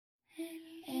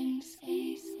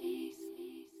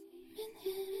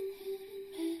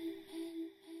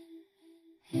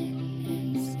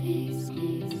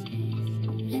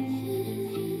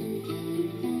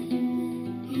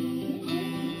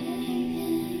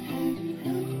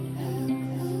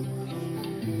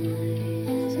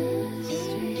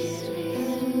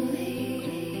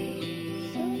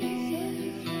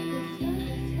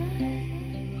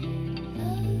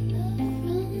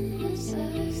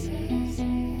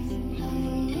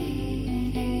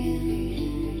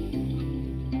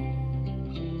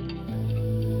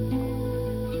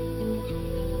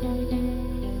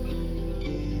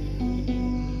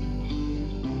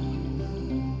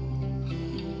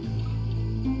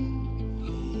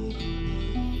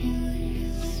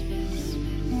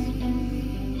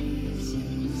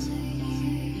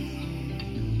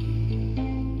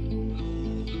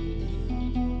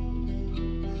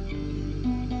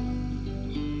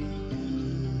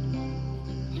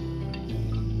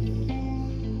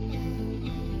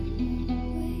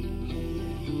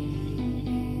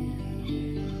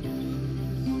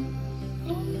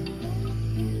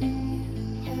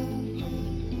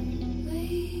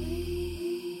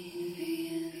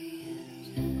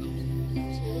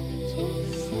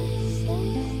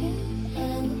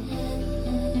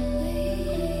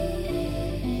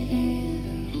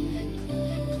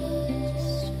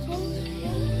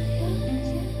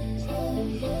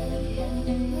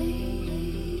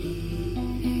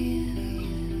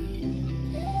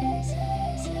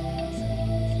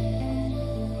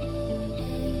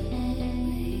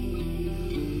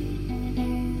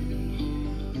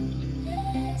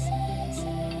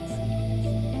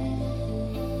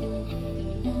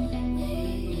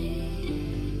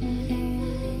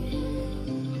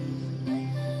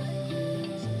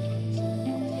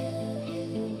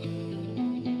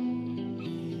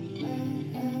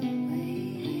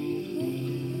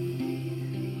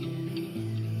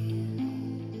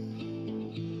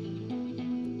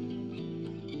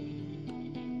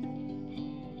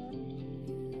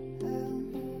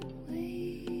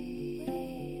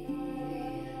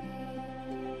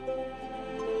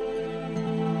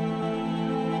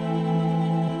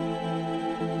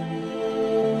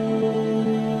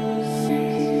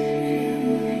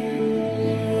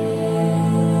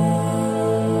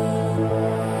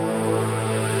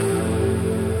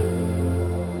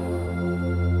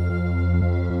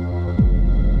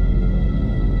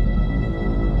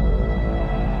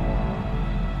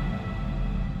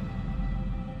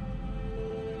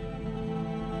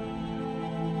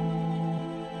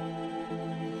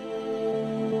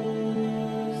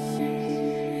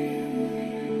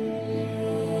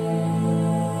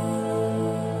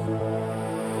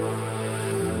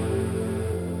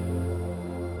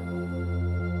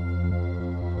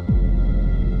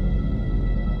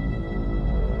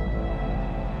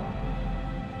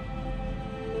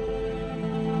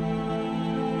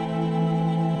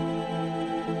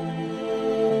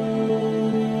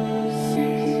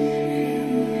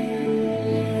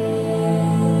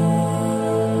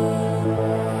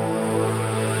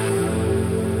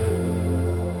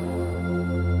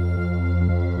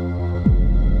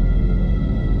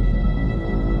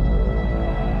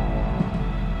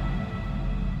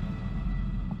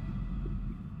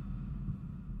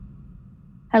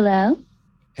Hello.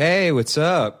 Hey, what's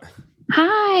up?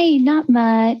 Hi, not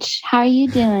much. How are you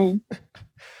doing?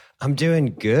 I'm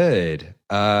doing good.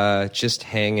 Just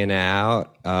hanging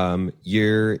out.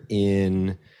 You're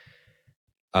in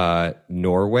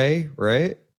Norway,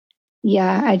 right?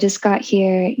 Yeah, I just got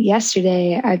here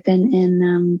yesterday. I've been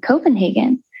in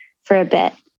Copenhagen for a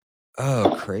bit.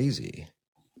 Oh, crazy.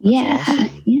 That's Yeah,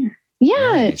 awesome. yeah.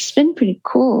 Yeah, it's Nice. been pretty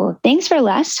cool. Thanks for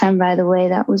last time, by the way.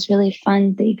 That was really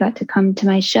fun that you got to come to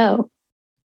my show.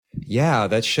 Yeah,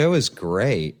 that show is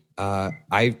great.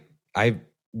 I've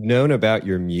known about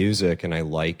your music and I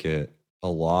like it a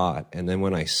lot. And then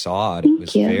when I saw it, it Thank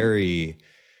was you. very,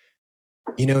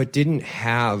 it didn't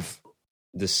have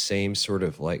the same sort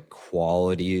of like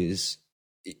qualities.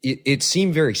 It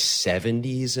seemed very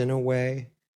 70s in a way,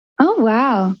 Oh,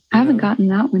 wow. I you haven't know? gotten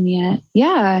that one yet.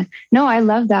 Yeah. No, I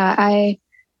love that. I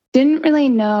didn't really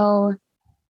know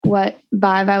what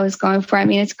vibe I was going for. I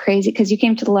mean, it's crazy because you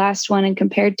came to the last one and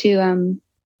compared to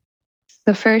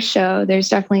the first show, there's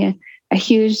definitely a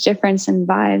huge difference in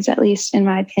vibes, at least in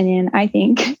my opinion, I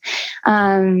think.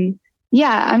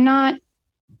 Yeah, I'm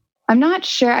not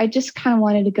sure. I just kind of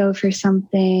wanted to go for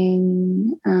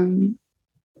something, I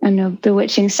don't know,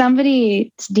 bewitching.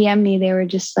 Somebody DM me, they were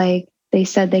just like, they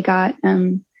said they got,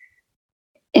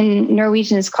 in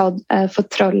Norwegian it's called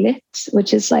fortrollet,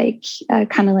 which is like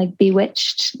kind of like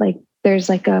bewitched. Like there's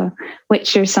like a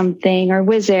witch or something or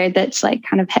wizard that's like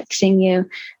kind of hexing you.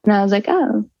 And I was like,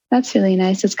 oh, that's really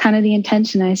nice. It's kind of the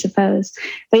intention, I suppose.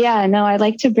 But yeah, no, I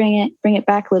like to bring it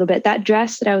back a little bit. That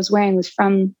dress that I was wearing was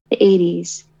from the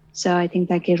 80s. So I think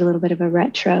that gave a little bit of a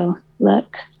retro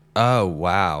look. Oh,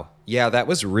 wow. Yeah, that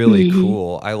was really Mm-hmm.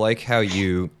 cool. I like how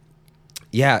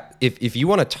yeah, if you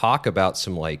want to talk about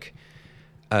some like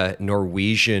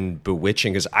Norwegian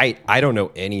bewitching, because I don't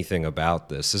know anything about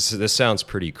this. This sounds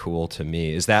pretty cool to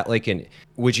me. Is that like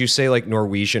would you say like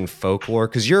Norwegian folklore?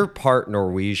 Because you're part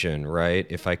Norwegian, right?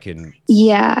 If I can.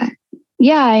 Yeah.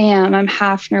 Yeah, I am. I'm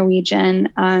half Norwegian,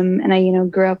 and I,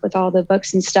 grew up with all the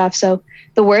books and stuff. So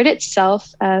the word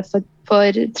itself, my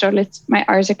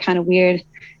R's are kind of weird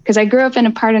because I grew up in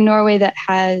a part of Norway that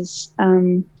has,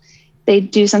 they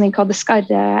do something called the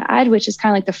skadde, which is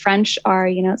kind of like the French R.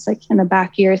 It's like in the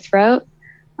back of your throat,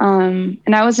 and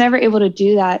I was never able to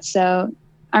do that. So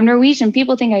I'm Norwegian.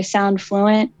 People think I sound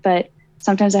fluent, but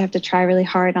sometimes I have to try really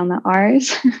hard on the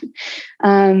R's.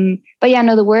 But yeah,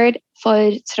 no, the word for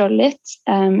trollet,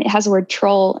 it has the word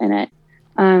troll in it.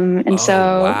 And Oh,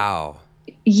 so, wow.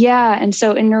 yeah. And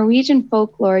so in Norwegian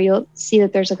folklore, you'll see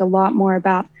that there's like a lot more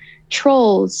about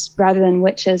trolls rather than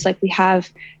witches. Like we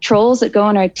have trolls that go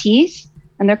in our teeth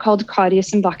and they're called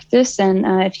Caudius and Bactus. And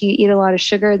if you eat a lot of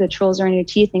sugar, the trolls are in your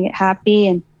teeth and get happy.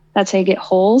 And that's how you get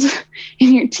holes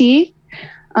in your teeth.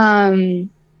 Um,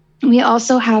 we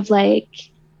also have like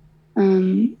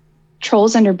um,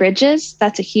 trolls under bridges.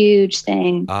 That's a huge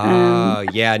thing. Ah,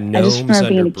 yeah, I just gnomes remember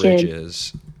being under a kid.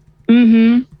 bridges.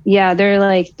 Yeah, they're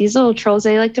like these little trolls.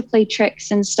 They like to play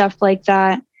tricks and stuff like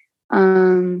that.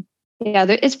 Um, yeah,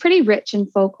 it's pretty rich in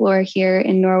folklore here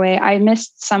in Norway. I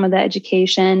missed some of the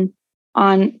education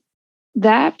on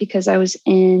that because I was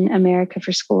in America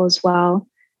for school as well.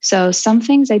 So some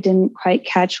things I didn't quite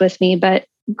catch with me, but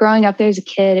growing up there as a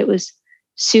kid, it was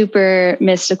super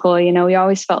mystical. We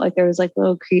always felt like there was like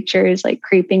little creatures like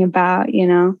creeping about.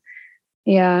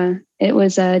 Yeah, it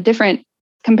was different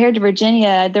compared to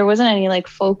Virginia. There wasn't any like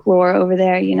folklore over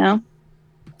there.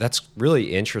 That's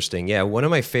really interesting. Yeah, one of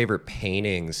my favorite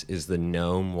paintings is The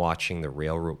Gnome Watching the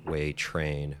Railway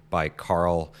Train by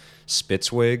Carl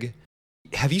Spitzwig.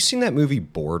 Have you seen that movie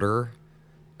Border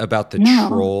about the No.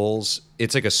 trolls?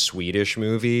 It's like a Swedish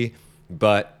movie,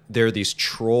 but there are these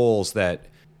trolls that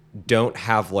don't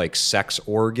have like sex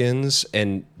organs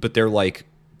but they're like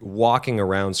walking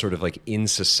around sort of like in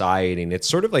society, and it's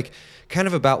sort of like kind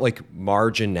of about like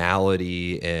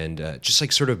marginality and just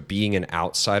like sort of being an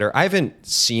outsider. I haven't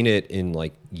seen it in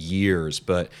like years,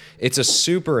 but it's a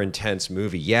super intense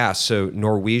movie. Yeah, so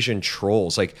Norwegian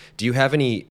trolls, like, do you have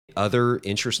any other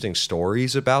interesting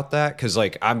stories about that? Because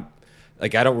I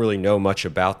don't really know much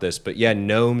about this, but yeah,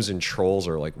 gnomes and trolls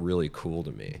are like really cool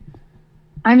to me.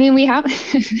 I mean, we have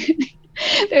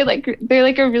they're like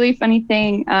a really funny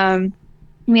thing.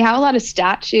 We have a lot of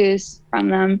statues from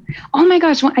them. Oh my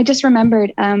gosh, I just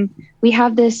remembered. We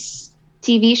have this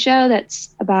TV show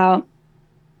that's about,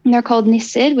 they're called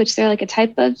Nisid, which they're like a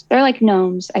type of, they're like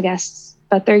gnomes, I guess,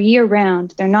 but they're year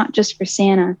round. They're not just for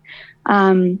Santa.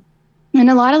 Um, and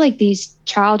a lot of like these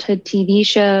childhood TV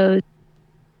shows.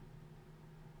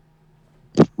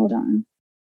 Hold on.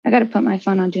 I got to put my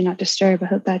phone on Do Not Disturb. I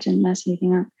hope that didn't mess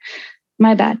anything up.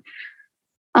 My bad.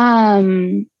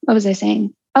 What was I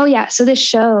saying? Oh yeah. So this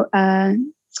show,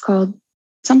 it's called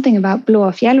something about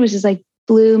Blåfjell, which is like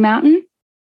Blue Mountain.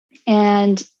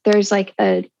 And there's like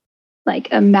a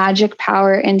magic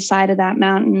power inside of that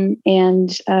mountain. And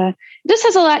this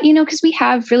has a lot, because we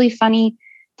have really funny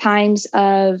times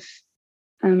of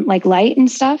like light and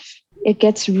stuff. It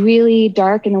gets really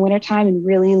dark in the wintertime and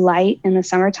really light in the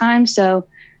summertime. So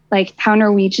like how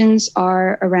Norwegians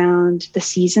are around the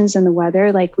seasons and the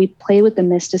weather, like we play with the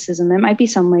mysticism. There might be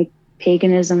some like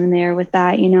paganism in there with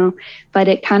that, but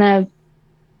it kind of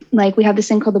like we have this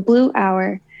thing called the blue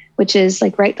hour, which is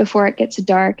like right before it gets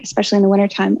dark, especially in the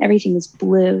wintertime, everything is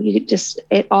blue.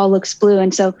 It all looks blue.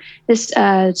 And so this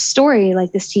story,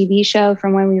 like this TV show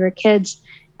from when we were kids,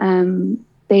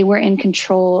 they were in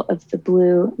control of the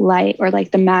blue light, or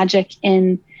like the magic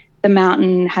in the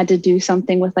mountain had to do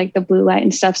something with like the blue light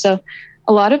and stuff. So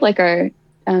a lot of like our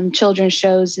children's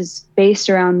shows is based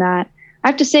around that. I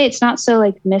have to say it's not so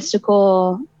like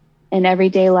mystical in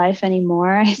everyday life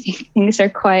anymore. I think things are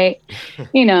quite,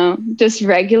 just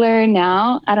regular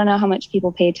now. I don't know how much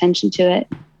people pay attention to it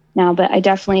now, but I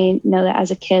definitely know that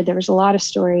as a kid, there was a lot of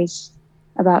stories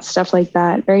about stuff like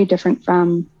that. Very different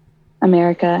from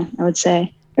America, I would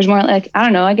say. There's more like, I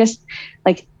don't know, I guess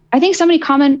like, I think somebody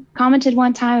commented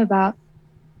one time about,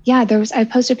 I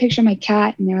posted a picture of my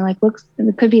cat and they were like, look,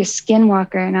 it could be a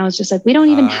skinwalker. And I was just like, we don't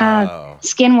even have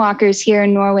skinwalkers here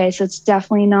in Norway. So it's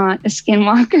definitely not a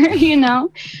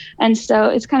skinwalker, And so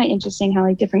it's kind of interesting how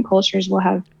like different cultures will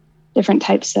have different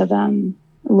types of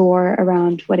lore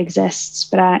around what exists.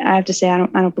 But I have to say, I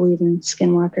don't believe in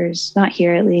skinwalkers, not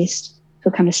here at least. I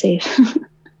feel kind of safe.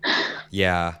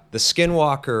 Yeah. The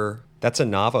skinwalker, that's a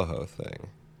Navajo thing.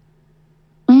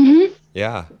 Mm-hmm.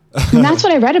 Yeah. And that's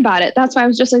what I read about it. That's why I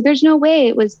was just like, there's no way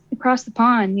it was across the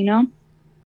pond,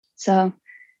 So,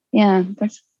 yeah.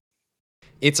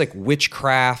 It's like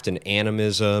witchcraft and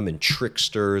animism and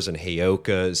tricksters and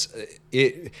heyokas.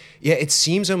 It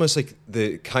seems almost like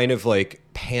the kind of like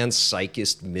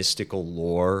panpsychist mystical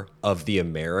lore of the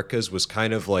Americas was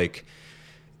kind of like,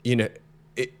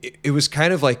 it was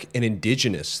kind of like an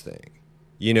indigenous thing.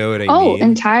 You know what I mean? Oh,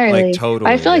 entirely. Like totally.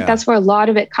 I feel like that's where a lot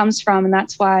of it comes from. And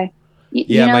that's why.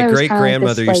 My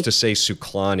great-grandmother used to say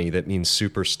Suklani, that means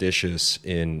superstitious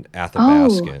in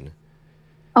Athabascan.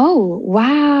 Oh,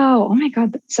 wow. Oh my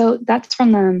God. So that's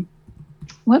from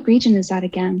what region is that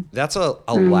again? That's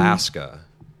Alaska.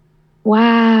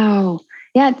 Wow.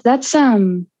 Yeah, that's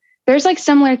there's like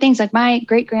similar things. Like my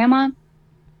great-grandma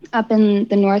up in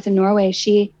the north of Norway,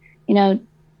 she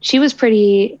was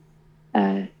pretty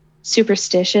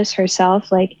superstitious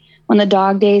herself. Like when the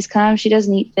dog days come, she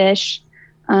doesn't eat fish.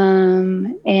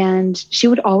 And she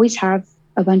would always have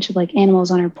a bunch of like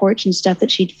animals on her porch and stuff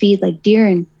that she'd feed, like deer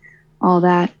and all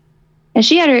that. And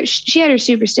she had her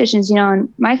superstitions,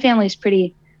 and my family's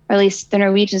pretty, or at least the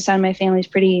Norwegian side of my family's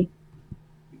pretty,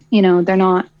 they're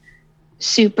not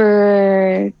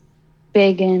super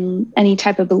big in any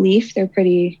type of belief. They're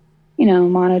pretty,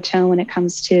 monotone when it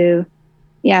comes to,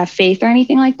 faith or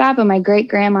anything like that. But my great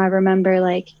grandma, I remember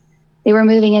like they were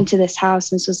moving into this house.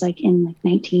 This was like in like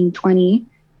 1920.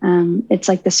 It's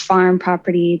like this farm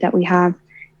property that we have.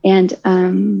 And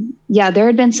there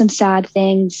had been some sad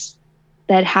things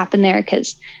that happened there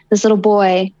because this little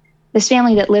boy, this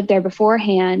family that lived there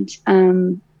beforehand,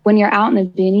 when you're out in the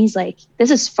boonies, like this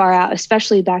is far out,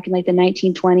 especially back in like the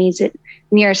 1920s,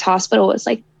 nearest hospital was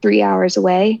like 3 hours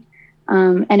away.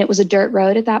 And it was a dirt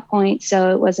road at that point.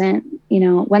 So it wasn't,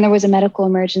 when there was a medical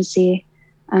emergency,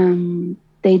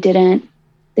 they didn't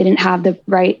have the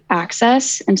right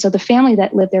access. And so the family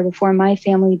that lived there before my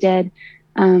family did,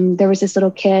 there was this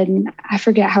little kid and I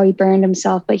forget how he burned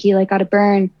himself, but he like got a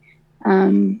burn.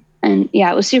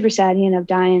 It was super sad. He ended up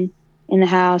dying in the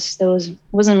house. That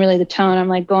wasn't really the tone I'm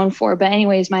like going for. But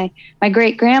anyways, my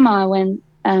great grandma, when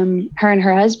her and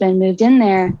her husband moved in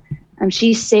there,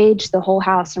 she saged the whole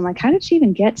house. I'm like, how did she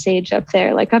even get sage up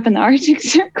there? Like up in the Arctic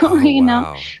Circle,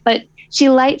 Wow. But she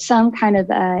lights some kind of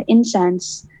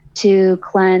incense to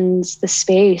cleanse the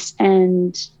space.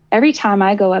 And every time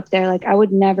I go up there, like I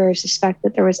would never suspect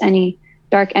that there was any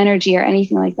dark energy or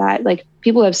anything like that. Like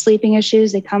people have sleeping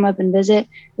issues. They come up and visit.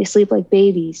 They sleep like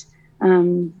babies.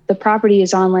 The property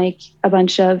is on like a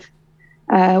bunch of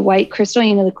white crystal,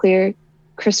 the clear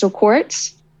crystal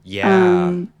quartz.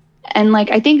 Yeah. And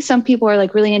like, I think some people are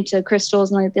like really into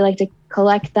crystals and like they like to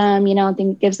collect them, and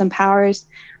think it gives them powers.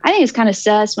 I think it's kind of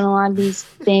sus when a lot of these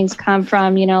things come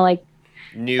from, like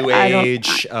New I don't.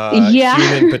 Age, Yeah,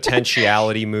 human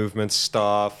potentiality movement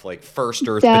stuff, like First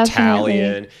Earth definitely.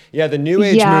 Battalion. Yeah, the New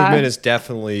Age Yeah. movement is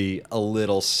definitely a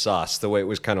little sus, the way it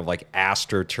was kind of like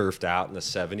astroturfed out in the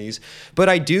 70s. But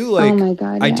Oh my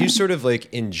God. I Yeah. do sort of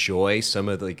like enjoy some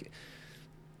of the, like,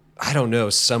 I don't know,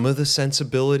 some of the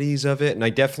sensibilities of it. And I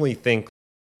definitely think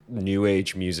New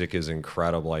Age music is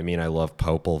incredible. I mean, I love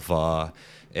Popol Vuh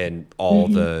and all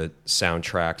Hmm. the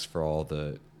soundtracks for all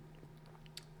the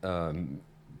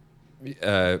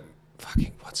uh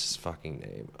fucking, what's his fucking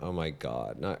name? Oh my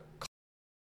god, not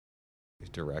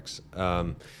directs.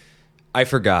 I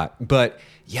forgot. But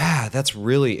yeah, that's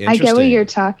really I get what you're interesting.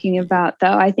 talking about,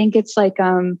 though. I think it's like,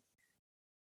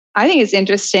 I think it's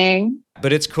interesting.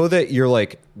 But it's cool that you're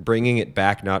like bringing it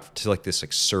back not to like this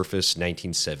like surface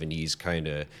 1970s kind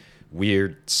of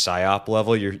weird psyop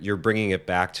level. You're bringing it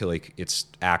back to like its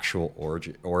actual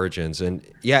origins. And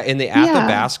yeah, in the Yeah.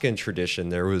 Athabascan tradition,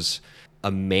 there was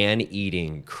a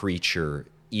man-eating creature,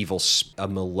 a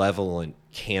malevolent,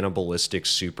 cannibalistic,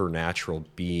 supernatural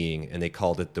being, and they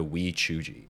called it the Wee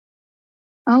Chuji.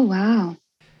 Oh, wow.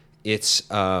 It's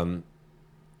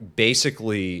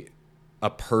basically a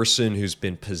person who's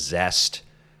been possessed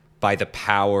by the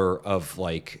power of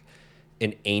like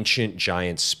an ancient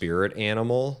giant spirit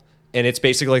animal. And it's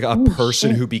basically like a Oh,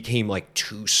 person shit. who became like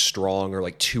too strong or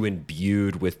like too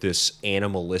imbued with this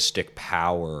animalistic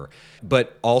power,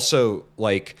 but also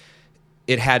like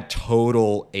it had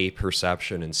total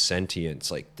apperception and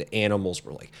sentience. Like the animals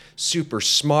were like super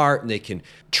smart and they can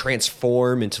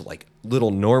transform into like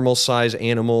little normal size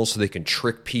animals so they can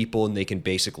trick people and they can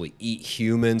basically eat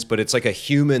humans. But it's like a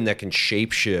human that can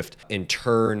shapeshift and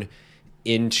turn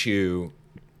into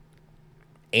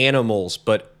animals,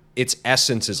 but its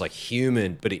essence is like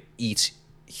human, but it eats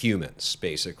humans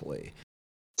basically.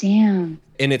 Damn.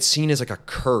 And it's seen as like a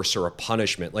curse or a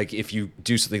punishment. Like if you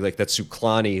do something like that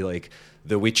Suklani, like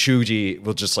the Wichuji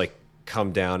will just like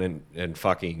come down and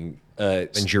fucking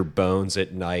and your bones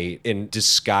at night and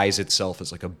disguise itself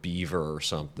as like a beaver or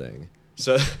something.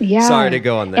 So sorry Yeah. to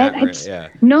go on And that, right? it's Yeah.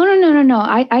 no, no, no, no, no.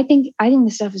 I think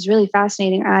this stuff is really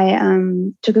fascinating.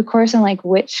 I took a course on like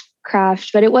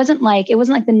witchcraft, but it wasn't like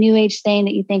the new age thing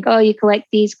that you think, oh, you collect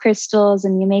these crystals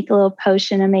and you make a little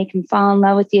potion and make them fall in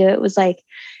love with you.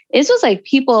 This was like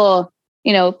people,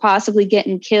 possibly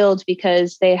getting killed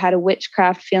because they had a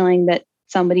witchcraft feeling that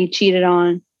somebody cheated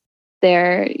on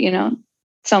their,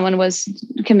 someone was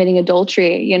committing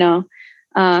adultery.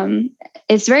 Um,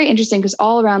 it's very interesting because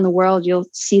all around the world, you'll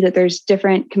see that there's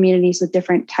different communities with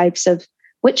different types of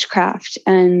witchcraft.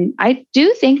 And I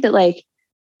do think that like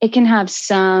it can have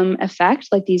some effect,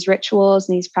 like these rituals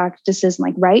and these practices and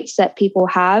like rites that people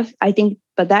have. I think,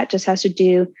 but that just has to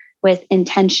do with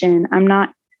intention. I'm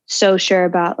not so sure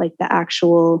about like the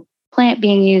actual plant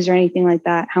being used or anything like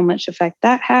that, how much effect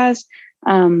that has.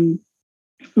 Um,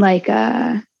 like,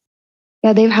 yeah,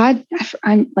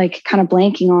 I'm like kind of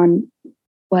blanking on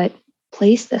what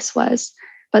place this was,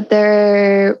 but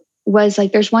there's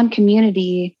one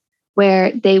community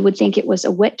where they would think it was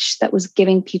a witch that was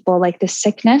giving people like this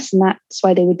sickness and that's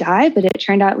why they would die. But it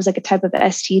turned out it was like a type of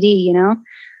STD.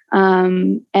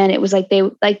 And it was like they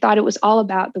like thought it was all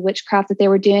about the witchcraft that they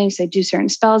were doing. So they do certain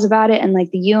spells about it. And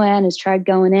like the UN has tried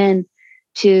going in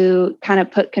to kind of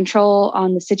put control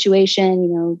on the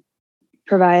situation,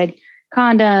 provide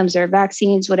condoms or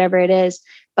vaccines, whatever it is.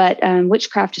 But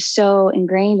witchcraft is so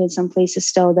ingrained in some places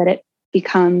still that it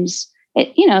becomes,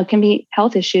 it can be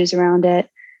health issues around it.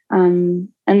 And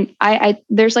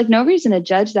there's like no reason to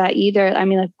judge that either. I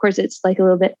mean, of course, it's like a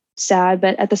little bit sad,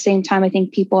 but at the same time, I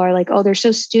think people are like, oh, they're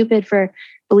so stupid for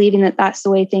believing that that's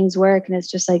the way things work. And it's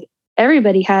just like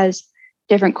everybody has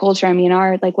different culture. I mean,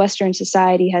 our like Western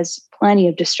society has plenty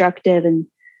of destructive and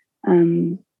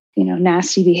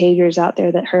nasty behaviors out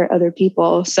there that hurt other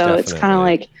people. So it's kind of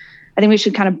Definitely. like, I think we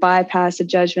should kind of bypass the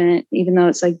judgment, even though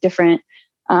it's like different.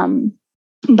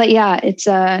 But yeah, it's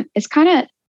kind of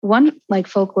one like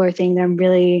folklore thing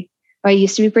that I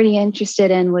used to be pretty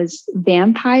interested in was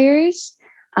vampires.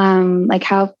 Like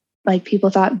how like people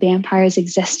thought vampires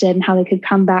existed and how they could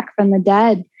come back from the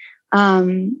dead.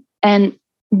 And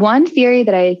one theory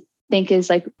that I think is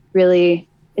like really,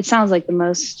 it sounds like the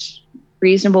most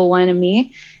reasonable one to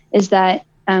me is that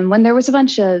when there was a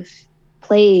bunch of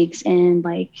plagues and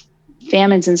like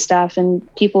famines and stuff, and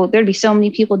there'd be so many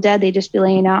people dead, they'd just be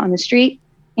laying out on the street.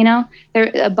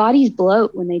 Their bodies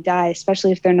bloat when they die,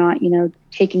 especially if they're not,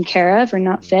 taken care of or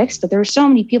not fixed. But there were so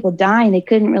many people dying, they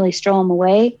couldn't really stroll them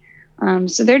away.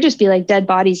 So there'd just be like dead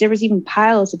bodies. There was even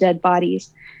piles of dead bodies.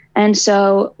 And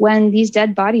so when these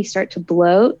dead bodies start to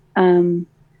bloat,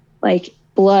 like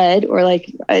blood, or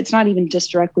like it's not even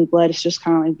just directly blood, it's just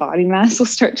kind of like body mass, will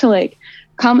start to like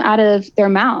come out of their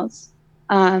mouths.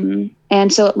 And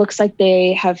so it looks like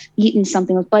they have eaten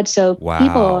something with blood. So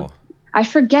people, I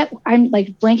forget, I'm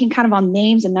like blanking kind of on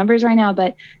names and numbers right now,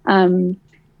 but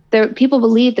people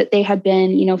believe that they had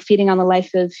been, you know, feeding on the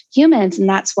life of humans, and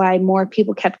that's why more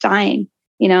people kept dying.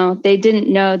 You know, they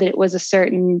didn't know that it was a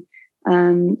certain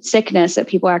sickness that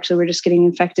people actually were just getting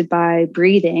infected by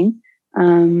breathing.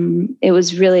 It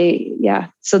was really,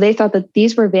 so they thought that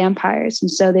these were vampires,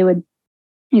 and so they would,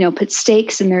 you know, put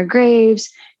stakes in their graves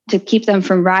to keep them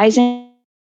from rising.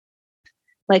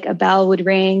 Like a bell would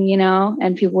ring, you know,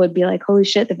 and people would be like, holy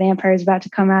shit, the vampire is about to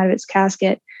come out of its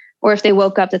casket. Or if they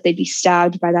woke up, that they'd be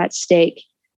stabbed by that stake,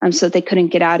 so that they couldn't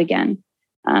get out again.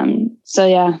 So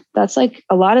yeah, that's like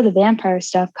a lot of the vampire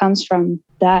stuff comes from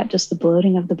that, just the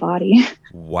bloating of the body.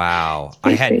 Wow.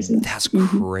 Crazy. That's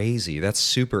crazy. That's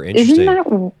super interesting.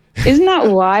 Isn't that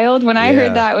wild? When I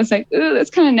heard that, I was like, ooh, that's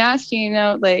kind of nasty, you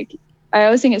know? Like, I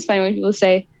always think it's funny when people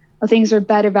say, oh, things were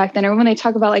better back then, or when they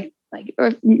talk about like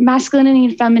or masculinity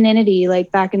and femininity,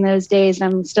 like back in those days.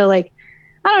 And I'm still like,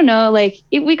 I don't know, like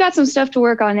we got some stuff to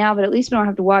work on now, but at least we don't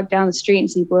have to walk down the street and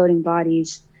see bloating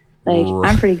bodies. Like,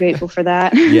 I'm pretty grateful for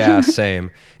that. Yeah, same.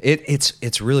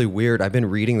 It's really weird. I've been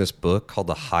reading this book called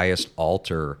The Highest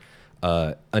Altar,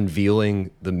 Unveiling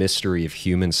the Mystery of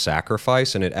Human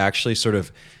Sacrifice. And it actually sort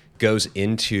of goes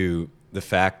into the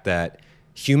fact that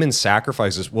human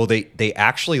sacrifices, well, they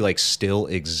actually like still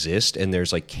exist, and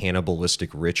there's like cannibalistic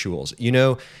rituals, you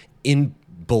know, in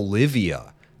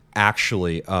Bolivia,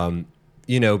 actually,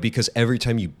 you know, because every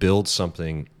time you build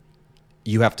something,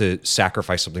 you have to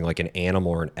sacrifice something like an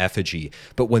animal or an effigy.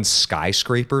 But when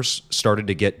skyscrapers started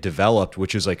to get developed,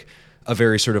 which is like a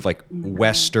very sort of like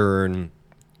Western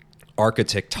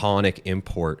architectonic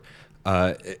import,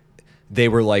 they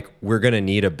were like, we're going to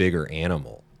need a bigger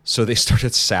animal. So they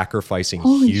started sacrificing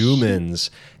humans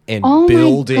and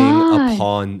building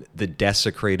upon the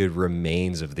desecrated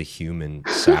remains of the human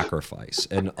sacrifice.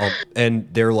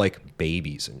 And they're like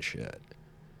babies and shit.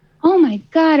 Oh my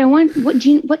God.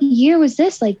 What year was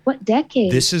this? Like, what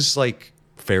decade? This is like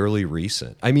fairly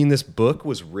recent. I mean, this book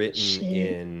was written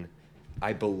in,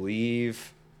 I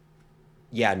believe,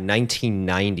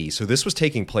 1990. So this was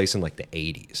taking place in like the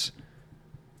 80s.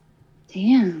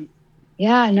 Damn.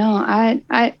 Yeah, no,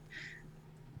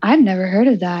 I've never heard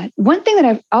of that. One thing that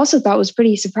I've also thought was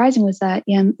pretty surprising was that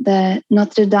the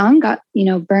Notre Dame got, you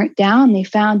know, burnt down. They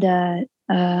found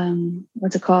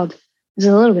what's it called? It's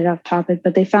a little bit off topic,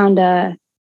 but they found a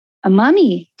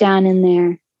mummy down in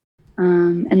there.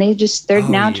 And they're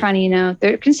now trying to, you know,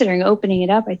 they're considering opening it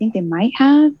up. I think they might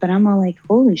have, but I'm all like,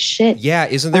 holy shit. Yeah,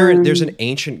 isn't there there's an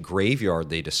ancient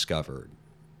graveyard they discovered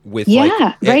with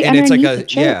right and it's like the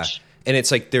church. And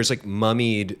it's like there's like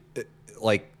mummied,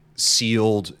 like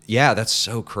sealed. Yeah, that's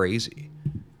so crazy.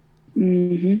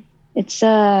 Mm-hmm. It's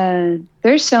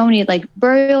there's so many like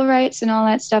burial rites and all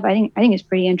that stuff. I think it's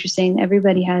pretty interesting.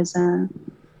 Everybody has you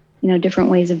know,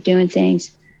 different ways of doing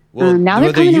things. Well, now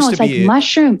they're coming out with like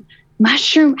mushroom.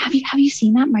 Have you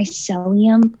seen that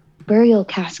mycelium burial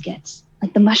caskets?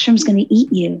 Like the mushroom's going to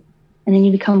eat you, and then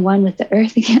you become one with the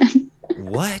earth again.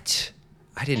 What?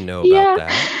 I didn't know about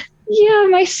that. Yeah,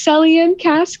 mycelium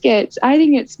caskets. I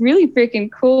think it's really freaking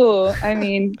cool. I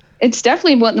mean, it's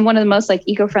definitely one of the most like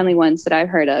eco-friendly ones that I've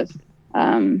heard of.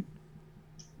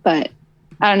 But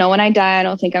I don't know. When I die, I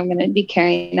don't think I'm going to be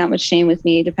carrying that much shame with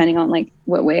me, depending on like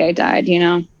what way I died. You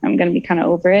know, I'm going to be kind of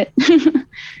over it.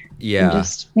 Yeah.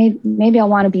 Just maybe I'll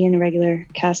want to be in a regular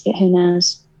casket. Who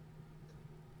knows?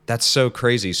 That's so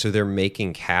crazy. So they're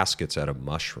making caskets out of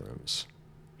mushrooms.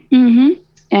 Mm-hmm.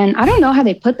 And I don't know how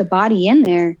they put the body in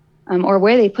there. Or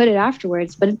where they put it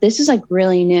afterwards, but this is like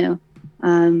really new.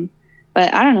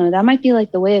 But I don't know, that might be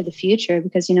like the way of the future,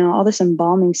 because, you know, all this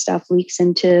embalming stuff leaks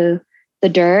into the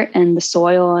dirt and the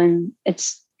soil, and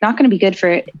it's not going to be good for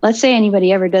it. Let's say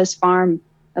anybody ever does farm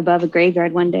above a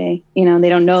graveyard one day, you know, they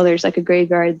don't know there's like a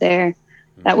graveyard there.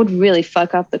 That would really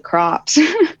fuck up the crops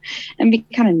and be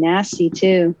kind of nasty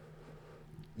too.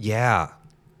 Yeah.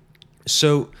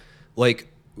 So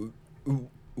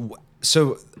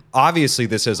obviously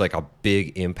this has like a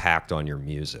big impact on your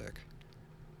music.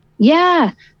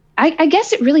 Yeah, I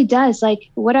guess it really does. Like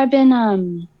what I've been,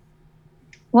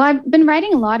 I've been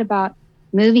writing a lot about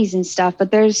movies and stuff,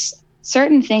 but there's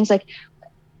certain things like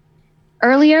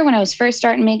earlier when I was first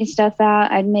starting making stuff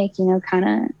out, I'd make, you know, kind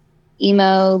of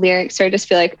emo lyrics, or just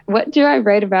be like, what do I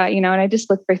write about? You know, and I just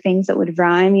look for things that would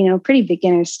rhyme, you know, pretty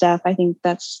beginner stuff. I think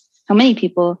that's how many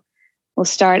people will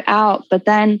start out. But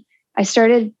then I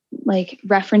started like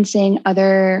referencing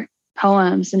other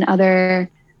poems and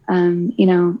other, you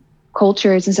know,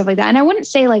 cultures and stuff like that. And I wouldn't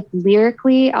say like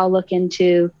lyrically, I'll look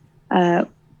into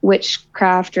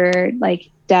witchcraft or like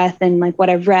death and like what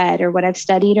I've read or what I've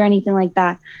studied or anything like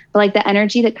that. But like the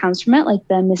energy that comes from it, like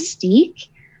the mystique,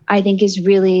 I think is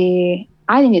really,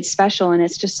 I think it's special, and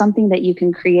it's just something that you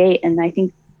can create. And I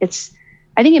think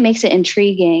it makes it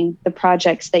intriguing, the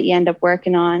projects that you end up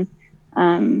working on.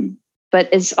 But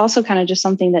it's also kind of just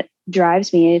something that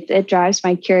drives me. It drives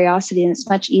my curiosity, and it's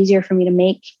much easier for me to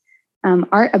make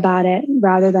art about it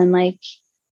rather than like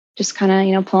just kind of,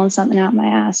 you know, pulling something out my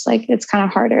ass. Like it's kind of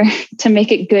harder to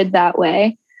make it good that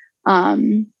way.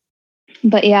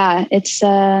 But yeah, it's,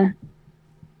 I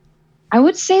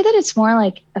would say that it's more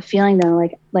like a feeling though,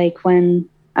 like when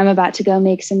I'm about to go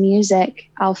make some music,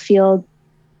 I'll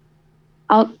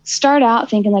start out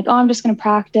thinking like, oh, I'm just going to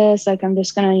practice. Like, I'm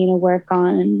just going to, you know, work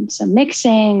on some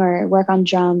mixing or work on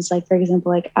drums. Like, for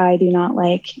example, like I do not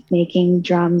like making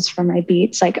drums for my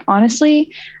beats. Like,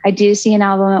 honestly, I do see an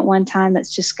album at one time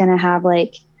that's just going to have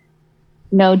like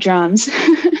no drums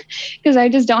because I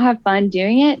just don't have fun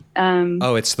doing it.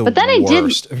 It's the but then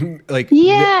worst. Like,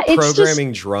 yeah,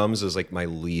 programming drums is like my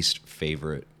least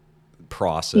favorite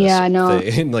process. Yeah, no.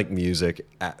 In like music.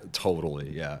 Totally.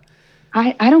 Yeah.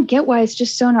 I don't get why it's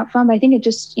just so not fun, but I think it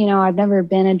just, you know, I've never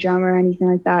been a drummer or anything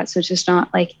like that. So it's just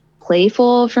not like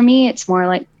playful for me. It's more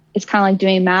like, it's kind of like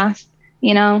doing math,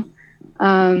 you know?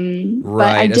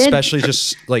 Right. Especially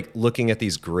just like looking at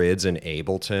these grids in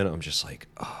Ableton. I'm just like,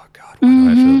 oh God, why do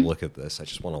I have to look at this? I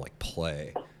just want to like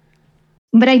play.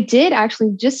 But I did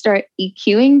actually just start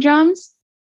EQing drums.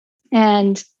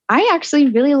 And I actually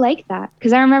really like that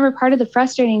because I remember part of the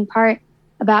frustrating part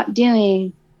about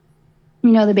doing, you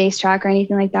know, the bass track or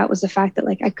anything like that was the fact that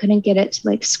like I couldn't get it to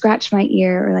like scratch my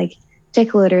ear or like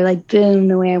tickle it or like boom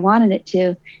the way I wanted it to.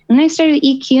 And then I started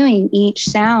EQing each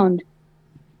sound,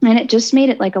 and it just made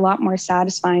it like a lot more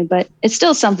satisfying, but it's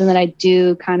still something that I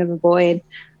do kind of avoid.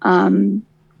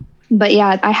 But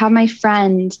yeah, I have my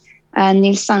friend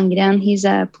Neil Sangren.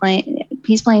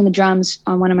 He's playing the drums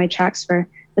on one of my tracks for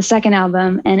the second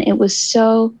album, and it was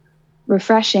so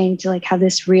refreshing to like have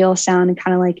this real sound and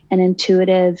kind of like an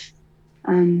intuitive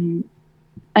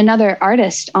another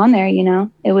artist on there, you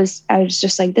know. I was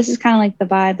just like, this is kind of like the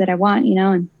vibe that I want, you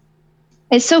know. And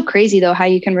it's so crazy though how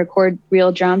you can record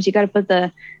real drums. You got to put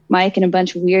the mic in a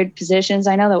bunch of weird positions.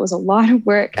 I know that was a lot of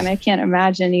work, and I can't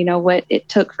imagine, you know, what it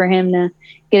took for him to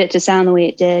get it to sound the way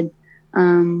it did.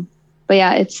 But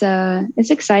yeah, it's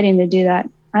exciting to do that.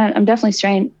 I'm definitely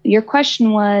strained. Your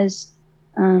question was,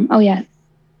 oh yeah,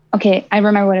 okay, I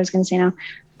remember what I was going to say now.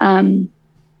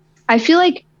 I feel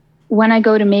like when I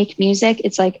go to make music,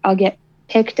 it's like I'll get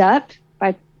picked up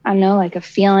by, I don't know, like a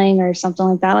feeling or something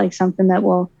like that, like something that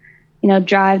will, you know,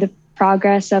 drive the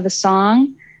progress of a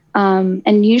song.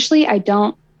 And usually I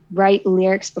don't write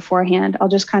lyrics beforehand. I'll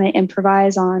just kind of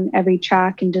improvise on every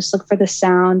track and just look for the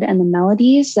sound and the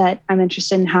melodies that I'm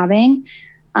interested in having.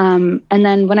 And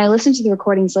then when I listen to the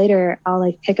recordings later, I'll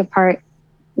like pick apart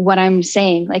what I'm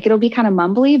saying. Like it'll be kind of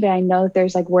mumbly, but I know that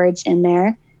there's like words in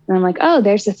there. And I'm like, oh,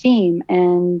 there's a theme.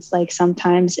 And like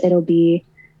sometimes it'll be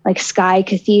like Sky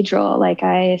Cathedral. Like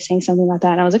I sang something about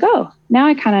that. And I was like, oh, now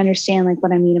I kind of understand like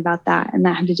what I mean about that. And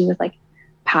that had to do with like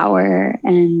power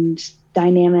and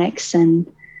dynamics.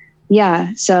 And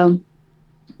yeah, so,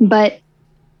 but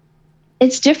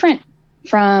it's different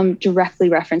from directly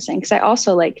referencing, because I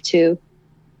also like to,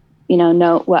 you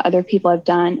know what other people have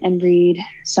done and read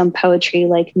some poetry.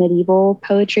 Like medieval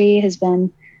poetry has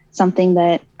been something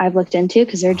that I've looked into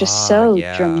because they're just so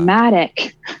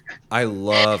dramatic. I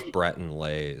love Breton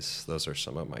Lays. Those are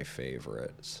some of my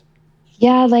favorites.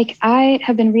 Yeah, like I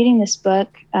have been reading this book,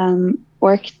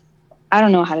 I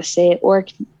don't know how to say it,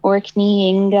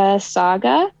 Orkneyinga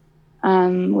Saga,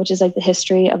 which is like the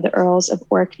history of the Earls of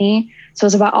Orkney. So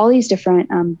it's about all these different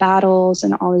battles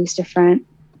and all these different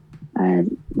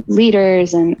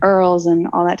leaders and earls and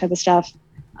all that type of stuff.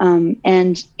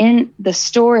 And in the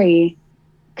story,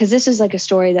 because this is like a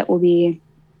story that will be,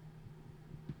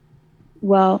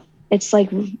 well, it's like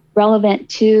relevant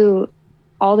to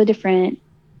all the different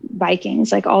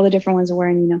Vikings, like all the different ones that were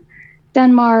in, you know,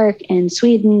 Denmark and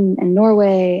Sweden and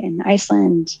Norway and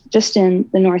Iceland, just in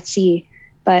the North Sea.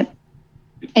 But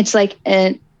it's like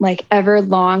a ever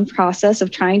long process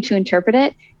of trying to interpret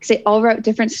it, because they all wrote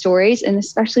different stories, and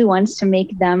especially ones to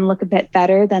make them look a bit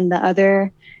better than the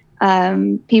other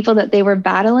people that they were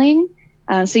battling.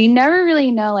 So you never really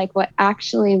know like what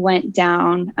actually went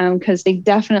down, because they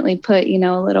definitely put, you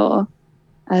know, a little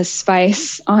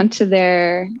spice onto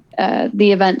their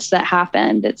the events that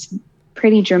happened. It's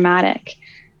pretty dramatic,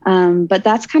 but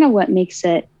that's kind of what makes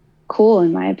it cool,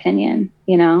 in my opinion.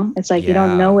 You know, it's like you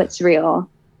don't know what's real.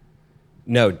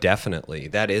 No, definitely.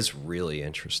 That is really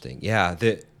interesting. Yeah,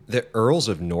 the Earls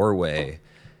of Norway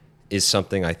is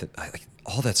something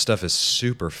all that stuff is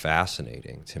super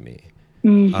fascinating to me.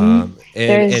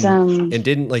 There's And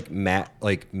didn't like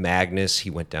Magnus, he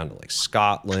went down to like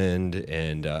Scotland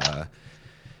and yeah.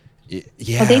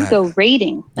 well, they'd go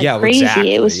raiding like yeah, crazy.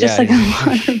 exactly. It was just like a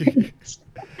lot of raids.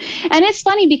 And it's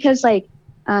funny because like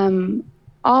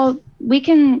all we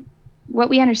can what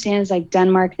we understand is like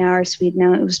Denmark now or Sweden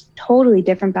now, it was totally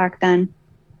different back then.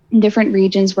 Different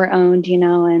regions were owned, you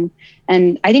know,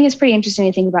 and I think it's pretty interesting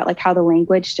to think about like how the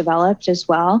language developed as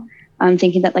well. I'm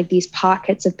thinking that like these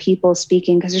pockets of people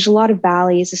speaking, because there's a lot of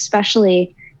valleys,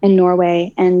 especially in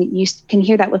Norway, and you can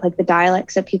hear that with like the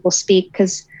dialects that people speak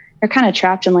because they're kind of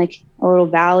trapped in like a little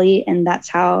valley, and that's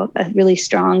how a really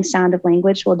strong sound of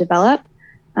language will develop,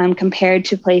 compared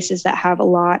to places that have a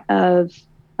lot of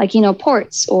like, you know,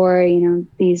 ports or, you know,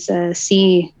 these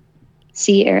sea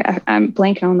air. I'm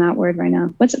blanking on that word right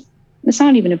now. What's it? It's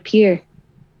not even a pier.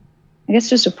 I guess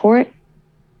just a port.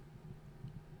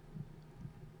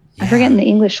 Yeah. I'm forgetting the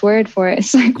English word for it.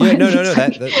 It's like, yeah, no.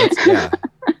 That's yeah.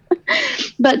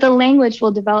 But the language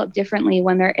will develop differently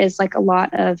when there is like a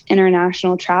lot of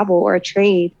international travel or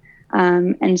trade.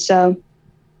 And so,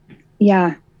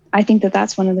 yeah, I think that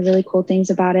that's one of the really cool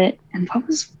things about it. And what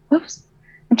was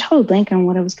I'm totally blanking on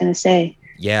what I was going to say.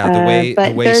 Yeah,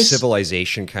 the way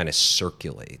civilization kind of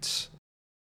circulates.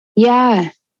 Yeah.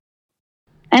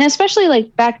 And especially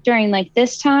like back during like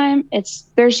this time,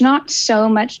 there's not so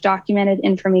much documented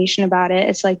information about it.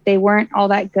 It's like they weren't all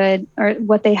that good, or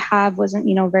what they have wasn't,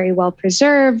 you know, very well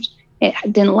preserved. It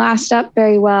didn't last up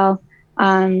very well.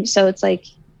 So it's like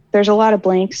there's a lot of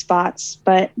blank spots,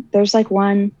 but there's like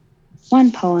one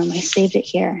poem. I saved it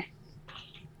here.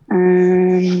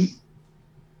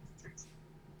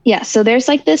 Yeah, so there's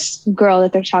like this girl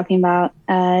that they're talking about,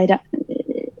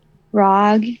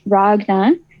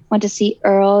 Ragna, went to see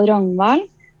Earl Rongvald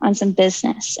on some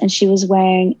business, and she was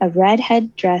wearing a red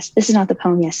head dress. This is not the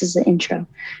poem, yes, this is the intro.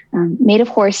 Made of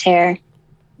horsehair,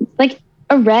 like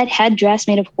a red head dress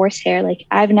made of horsehair. Like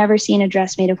I've never seen a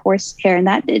dress made of horsehair, and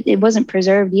that it wasn't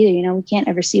preserved either. You know, we can't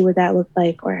ever see what that looked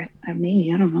like, or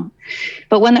maybe, I don't know.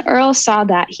 But when the Earl saw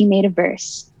that, he made a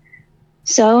verse.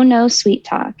 So no sweet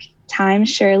talk. Time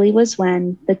surely was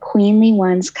when the queenly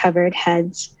ones covered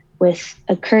heads with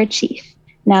a kerchief.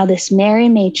 Now this merry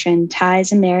matron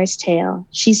ties a mare's tail.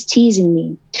 She's teasing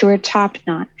me to her top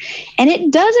knot. And it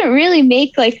doesn't really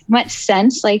make like much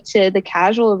sense, like to the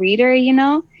casual reader, you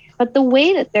know, but the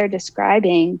way that they're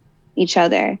describing each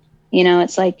other, you know,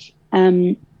 it's like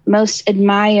most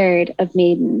admired of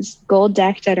maidens, gold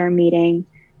decked at our meeting,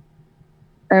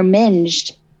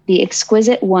 erminged. The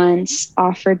exquisite once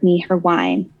offered me her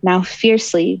wine. Now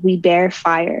fiercely we bear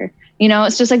fire. You know,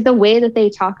 it's just like the way that they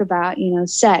talk about, you know,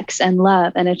 sex and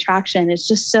love and attraction. It's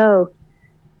just so,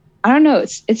 I don't know.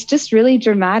 It's just really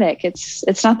dramatic.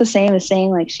 It's not the same as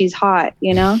saying like she's hot,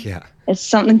 you know? Yeah. It's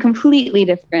something completely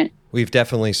different. We've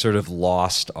definitely sort of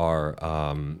lost our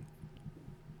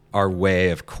way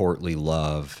of courtly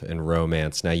love and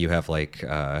romance. Now you have like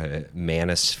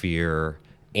Manosphere,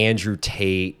 Andrew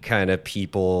Tate kind of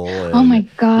people. And oh my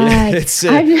God.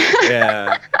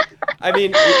 Yeah. I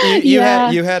mean, you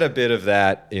had a bit of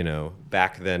that, you know,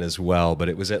 back then as well, but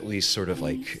it was at least sort of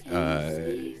like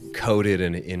coded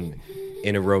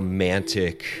in a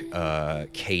romantic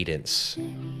cadence.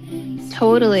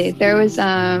 Totally. There was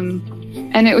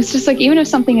and it was just like, even if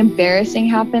something embarrassing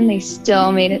happened, they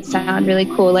still made it sound really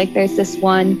cool. Like there's this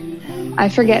one, I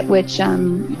forget which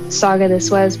saga this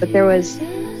was, but there was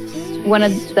one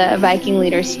of the Viking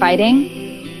leaders fighting,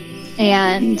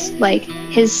 and like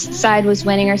his side was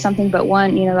winning or something, but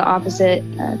one, you know, the opposite,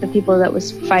 the people that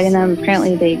was fighting them,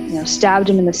 apparently they, you know, stabbed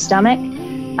him in the stomach,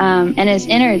 and his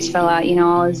innards fell out, you know,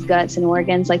 all his guts and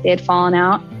organs, like they had fallen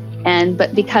out.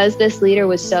 But because this leader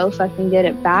was so fucking good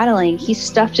at battling, he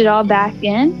stuffed it all back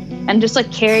in and just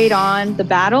like carried on the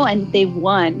battle, and they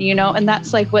won, you know, and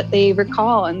that's like what they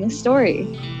recall in the story.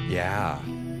 Yeah,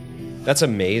 that's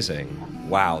amazing.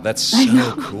 Wow, that's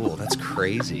so cool. That's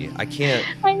crazy. I can't.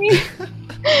 I mean,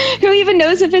 who even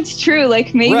knows if it's true?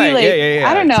 Like maybe, right. Like yeah,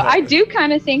 I don't know. Exactly. I do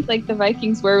kind of think like the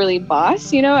Vikings were really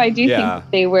boss. You know, I do think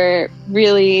they were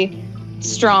really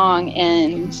strong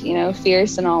and, you know,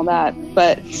 fierce and all that.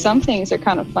 But some things are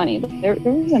kind of funny. There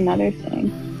was another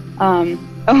thing.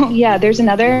 There's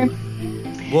another.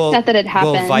 Well, not that it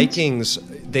happened. Well, Vikings.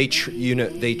 They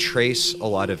trace a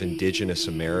lot of indigenous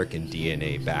American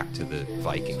DNA back to the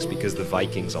Vikings, because the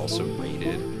Vikings also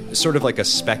raided. Sort of like a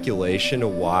speculation of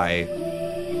why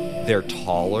they're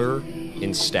taller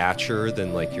in stature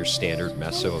than like your standard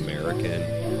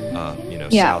Mesoamerican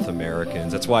Yeah. South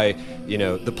Americans. That's why,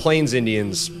 the Plains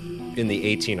Indians in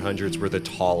the 1800s were the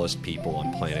tallest people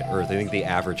on planet Earth. I think the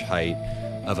average height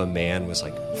of a man was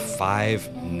like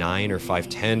 5'9" or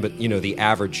 5'10", but the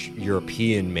average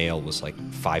European male was like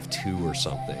 5'2" or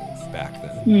something back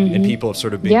then. And people have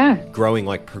sort of been growing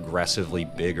like progressively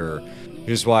bigger. Which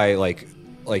is why like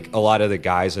a lot of the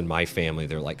guys in my family,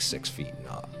 they're like 6 feet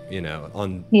and up,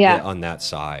 on that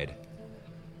side.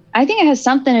 I think it has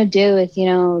something to do with,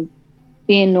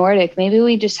 being Nordic. Maybe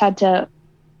we just had to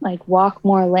like walk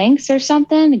more lengths or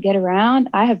something to get around.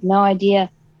 I have no idea.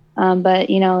 But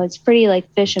it's pretty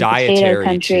like fish and potato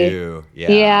country. Too.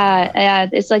 Yeah.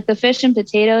 It's like the fish and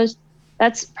potatoes.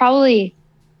 That's probably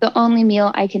the only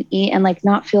meal I can eat and like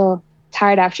not feel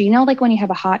tired after. Like when you have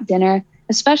a hot dinner,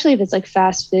 especially if it's like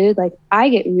fast food, like I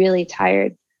get really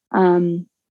tired. But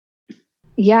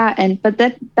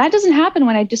that doesn't happen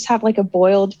when I just have like a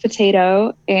boiled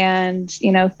potato and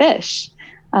fish.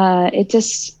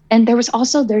 And there's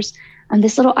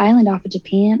this little island off of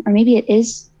Japan, or maybe it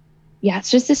is. Yeah,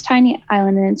 it's just this tiny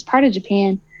island and it's part of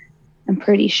Japan. I'm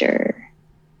pretty sure.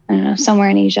 I don't know, somewhere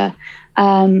in Asia.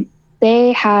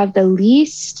 They have the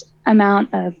least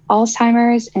amount of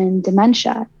Alzheimer's and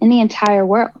dementia in the entire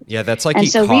world. Yeah, that's like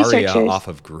Ikaria off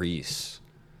of Greece.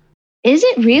 Is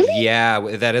it really? Yeah,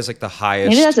 that is like the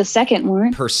highest. Maybe that's the second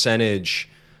one. Percentage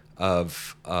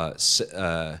of what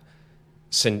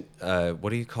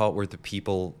do you call it, where the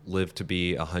people live to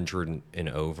be 100 and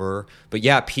over? But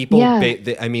yeah, people. Yeah.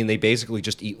 They basically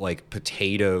just eat like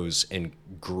potatoes and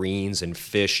greens and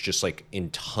fish, just like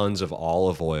in tons of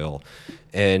olive oil.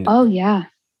 And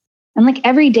and like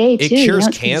every day too. It cures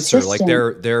cancer. Consistent.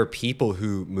 Like there are people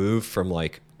who move from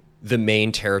like the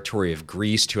main territory of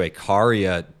Greece to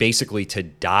Ikaria basically to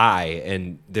die,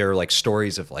 and there are like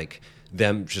stories of like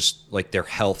them just like their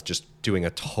health just doing a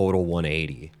total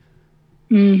 180.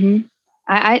 Mm-hmm.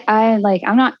 I like,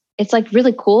 I'm not, it's like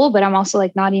really cool, but I'm also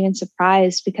like not even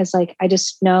surprised because like, I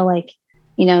just know like,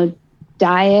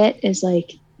 diet is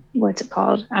like, what's it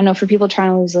called? I don't know, for people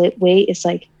trying to lose weight, it's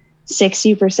like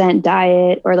 60%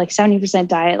 diet or like 70%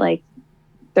 diet, like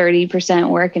 30%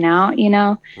 working out,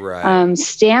 Right.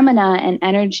 Stamina and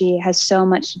energy has so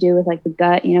much to do with like the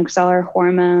gut, because all our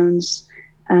hormones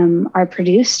are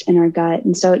produced in our gut.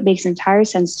 And so it makes entire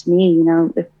sense to me,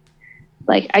 if,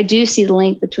 like I do see the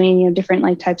link between, different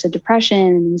like types of depression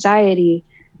and anxiety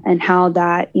and how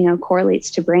that,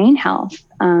 correlates to brain health.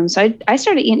 So I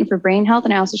started eating for brain health.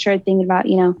 And I also started thinking about,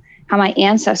 how my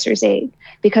ancestors ate,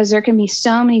 because there can be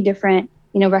so many different,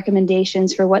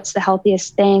 recommendations for what's the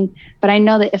healthiest thing. But I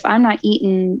know that if I'm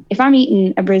eating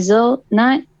a Brazil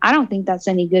nut, I don't think that's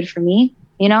any good for me.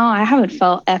 I haven't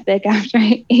felt epic after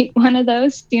I ate one of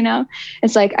those,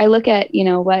 it's like, I look at,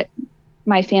 what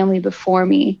my family before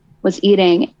me was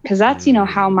eating, because that's,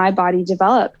 how my body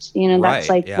developed, that's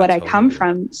like what totally. I come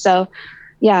from. So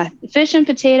yeah, fish and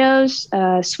potatoes,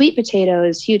 sweet potato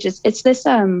is huge. It's this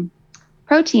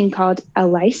protein called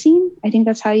lysine. I think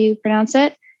that's how you pronounce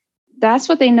it. That's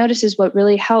what they notice is what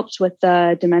really helped with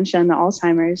the dementia and the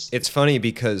Alzheimer's. It's funny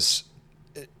because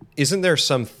isn't there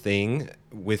something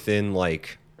within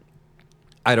like,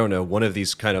 I don't know, one of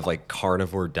these kind of like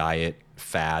carnivore diet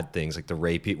fad things like the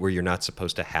rape where you're not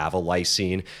supposed to have a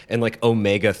lysine, and like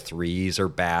omega-3s are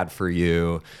bad for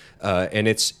you. And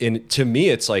to me,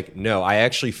 it's like, no, I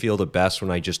actually feel the best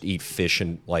when I just eat fish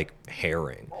and like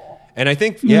herring. And I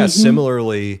think,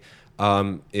 similarly,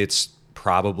 it's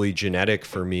probably genetic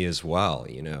for me as well,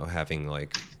 having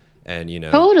like, and,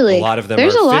 totally. A lot of them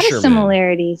There's are a lot fishermen. of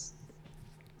similarities.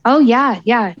 Oh yeah.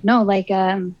 Yeah. No,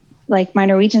 like my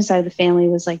Norwegian side of the family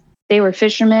was like, they were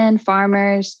fishermen,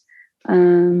 farmers,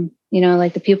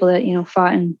 like the people that,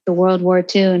 fought in the World War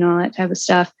II and all that type of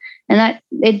stuff. And that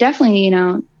it definitely,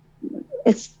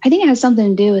 I think it has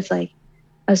something to do with like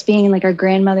us being like our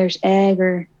grandmother's egg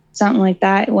or something like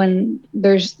that. When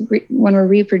we're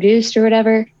reproduced or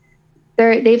whatever,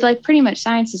 they've like pretty much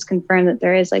science has confirmed that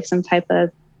there is like some type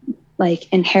of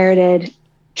like inherited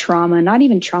trauma, not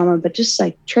even trauma, but just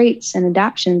like traits and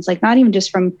adaptions, like not even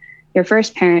just from your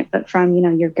first parent, but from,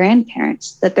 your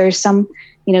grandparents, that there's some,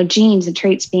 genes and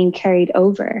traits being carried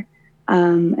over.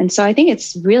 And so I think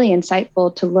it's really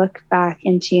insightful to look back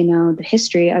into, the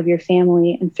history of your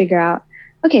family and figure out,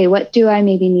 okay, what do I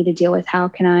maybe need to deal with? How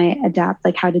can I adapt?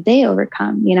 Like, how did they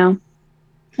overcome,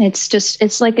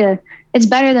 it's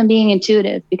better than being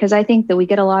intuitive, because I think that we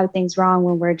get a lot of things wrong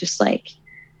when we're just like,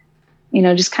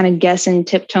 just kind of guessing,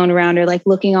 tiptoeing around, or like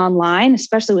looking online,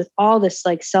 especially with all this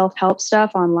like self-help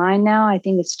stuff online now. I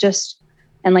think it's just,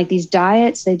 and like these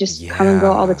diets, they just come and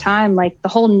go all the time. Like the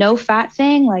whole no fat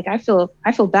thing, like I feel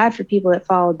bad for people that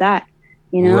followed that.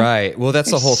 you know? Right. Well,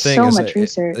 that's There's the whole thing. so Is much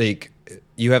research. like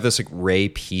you have this like Ray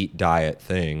Peat diet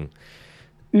thing,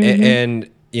 Mm-hmm. and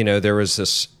you know there was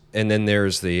this, and then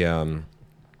there's the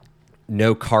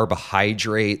no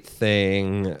carbohydrate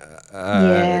thing.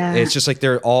 Yeah. It's just like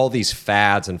there are all these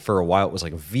fads, and for a while it was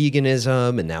like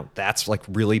veganism, and now that's like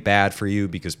really bad for you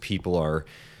because people are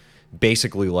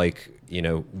basically like, you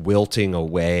know, wilting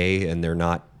away and they're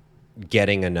not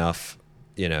getting enough,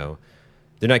 you know,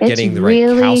 they're not It's getting the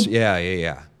really, right calcium.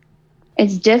 Yeah.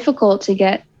 it's difficult to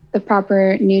get the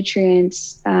proper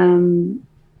nutrients.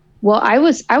 Well, I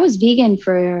was vegan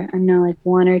for, I don't know, like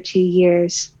 1 or 2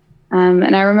 years.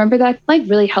 And I remember that like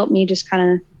really helped me just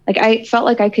kind of like, I felt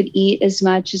like I could eat as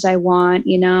much as I want,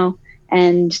 you know,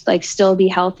 and like still be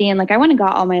healthy. And like, I went and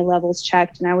got all my levels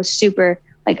checked and I was super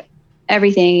like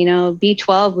everything, you know,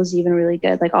 B12 was even really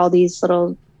good. Like all these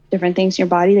little different things in your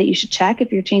body that you should check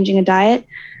if you're changing a diet.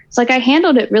 It's like I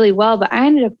handled it really well, but I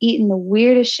ended up eating the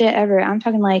weirdest shit ever. I'm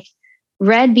talking like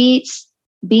red beets,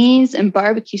 beans, and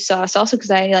barbecue sauce. Also,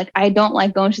 because I don't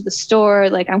like going to the store.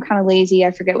 Like I'm kind of lazy.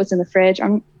 I forget what's in the fridge.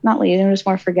 I'm not lazy. I'm just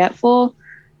more forgetful.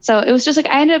 So it was just like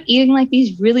I ended up eating like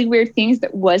these really weird things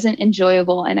that wasn't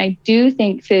enjoyable. And I do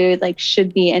think food like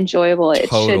should be enjoyable. It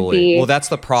should be Well, that's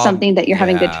the problem. Something that you're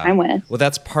having a good time with. Well,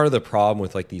 that's part of the problem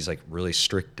with like these like really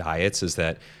strict diets is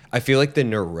that I feel like the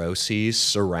neuroses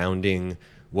surrounding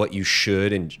what you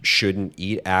should and shouldn't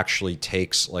eat actually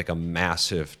takes like a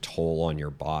massive toll on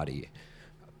your body.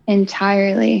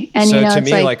 Entirely. And so you know, to it's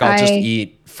me, like I'll just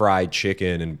eat fried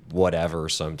chicken and whatever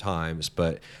sometimes,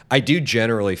 but I do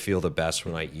generally feel the best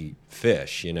when I eat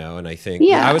fish, you know, and I think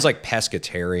I was like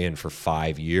pescatarian for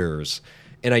 5 years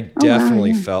and I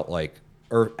definitely felt like,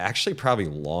 or actually probably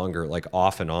longer, like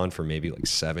off and on for maybe like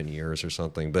 7 years or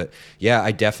something. But yeah,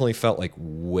 I definitely felt like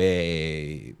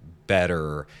way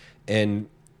better. And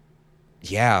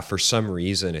yeah, for some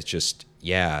reason, it's just,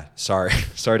 sorry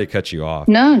to cut you off.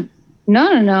 No.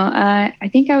 I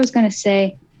think I was going to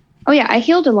say, oh yeah, I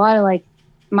healed a lot of like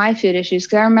my food issues.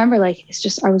 Cause I remember like,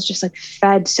 I was just like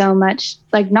fed so much,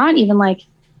 like not even like,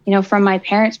 you know, from my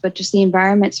parents, but just the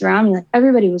environments around me. Like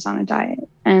everybody was on a diet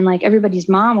and like everybody's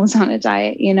mom was on a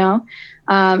diet, you know?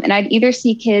 And I'd either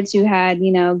see kids who had,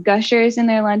 you know, Gushers in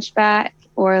their lunch bag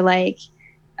or like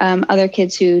other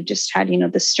kids who just had, you know,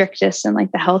 the strictest and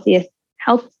like the healthiest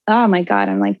oh my God,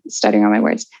 I'm like stuttering on my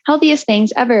words, healthiest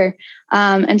things ever.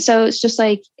 And so it's just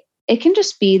like, it can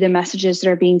just be the messages that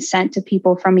are being sent to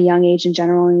people from a young age in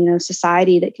general, and, you know,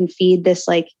 society that can feed this,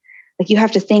 like you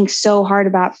have to think so hard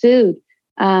about food.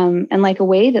 And like a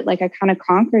way that like I kind of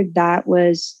conquered that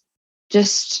was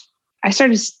just, I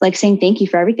started like saying thank you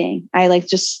for everything. I like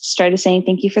just started saying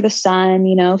thank you for the sun,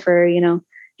 you know, for, you know,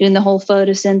 doing the whole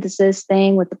photosynthesis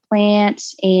thing with the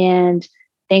plants, and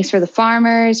thanks for the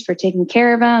farmers for taking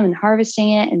care of them and harvesting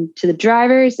it, and to the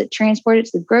drivers that transport it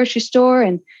to the grocery store,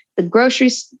 and the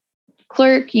grocery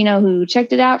clerk, you know, who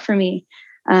checked it out for me.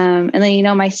 And then, you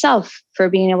know, myself for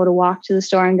being able to walk to the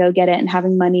store and go get it and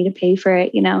having money to pay for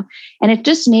it, you know, and it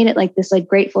just made it like this like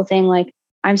grateful thing. Like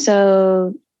I'm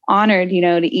so honored, you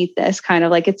know, to eat this kind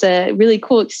of like, it's a really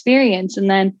cool experience. And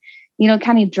then, you know,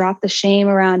 kind of drop the shame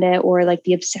around it or like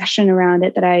the obsession around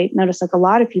it that I noticed like a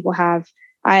lot of people have.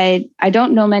 I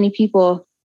don't know many people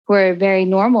who are very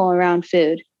normal around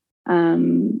food.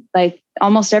 Like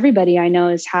almost everybody I know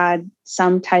has had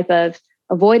some type of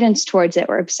avoidance towards it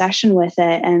or obsession with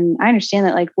it. And I understand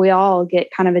that like we all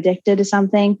get kind of addicted to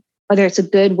something, whether it's a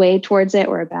good way towards it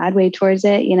or a bad way towards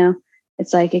it. You know,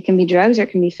 it's like it can be drugs or it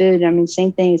can be food. I mean,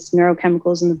 same thing, it's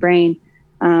neurochemicals in the brain.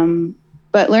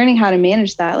 But learning how to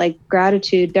manage that, like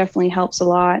gratitude definitely helps a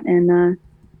lot, and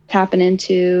tapping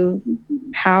into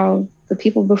how the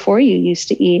people before you used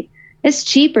to eat. It's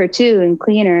cheaper too and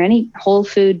cleaner. Any whole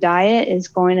food diet is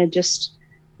going to just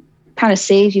kind of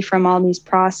save you from all these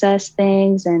processed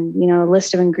things, and, you know, a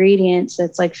list of ingredients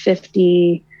that's like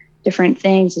 50 different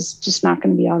things is just not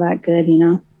going to be all that good, you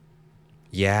know?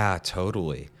 Yeah,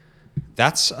 totally.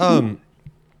 That's, that's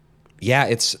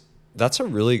a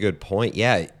really good point.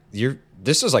 Yeah.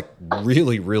 This is like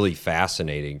really, really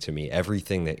fascinating to me,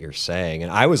 everything that you're saying.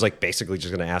 And I was like, basically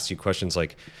just going to ask you questions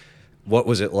like, what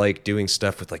was it like doing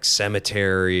stuff with like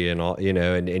cemetery and all, you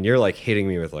know, and you're like hitting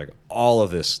me with like all of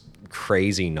this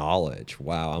crazy knowledge.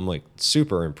 Wow. I'm like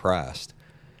super impressed.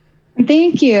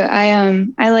 Thank you. I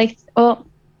like, well,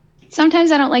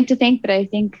 sometimes I don't like to think, but I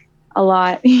think a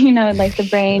lot, you know, like the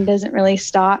brain doesn't really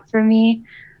stop for me.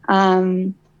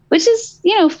 Which is,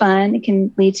 you know, fun. It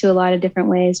can lead to a lot of different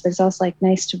ways, but it's also like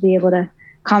nice to be able to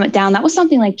calm it down. That was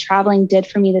something like traveling did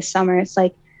for me this summer. It's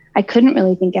like, I couldn't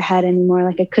really think ahead anymore.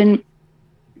 Like I couldn't,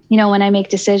 you know, when I make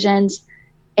decisions,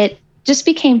 it just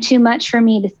became too much for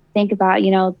me to think about,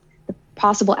 the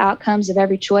possible outcomes of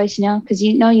every choice, because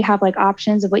you have like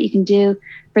options of what you can do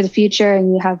for the future,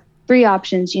 and you have 3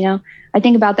 options. I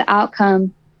think about the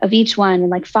outcome of each one and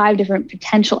like 5 different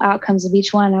potential outcomes of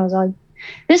each one. I was like,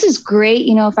 this is great.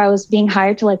 If I was being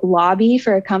hired to like lobby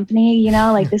for a company,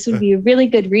 like this would be a really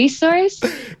good resource.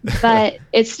 But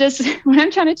it's just when I'm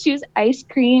trying to choose ice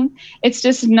cream, it's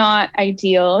just not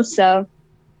ideal. So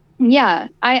yeah,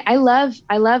 I love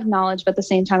knowledge, but at the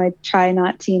same time, I try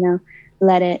not to,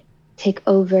 let it take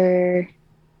over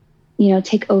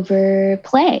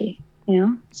play.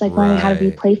 It's like learning how to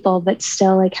be playful, but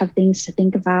still like have things to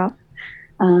think about.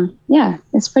 Yeah,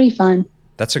 it's pretty fun.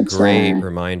 That's a great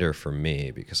reminder for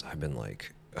me, because I've been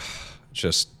like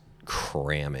just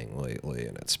cramming lately,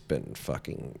 and it's been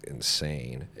fucking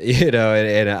insane,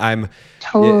 and I'm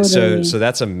totally. So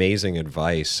that's amazing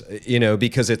advice,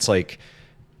 because it's like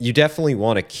you definitely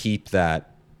want to keep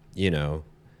that,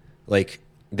 like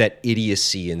that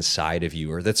idiocy inside of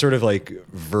you, or that sort of like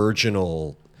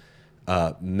virginal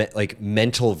like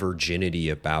mental virginity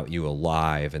about you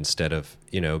alive, instead of,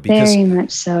 because very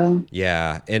much so.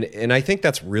 Yeah. And I think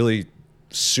that's really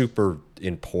super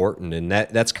important. And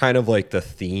that's kind of like the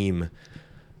theme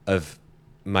of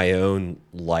my own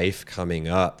life coming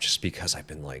up, just because I've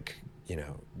been like,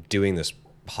 doing this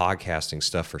podcasting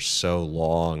stuff for so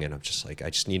long, and I'm just like, I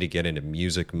just need to get into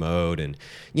music mode and,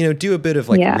 do a bit of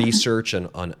like research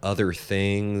on other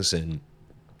things. And,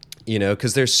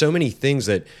 because there's so many things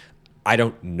that I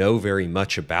don't know very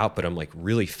much about, but I'm like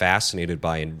really fascinated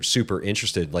by and super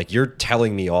interested. Like, you're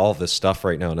telling me all of this stuff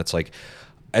right now, and it's like,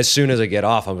 as soon as I get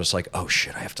off, I'm just like, oh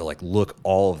shit, I have to like look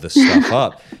all of this stuff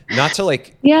up. Not to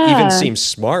like even seem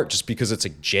smart, just because it's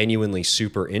like genuinely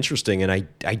super interesting, and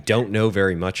I don't know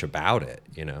very much about it,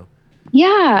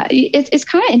 Yeah, it's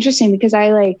kind of interesting, because I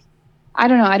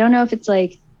don't know. I don't know if it's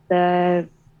like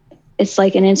it's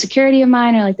like an insecurity of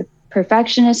mine, or like the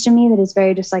perfectionist in me that is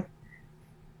very just like,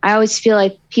 I always feel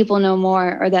like people know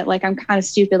more, or that like I'm kind of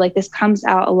stupid. Like, this comes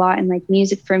out a lot in like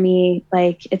music for me.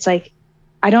 Like, it's like,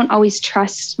 I don't always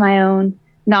trust my own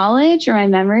knowledge or my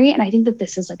memory. And I think that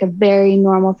this is like a very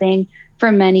normal thing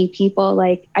for many people.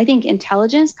 Like, I think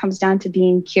intelligence comes down to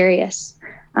being curious.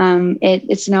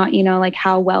 It's not, like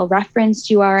how well referenced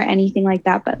you are or anything like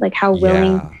that, but like how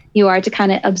willing you are to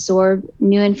kind of absorb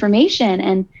new information.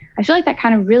 And I feel like that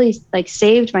kind of really like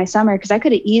saved my summer, because I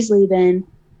could have easily been,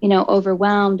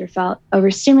 overwhelmed or felt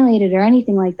overstimulated or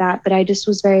anything like that. But I just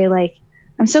was very like,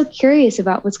 I'm so curious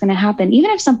about what's going to happen.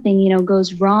 Even if something,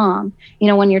 goes wrong,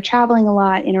 when you're traveling a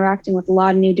lot, interacting with a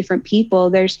lot of new different people,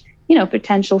 there's,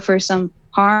 potential for some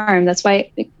harm. That's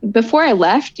why before I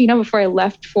left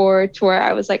for tour,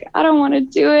 I was like, I don't want to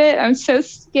do it. I'm so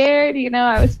scared.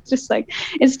 I was just like,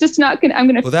 it's just not good. I'm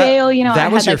going to fail.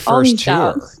 That was your first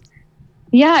tour.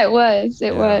 Yeah, it was.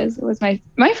 It was my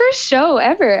first show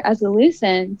ever as a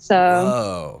Lucen. So.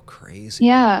 Oh, crazy.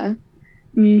 Yeah.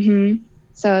 Mm-hmm.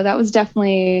 So that was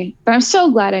definitely, but I'm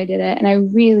so glad I did it, and I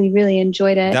really, really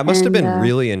enjoyed it. That must have been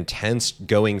really intense,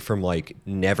 going from like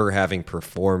never having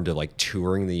performed to like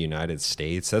touring the United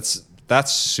States.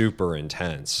 That's super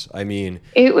intense. I mean,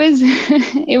 it was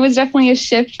definitely a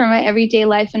shift from my everyday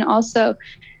life, and also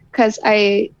because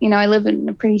I live in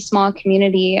a pretty small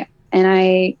community,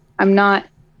 and I'm not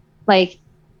like,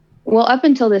 well, up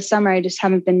until this summer, I just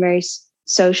haven't been very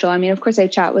social. I mean, of course, I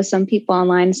chat with some people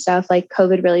online and stuff. Like,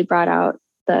 COVID really brought out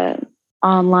the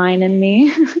online in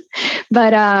me.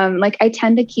 But like, I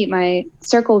tend to keep my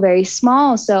circle very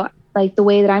small. So like the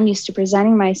way that I'm used to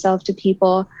presenting myself to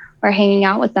people or hanging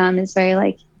out with them is very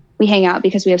like, we hang out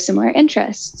because we have similar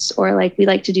interests, or like we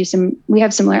like to we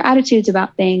have similar attitudes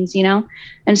about things,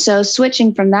 And so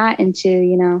switching from that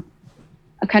into,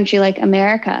 a country like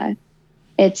America,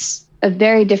 it's a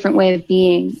very different way of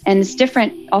being. And it's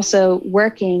different also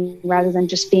working rather than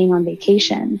just being on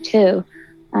vacation too.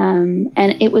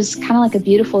 And it was kind of like a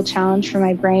beautiful challenge for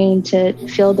my brain to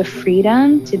feel the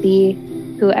freedom to be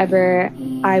whoever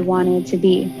I wanted to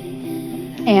be.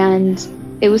 And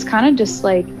it was kind of just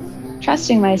like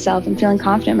trusting myself and feeling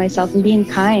confident in myself and being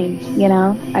kind.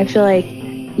 I feel like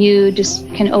you just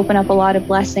can open up a lot of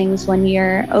blessings when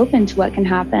you're open to what can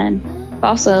happen, but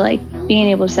also like being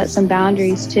able to set some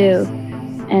boundaries too.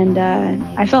 And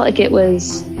I felt like it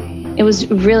was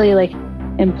really like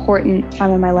important time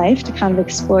in my life to kind of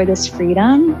explore this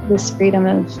freedom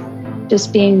of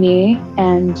just being me,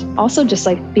 and also just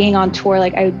like being on tour.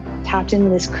 Like, I tapped into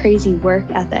this crazy work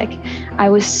ethic. I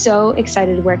was so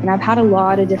excited to work, and I've had a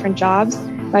lot of different jobs,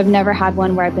 but I've never had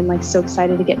one where I've been like so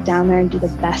excited to get down there and do the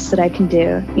best that I can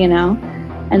do,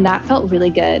 and that felt really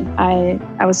good.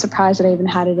 I was surprised that I even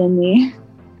had it in me.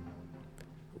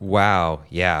 Wow.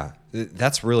 Yeah.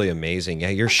 That's really amazing. Yeah,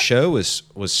 your show was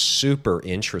super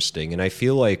interesting, and I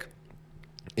feel like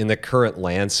in the current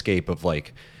landscape of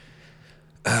like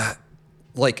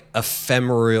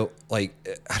ephemeral, like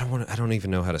I don't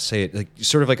even know how to say it, like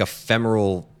sort of like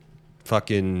ephemeral,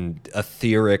 fucking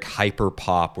etheric hyper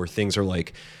pop, where things are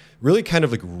like really kind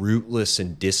of like rootless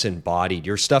and disembodied.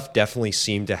 Your stuff definitely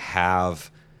seemed to have,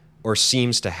 or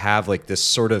seems to have, like this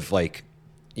sort of like,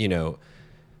 you know,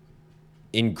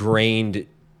 ingrained,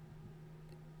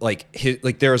 like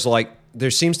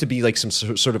there seems to be like some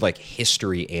sort of like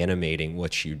history animating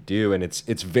what you do, and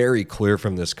it's very clear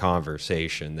from this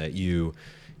conversation that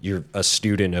you're a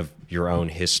student of your own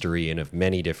history and of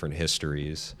many different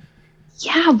histories.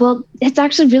 Yeah, well, it's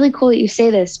actually really cool that you say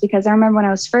this, because I remember when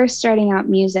I was first starting out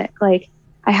music, like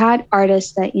I had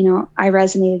artists that, you know, I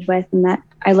resonated with and that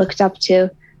I looked up to.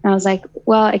 And I was like,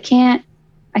 well, I can't,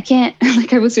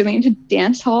 like I was really into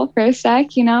dance hall for a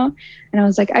sec, you know? And I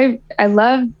was like, I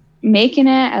love making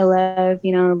it. I love,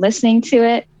 you know, listening to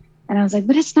it. And I was like,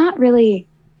 but it's not really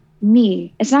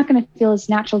me. It's not going to feel as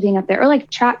natural being up there. Or like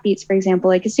trap beats, for example,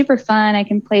 like it's super fun. I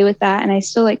can play with that. And I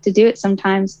still like to do it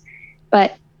sometimes.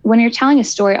 But when you're telling a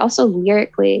story, also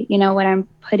lyrically, you know, what I'm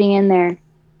putting in there,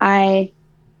 I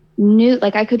knew,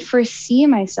 like I could foresee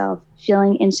myself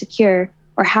feeling insecure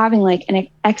or having like an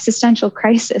existential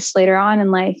crisis later on in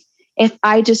life if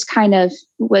I just kind of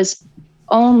was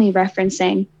only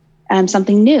referencing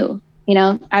something new. You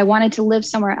know, I wanted to live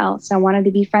somewhere else. I wanted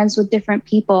to be friends with different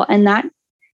people. And that,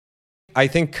 I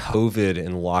think COVID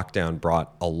and lockdown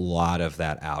brought a lot of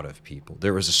that out of people.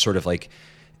 There was a sort of like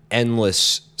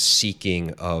endless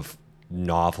seeking of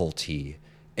novelty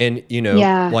and, you know,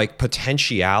 yeah, like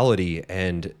potentiality,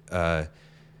 and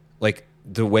like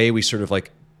the way we sort of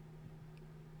like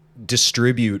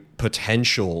distribute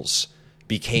potentials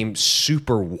became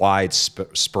super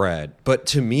widespread. But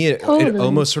to me, it totally.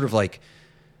 almost sort of like,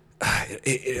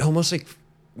 it almost like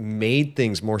made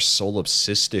things more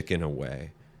solipsistic in a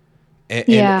way.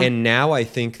 And now I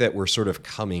think that we're sort of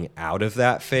coming out of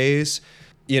that phase,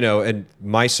 you know, and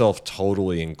myself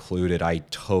totally included. I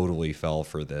totally fell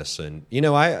for this. And, you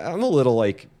know, I'm a little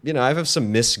like, you know, I have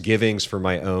some misgivings for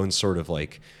my own sort of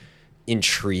like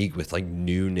intrigue with like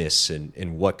newness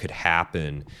and what could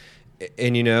happen.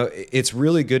 And, you know, it's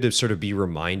really good to sort of be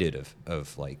reminded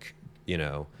of like, you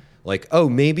know, like, oh,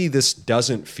 maybe this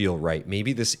doesn't feel right.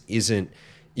 Maybe this isn't,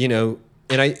 you know,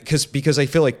 and because I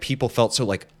feel like people felt so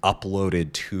like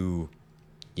uploaded to,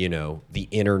 you know, the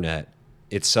internet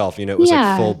itself, you know, it was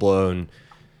like full blown.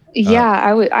 Yeah,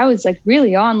 I was like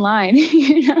really online,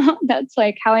 you know. That's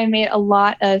like how I made a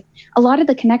lot of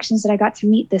the connections that I got to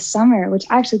meet this summer, which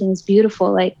I actually think was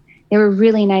beautiful. Like they were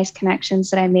really nice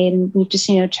connections that I made, and we just,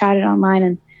 you know, chatted online,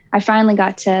 and I finally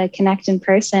got to connect in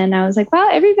person. I was like, wow,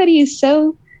 everybody is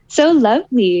so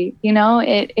lovely, you know.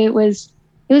 It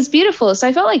was beautiful. So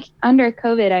I felt like under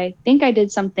COVID, I think I did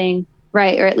something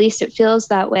right, or at least it feels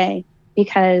that way,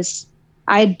 because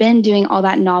I'd been doing all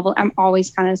that novel. I'm always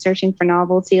kind of searching for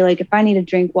novelty. Like if I need to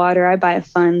drink water, I buy a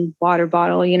fun water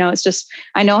bottle. You know, it's just,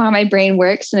 I know how my brain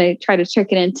works and I try to trick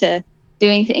it into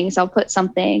doing things. I'll put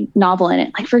something novel in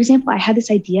it. Like, for example, I had this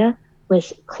idea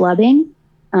with clubbing.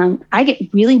 I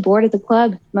get really bored at the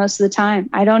club most of the time.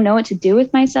 I don't know what to do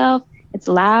with myself. It's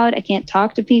loud. I can't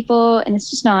talk to people. And it's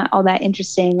just not all that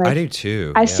interesting. Like, I do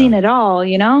too. I've seen it all,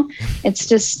 you know. It's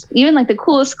just, even like the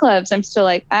coolest clubs, I'm still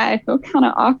like, I feel kind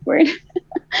of awkward.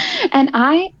 And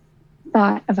I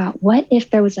thought about, what if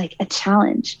there was like a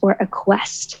challenge or a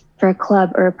quest for a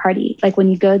club or a party? Like when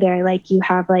you go there, like you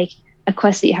have like a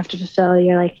quest that you have to fulfill.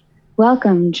 You're like,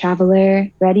 welcome, traveler,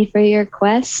 ready for your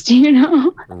quest, you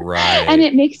know? Right. And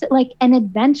it makes it like an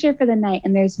adventure for the night.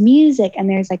 And there's music and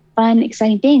there's like fun,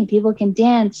 exciting thing. People can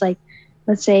dance. Like,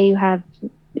 let's say you have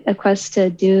a quest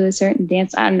to do a certain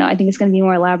dance. I don't know. I think it's going to be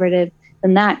more elaborative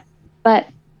than that. But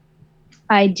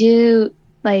I do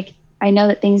like, I know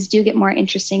that things do get more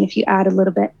interesting if you add a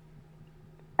little bit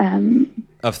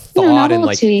of thought, and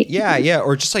like, yeah,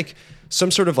 or just like some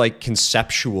sort of like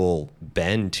conceptual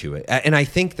bend to it. And I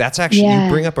think that's actually, you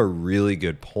bring up a really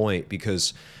good point,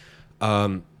 because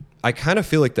I kind of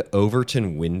feel like the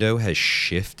Overton window has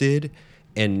shifted,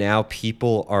 and now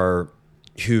people are,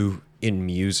 who in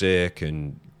music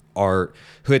and art,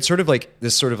 who had sort of like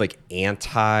this sort of like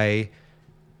anti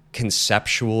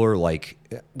conceptual, or like,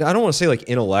 I don't want to say like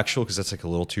intellectual because that's like a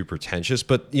little too pretentious,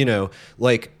 but you know,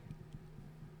 like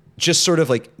just sort of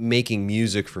like making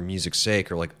music for music's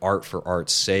sake, or like art for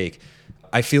art's sake.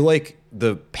 I feel like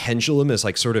the pendulum is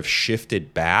like sort of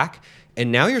shifted back,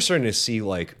 and now you're starting to see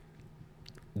like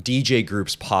DJ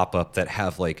groups pop up that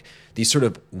have like these sort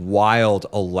of wild,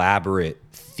 elaborate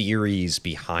theories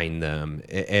behind them,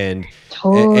 and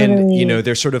you know,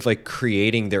 they're sort of like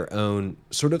creating their own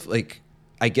sort of like,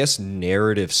 I guess,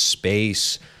 narrative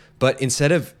space, but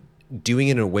instead of doing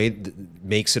it in a way that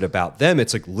makes it about them,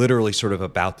 it's like literally sort of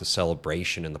about the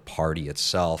celebration and the party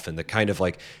itself, and the kind of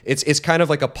like it's kind of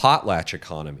like a potlatch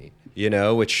economy, you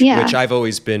know, which I've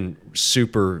always been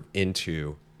super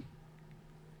into.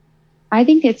 I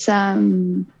think it's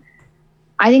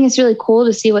really cool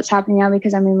to see what's happening now,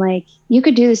 because I mean, like, you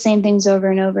could do the same things over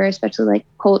and over, especially like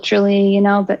culturally, you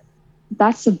know, but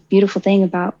that's the beautiful thing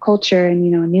about culture and,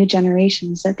 you know, new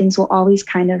generations, that things will always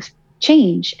kind of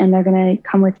change and they're going to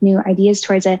come with new ideas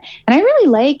towards it. And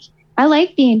I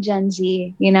like being Gen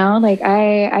Z, you know, like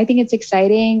I think it's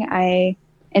exciting. I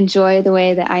enjoy the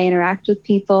way that I interact with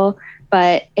people,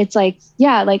 but it's like,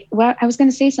 yeah, like what I was going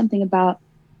to say something about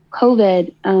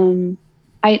COVID.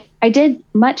 I did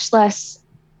much less.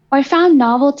 I found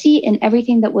novelty in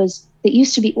everything that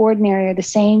used to be ordinary or the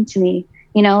same to me.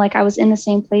 You know, like I was in the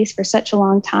same place for such a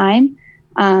long time,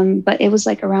 but it was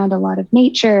like around a lot of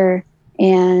nature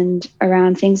and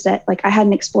around things that like I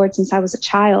hadn't explored since I was a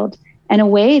child, and a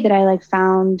way that I like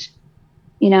found,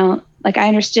 you know, like I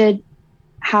understood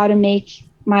how to make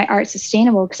my art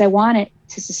sustainable, because I want it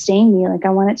to sustain me. Like I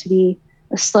want it to be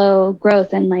a slow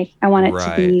growth, and like I want it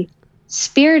to be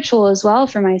spiritual as well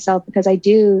for myself, because I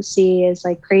do see as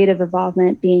like creative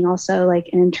involvement being also like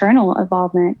an internal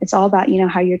involvement. It's all about, you know,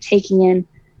 how you're taking in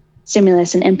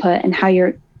stimulus and input and how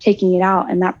you're taking it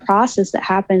out, and that process that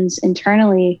happens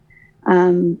internally.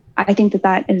 I think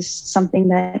that is something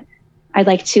that I'd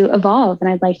like to evolve and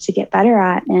I'd like to get better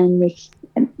at, and make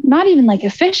not even like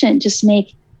efficient, just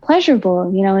make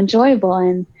pleasurable, you know, enjoyable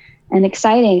and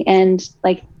exciting. And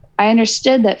like, I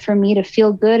understood that for me to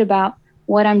feel good about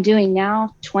what I'm doing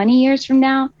now, 20 years from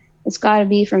now, it's got to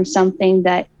be from something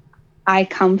that I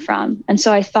come from. And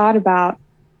so I thought about,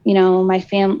 you know, my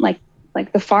family,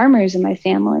 like the farmers in my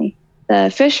family,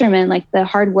 the fishermen, like the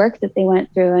hard work that they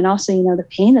went through, and also, you know, the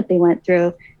pain that they went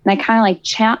through. And I kind of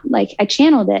like I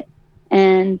channeled it,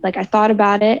 and like I thought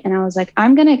about it, and I was like,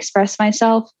 I'm going to express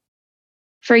myself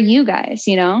for you guys,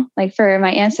 you know, like for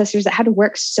my ancestors that had to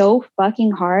work so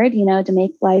fucking hard, you know, to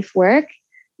make life work.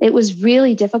 It was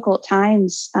really difficult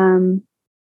times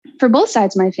for both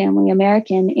sides of my family,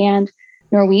 American and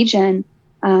Norwegian,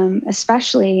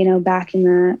 especially, you know, back in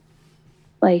the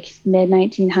like mid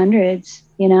 1900s,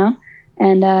 you know,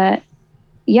 and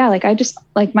yeah, like I just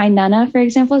like my Nana, for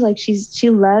example, is like she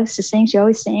loves to sing. She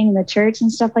always sang in the church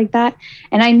and stuff like that.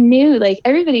 And I knew like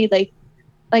everybody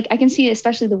like I can see,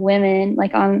 especially the women,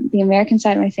 like on the American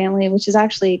side of my family, which is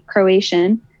actually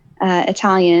Croatian,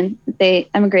 Italian. They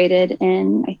emigrated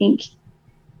in, I think,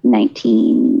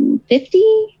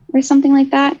 1950 or something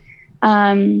like that.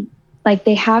 Like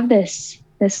they have this,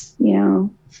 you know,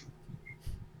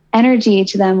 energy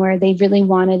to them where they really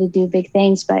wanted to do big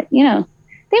things, but, you know,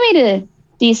 they made a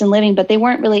decent living, but they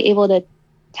weren't really able to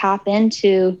tap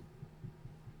into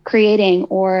creating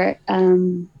or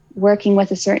working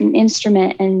with a certain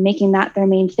instrument and making that their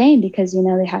main thing, because, you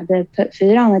know, they had to put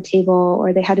food on the table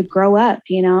or they had to grow up,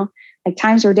 you know, like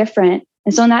times were different.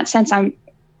 And so in that sense, I'm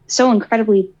so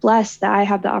incredibly blessed that I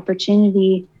have the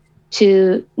opportunity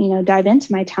to, you know, dive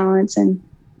into my talents and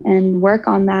work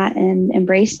on that and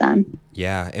embrace them.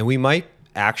 Yeah. And we might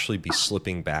actually be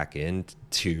slipping back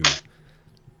into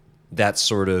that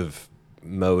sort of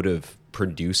mode of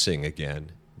producing again,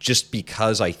 just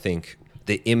because I think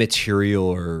the immaterial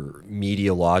or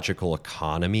mediological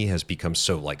economy has become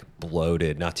so like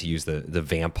bloated, not to use the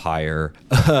vampire.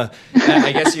 I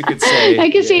guess you could say.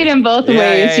 I can see it in both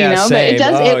ways, you know, same.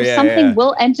 But something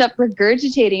will end up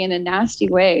regurgitating in a nasty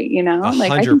way, you know, 100%.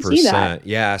 Like I can see that.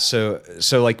 Yeah. So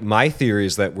like my theory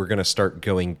is that we're going to start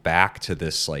going back to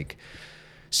this like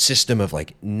system of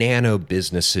like nano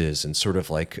businesses and sort of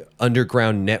like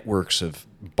underground networks of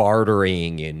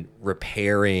bartering and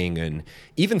repairing, and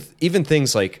even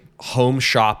things like home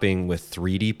shopping with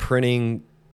 3D printing.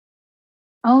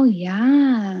 Oh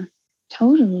yeah,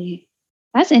 totally.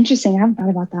 That's interesting. I haven't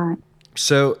thought about that.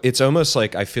 So it's almost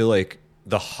like I feel like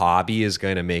the hobby is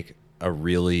going to make a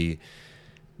really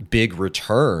big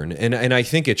return, and I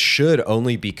think it should,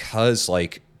 only because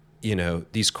like, you know,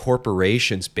 these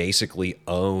corporations basically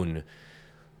own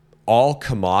all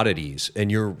commodities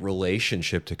and your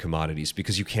relationship to commodities,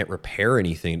 because you can't repair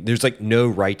anything. There's like no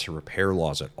right to repair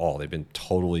laws at all. They've been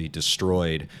totally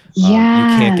destroyed. You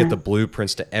can't get the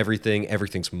blueprints to everything.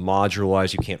 Everything's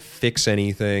modularized. You can't fix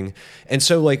anything. And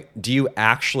so like, do you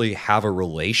actually have a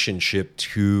relationship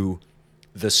to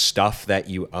the stuff that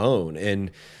you own? And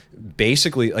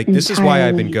basically, like, this is why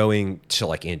I've been going to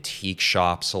like antique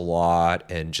shops a lot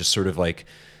and just sort of like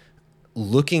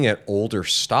looking at older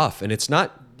stuff. And it's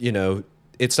not,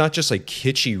 it's not just like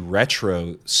kitschy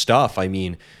retro stuff. I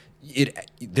mean,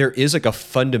 there is like a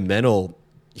fundamental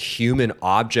human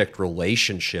object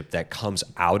relationship that comes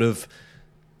out of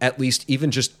at least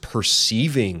even just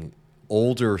perceiving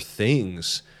older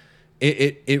things.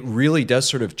 It really does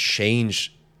sort of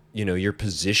change, your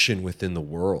position within the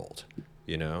world,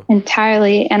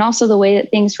 Entirely. And also the way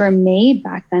that things were made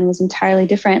back then was entirely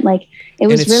different. Like, it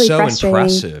was really so frustrating.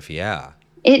 Impressive. Yeah.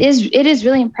 It is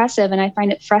really impressive. And I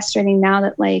find it frustrating now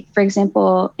that, like, for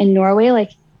example, in Norway,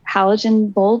 like,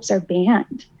 halogen bulbs are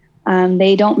banned.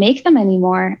 They don't make them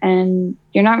anymore, and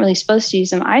you're not really supposed to use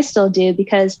them. I still do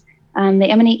because they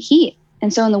emanate heat.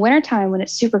 And so in the wintertime, when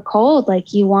it's super cold,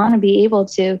 like, you want to be able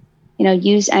to,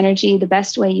 use energy the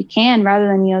best way you can rather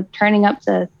than, turning up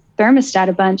the thermostat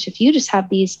a bunch. If you just have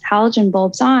these halogen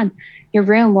bulbs on, your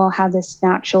room will have this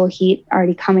natural heat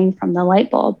already coming from the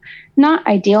light bulb. Not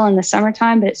ideal in the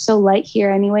summertime, but it's so light here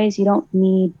anyways, you don't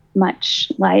need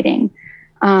much lighting.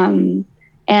 And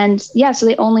yeah, so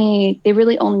they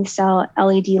really only sell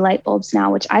LED light bulbs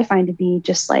now, which I find to be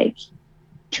just like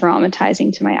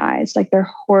traumatizing to my eyes. Like, they're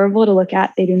horrible to look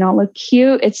at. They do not look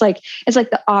cute. It's like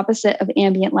the opposite of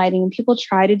ambient lighting. And people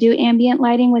try to do ambient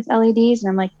lighting with LEDs, and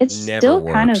I'm like, it's never still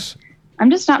works. Kind of, I'm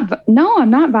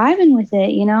not vibing with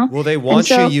it, Well, they want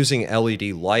you using LED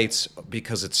lights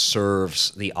because it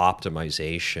serves the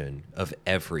optimization of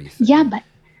everything. Yeah, but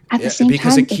at the same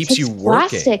because time, it keeps you working.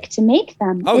 Plastic to make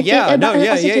them. Oh, yeah.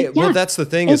 Well, that's the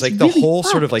thing, is like the really whole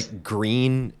sort of like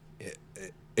green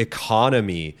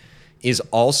economy is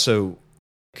also,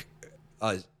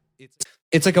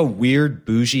 it's like a weird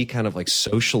bougie kind of like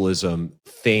socialism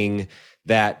thing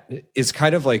that is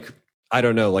kind of like, I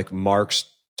don't know, like Marx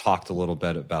talked a little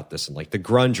bit about this in like the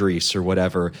Grundrisse or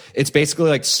whatever. It's basically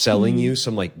like selling you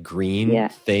some like green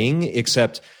thing,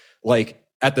 except like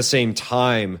at the same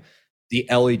time, the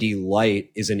LED light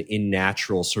is an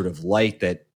unnatural sort of light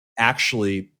that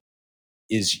actually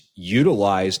is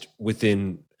utilized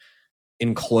within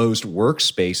enclosed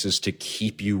workspaces to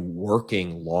keep you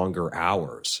working longer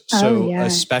hours. So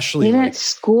especially even like, at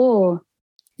school.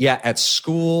 Yeah, at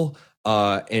school.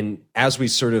 And as we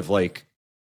sort of like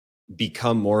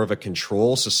become more of a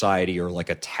control society or like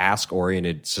a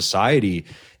task-oriented society,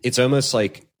 it's almost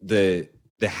like the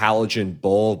halogen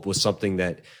bulb was something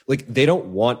that, like, they don't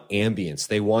want ambience.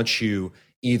 They want you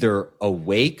either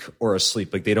awake or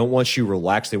asleep. Like, they don't want you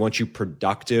relaxed. They want you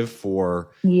productive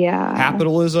for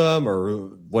capitalism or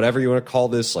whatever you want to call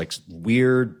this, like,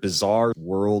 weird, bizarre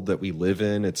world that we live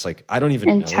in. It's like, I don't even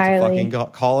know what to fucking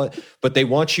call it, but they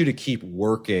want you to keep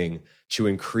working to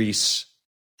increase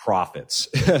profits.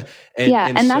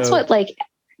 and that's what, like,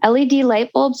 LED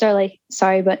light bulbs are like,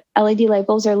 sorry, but LED light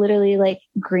bulbs are literally like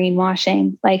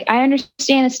greenwashing. Like, I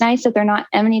understand it's nice that they're not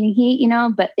emanating heat,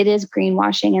 but it is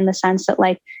greenwashing in the sense that,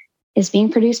 like, it's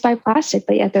being produced by plastic,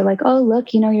 but yet they're like, oh,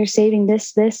 look, you're saving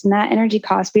this, and that energy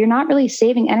cost, but you're not really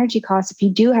saving energy costs if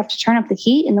you do have to turn up the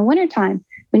heat in the wintertime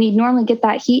when you normally get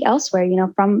that heat elsewhere,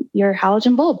 from your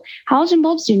halogen bulb. Halogen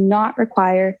bulbs do not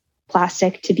require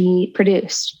plastic to be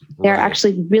produced. They're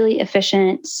actually really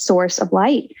efficient source of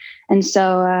light. And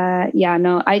so,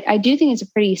 I do think it's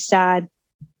a pretty sad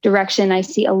direction. I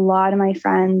see a lot of my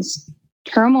friends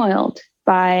turmoiled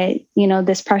by,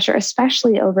 this pressure,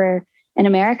 especially over in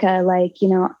America. Like,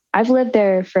 I've lived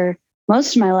there for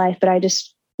most of my life, but I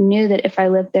just knew that if I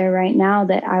lived there right now,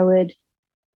 that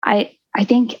I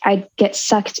think I'd get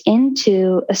sucked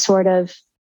into a sort of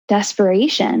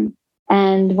desperation.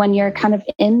 And when you're kind of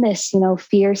in this,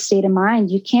 fear state of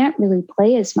mind, you can't really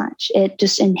play as much. It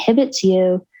just inhibits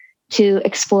you to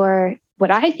explore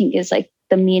what I think is like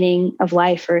the meaning of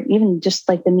life, or even just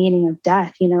like the meaning of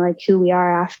death, like who we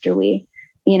are after we,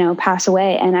 pass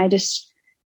away. And I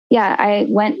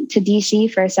went to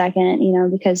DC for a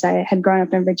second, because I had grown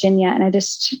up in Virginia. And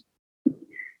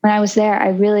when I was there,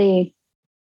 I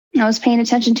was paying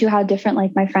attention to how different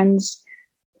like my friends'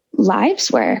 lives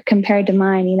were compared to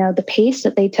mine, the pace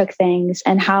that they took things,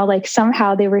 and how like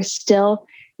somehow they were still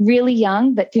really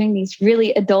young, but doing these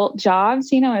really adult jobs.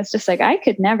 It's just like, I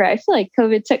could never. I feel like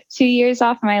COVID took 2 years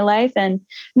off of my life, and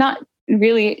not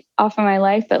really off of my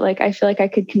life, but like, I feel like I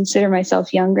could consider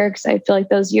myself younger, because I feel like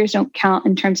those years don't count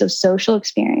in terms of social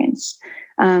experience,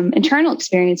 internal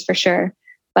experience for sure.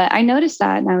 But I noticed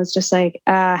that, and I was just like,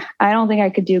 I don't think I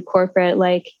could do corporate.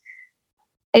 Like,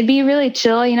 it'd be really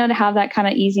chill, to have that kind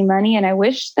of easy money. And I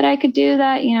wish that I could do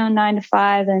that, 9 to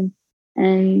 5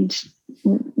 and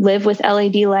live with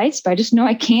LED lights, but I just know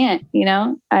I can't,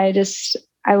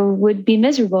 I would be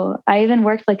miserable. I even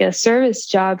worked like a service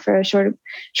job for a short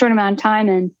amount of time.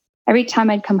 And every time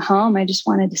I'd come home, I just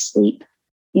wanted to sleep.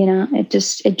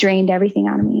 It drained everything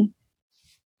out of me.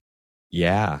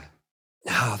 Yeah.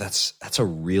 No, that's a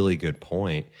really good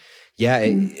point. Yeah,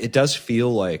 it does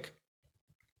feel like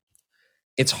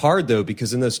it's hard though,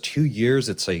 because in those 2 years,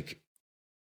 it's like,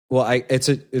 well,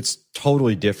 it's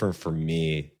totally different for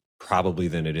me probably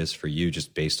than it is for you,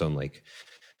 just based on like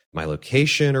my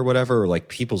location or whatever, or like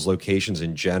people's locations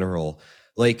in general.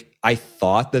 Like I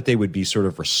thought that they would be sort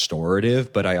of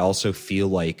restorative, but I also feel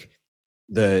like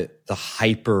the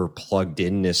hyper plugged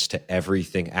inness to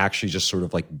everything actually just sort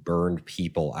of like burned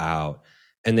people out,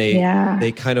 and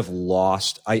they kind of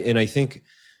lost. I think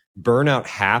burnout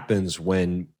happens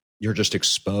when you're just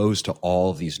exposed to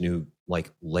all of these new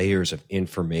like layers of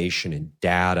information and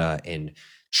data and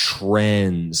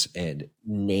trends and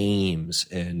names,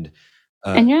 and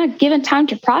you're not given time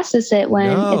to process it when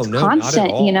it's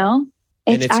constant,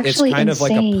 It's actually kind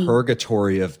insane. of like a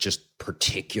purgatory of just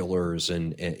particulars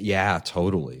and yeah,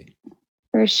 totally.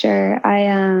 For sure.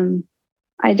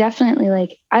 I definitely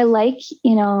like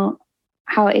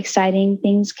how exciting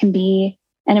things can be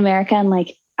in America, and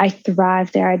like I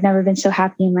thrive there. I've never been so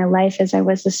happy in my life as I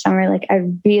was this summer. Like I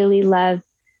really love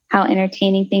how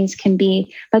entertaining things can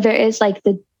be, but there is like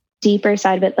the deeper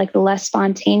side of it, like the less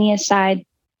spontaneous side,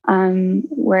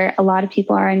 where a lot of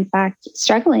people are in fact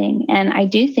struggling. And I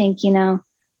do think,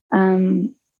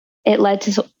 it led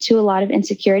to a lot of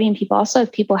insecurity in people. Also,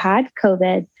 if people had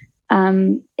COVID,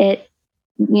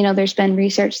 there's been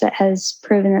research that has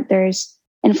proven that there's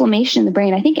inflammation in the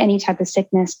brain. I think any type of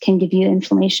sickness can give you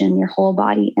inflammation in your whole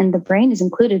body, and the brain is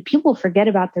included. People forget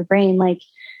about their brain, like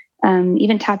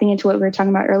even tapping into what we were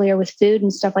talking about earlier with food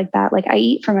and stuff like that. Like I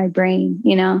eat for my brain,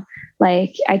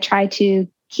 like I try to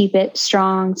keep it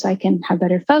strong so I can have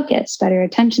better focus, better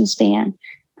attention span,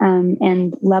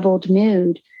 and leveled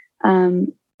mood.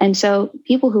 And so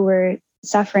people who were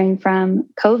suffering from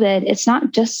COVID, it's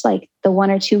not just like the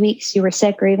 1 or 2 weeks you were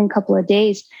sick or even a couple of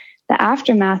days. The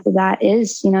aftermath of that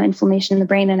is, inflammation in the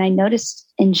brain. And I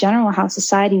noticed in general how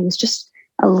society was just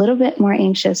a little bit more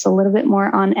anxious, a little bit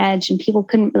more on edge, and people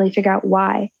couldn't really figure out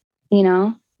why.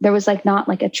 There was like not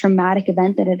like a traumatic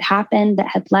event that had happened that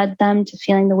had led them to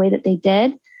feeling the way that they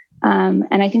did. And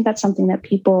I think that's something that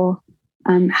people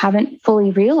haven't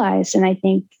fully realized. And I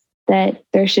think that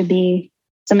there should be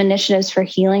some initiatives for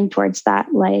healing towards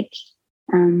that, like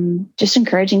just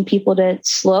encouraging people to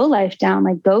slow life down,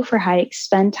 like go for hikes,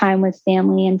 spend time with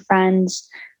family and friends,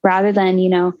 rather than,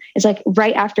 it's like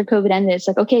right after COVID ended, it's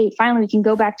like, okay, finally we can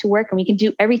go back to work and we can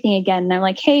do everything again. And I'm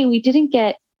like, hey, we didn't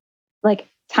get like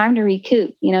time to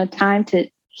recoup, time to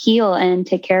heal and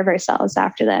take care of ourselves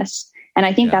after this. And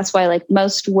I think that's why like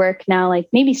most work now, like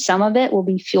maybe some of it will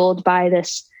be fueled by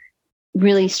this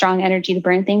really strong energy to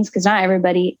burn things, because not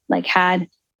everybody like had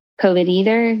COVID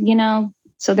either,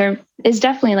 so there is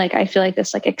definitely like, I feel like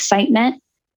this like excitement.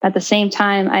 At the same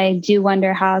time, I do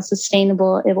wonder how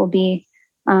sustainable it will be.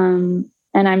 And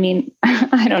I mean,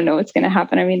 I don't know what's going to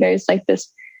happen. I mean, there's like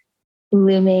this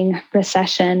looming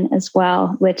recession as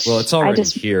well, which it's already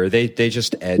here. They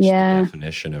just edged the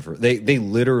definition of they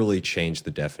literally changed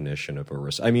the definition of a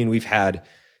recession. I mean, we've had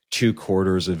 2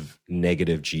 quarters of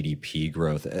negative GDP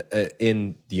growth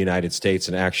in the United States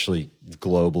and actually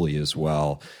globally as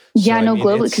well.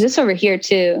 Globally, because it's over here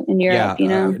too in Europe.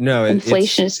 No,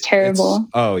 inflation is terrible.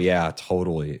 Oh yeah,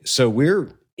 totally. So we're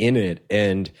in it,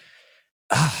 and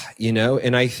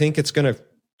and I think it's going to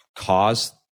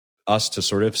cause us to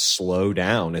sort of slow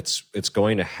down. It's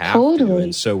going to have to,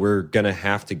 and so we're going to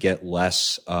have to get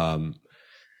less.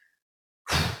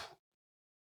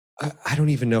 I don't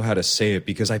even know how to say it,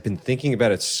 because I've been thinking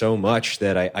about it so much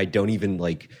that I don't even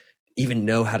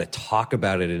know how to talk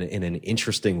about it in an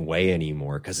interesting way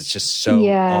anymore, because it's just so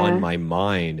on my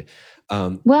mind.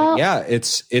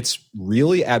 It's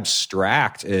really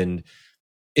abstract, and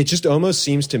it just almost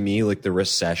seems to me like the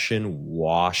recession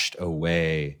washed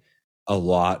away a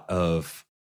lot of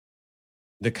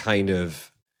the kind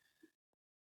of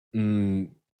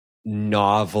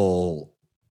novel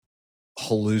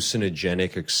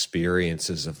hallucinogenic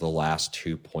experiences of the last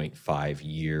 2.5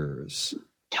 years.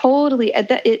 Totally.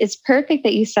 It's perfect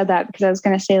that you said that, because I was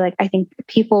going to say, like, I think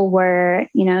people were,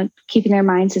 keeping their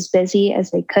minds as busy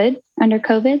as they could under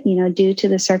COVID, due to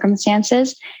the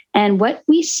circumstances. And what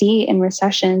we see in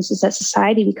recessions is that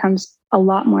society becomes a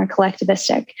lot more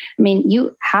collectivistic. I mean,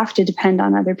 you have to depend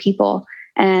on other people.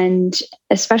 And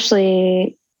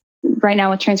especially right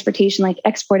now with transportation, like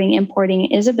exporting, importing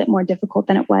is a bit more difficult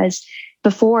than it was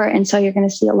before. And so you're going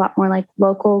to see a lot more like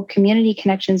local community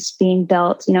connections being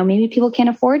built. You know, maybe people can't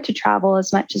afford to travel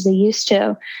as much as they used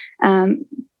to.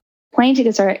 Plane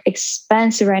tickets are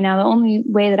expensive right now. The only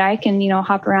way that I can,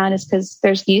 hop around is because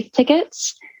there's youth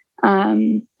tickets,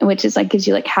 which is like gives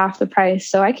you like half the price.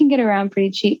 So I can get around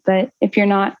pretty cheap. But if you're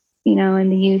not, in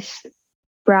the youth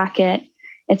bracket,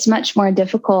 it's much more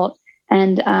difficult.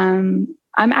 And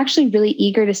I'm actually really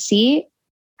eager to see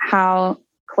how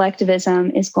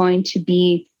collectivism is going to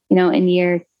be, in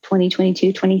year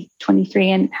 2022,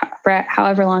 2023, and for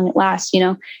however long it lasts,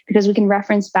 because we can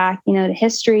reference back, to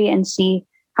history and see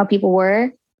how people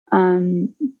were.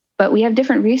 But we have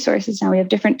different resources now. We have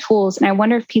different tools. And I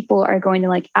wonder if people are going to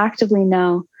like actively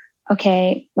know,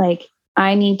 okay, like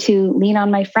I need to lean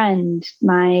on my friend,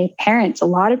 my parents. A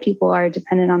lot of people are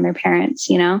dependent on their parents,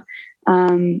 and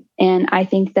I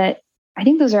think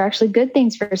those are actually good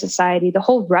things for society. The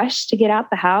whole rush to get out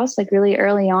the house, like really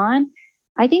early on,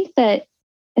 I think that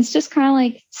it's just kind of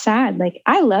like sad. Like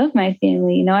I love my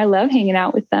family, I love hanging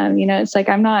out with them. It's like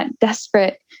I'm not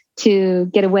desperate to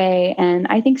get away. And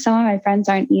I think some of my friends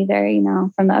aren't either,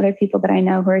 from the other people that I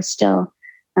know who are still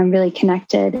really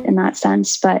connected in that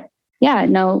sense. But yeah,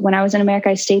 no, when I was in America,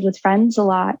 I stayed with friends a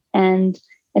lot. And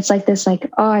it's like this, like,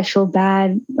 oh, I feel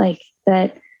bad, like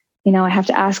that, I have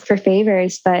to ask for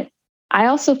favors. But I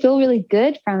also feel really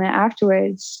good from it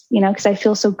afterwards, because I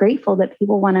feel so grateful that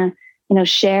people want to,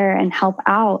 share and help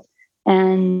out.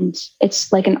 And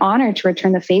it's like an honor to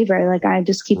return the favor. Like I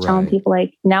just keep telling people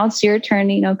like, now it's your turn,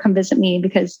 come visit me,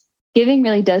 because giving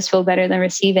really does feel better than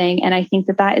receiving. And I think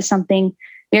that is something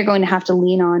we are going to have to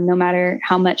lean on no matter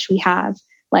how much we have.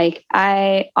 Like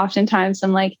I oftentimes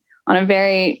am like on a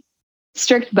very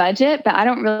strict budget, but I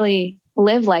don't really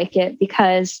live like it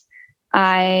because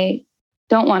I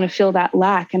don't want to feel that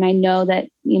lack. And I know that,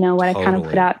 what I kind of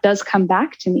put out does come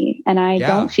back to me, and I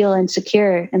don't feel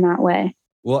insecure in that way.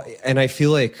 Well, and I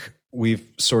feel like we've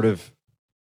sort of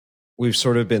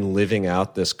been living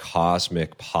out this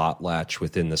cosmic potlatch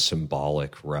within the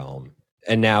symbolic realm.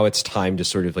 And now it's time to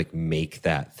sort of like make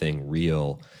that thing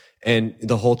real. And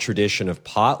the whole tradition of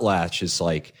potlatch is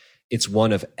like, it's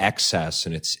one of excess,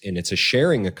 and it's a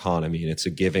sharing economy, and it's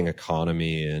a giving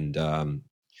economy. And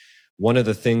one of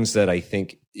the things that I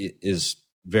think is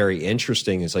very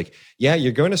interesting is like, yeah,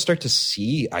 you're going to start to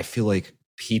see, I feel like,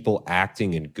 people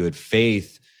acting in good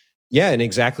faith. Yeah. And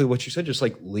exactly what you said, just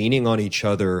like leaning on each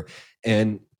other,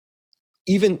 and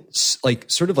even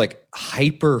like sort of like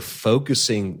hyper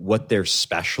focusing what they're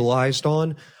specialized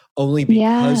on, only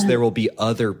because there will be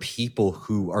other people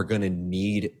who are going to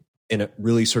need and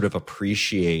really sort of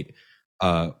appreciate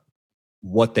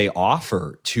what they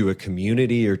offer to a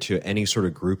community or to any sort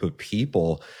of group of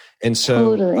people. And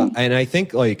so, and I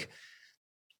think like,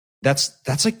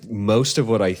 that's like most of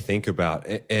what I think about.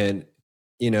 And,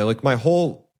 like my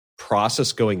whole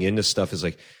process going into stuff is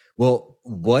like, well,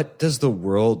 what does the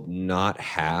world not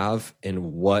have,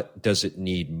 and what does it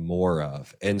need more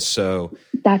of? And so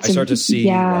I start to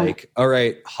see like, all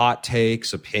right, hot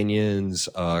takes, opinions,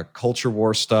 culture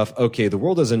war stuff. Okay, the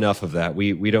world has enough of that.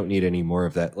 We don't need any more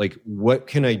of that. Like, what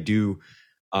can I do?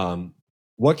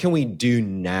 What can we do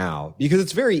now? Because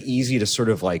it's very easy to sort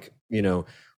of like,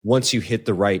 once you hit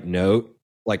the right note,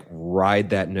 like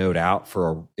ride that note out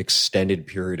for an extended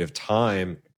period of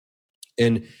time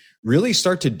and really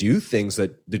start to do things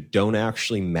that don't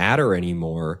actually matter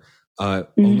anymore,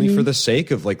 only for the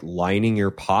sake of like lining your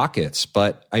pockets.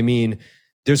 But I mean,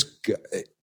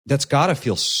 that's got to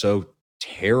feel so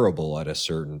terrible at a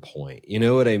certain point. You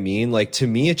know what I mean? Like to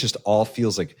me, it just all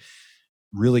feels like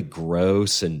really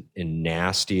gross and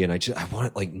nasty. And I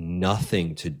want like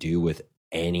nothing to do with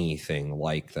anything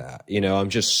like that. I'm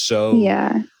just so,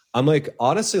 I'm like,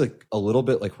 honestly, like a little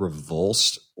bit like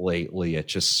revulsed lately at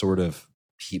just sort of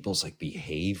people's like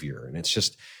behavior. And it's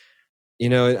just,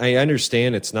 I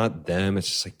understand it's not them. It's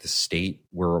just like the state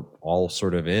we're all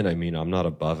sort of in. I mean, I'm not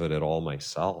above it at all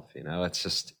myself, it's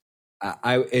just,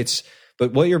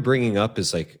 but what you're bringing up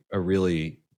is like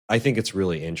I think it's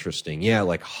really interesting. Yeah.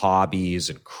 Like hobbies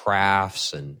and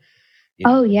crafts and,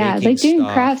 like doing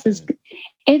crafts is,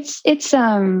 it's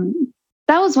that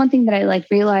was one thing that I like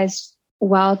realized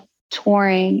while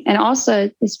touring. And also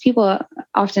is people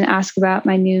often ask about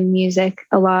my new music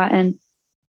a lot. And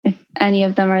if any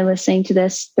of them are listening to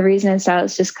this, the reason it's out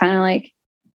is just kind of like,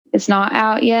 it's not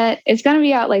out yet. It's going to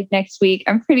be out like next week.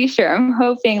 I'm pretty sure. I'm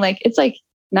hoping like it's like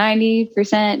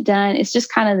 90% done. It's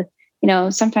just kind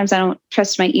of, sometimes I don't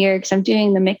trust my ear because I'm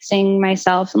doing the mixing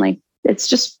myself. And like,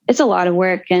 it's a lot of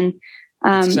work. And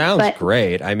it sounds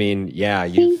great. I mean, yeah,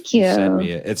 you sent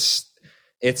me it.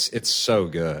 It's so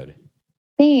good.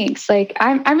 Thanks. Like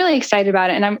I'm really excited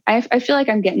about it. And I feel like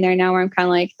I'm getting there now where I'm kind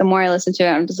of like, the more I listen to it,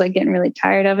 I'm just like getting really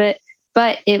tired of it.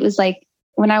 But it was like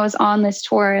when I was on this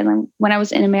tour and when I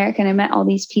was in America and I met all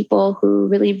these people who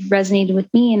really resonated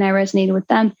with me and I resonated with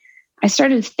them, I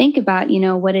started to think about,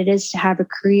 what it is to have a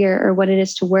career or what it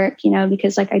is to work,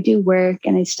 because like I do work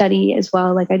and I study as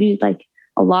well. Like I do like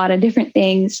a lot of different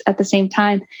things at the same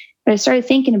time. But I started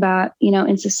thinking about,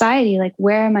 in society, like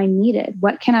where am I needed?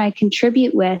 What can I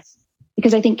contribute with?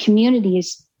 Because I think community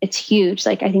it's huge.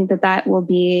 Like I think that will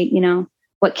be,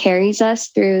 what carries us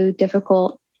through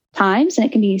difficult times. And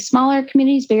it can be smaller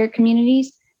communities, bigger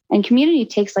communities. And community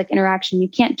takes like interaction. You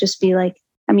can't just be like,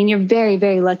 you're very,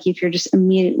 very lucky if you're just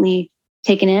immediately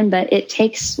taken in, but it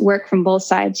takes work from both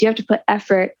sides. You have to put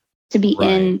effort to be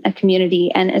in a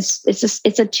community. And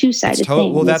it's a two-sided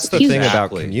thing. Well, that's the thing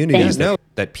about communities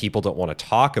that people don't want to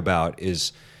talk about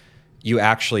is you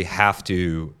actually have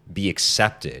to be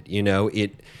accepted.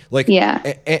 Any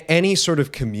sort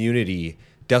of community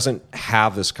doesn't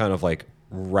have this kind of like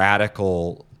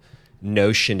radical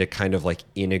notion to kind of like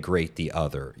integrate the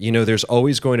other. There's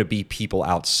always going to be people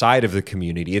outside of the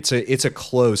community. It's a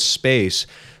closed space,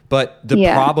 but the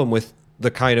problem with the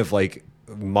kind of like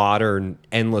modern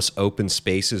endless open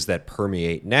spaces that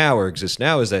permeate now or exist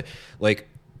now is that like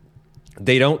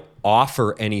they don't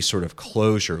offer any sort of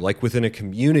closure. Like within a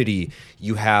community,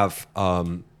 you have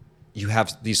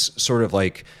these sort of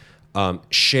like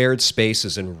shared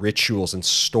spaces and rituals and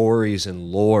stories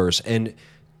and lores, and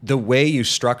the way you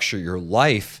structure your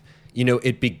life,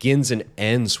 it begins and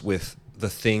ends with the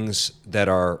things that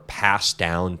are passed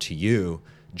down to you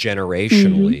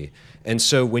generationally. Mm-hmm. And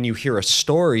so when you hear a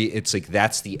story, it's like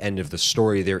that's the end of the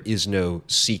story. There is no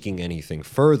seeking anything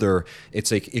further.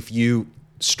 It's like if you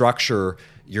structure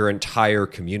your entire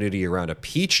community around a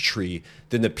peach tree,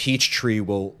 then the peach tree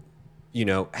will,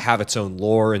 have its own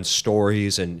lore and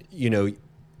stories and,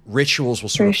 rituals will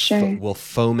sort of will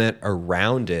foment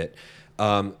around it.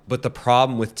 But the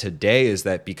problem with today is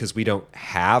that because we don't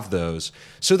have those,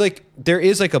 so like there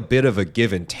is like a bit of a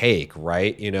give and take,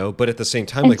 right? But at the same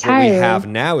time, like what we have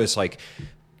now is like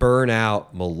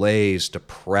burnout, malaise,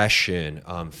 depression,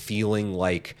 feeling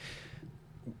like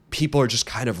people are just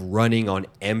kind of running on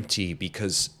empty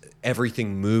because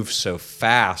everything moves so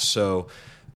fast. So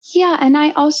yeah. And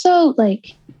I also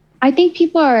I think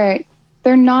people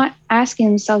they're not asking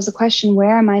themselves the question,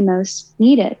 where am I most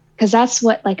needed? Because that's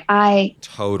what I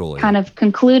totally kind of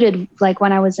concluded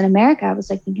when I was in America. I was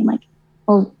thinking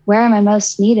well, where am I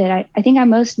most needed? I think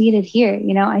I'm most needed here.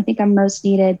 I think I'm most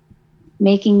needed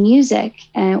making music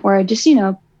or just,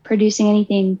 producing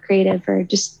anything creative or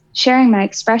just sharing my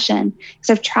expression. Because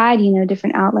I've tried,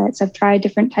 different outlets. I've tried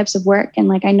different types of work.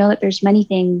 And I know that there's many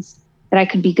things that I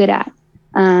could be good at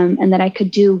and that I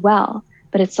could do well.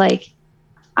 But it's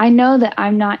I know that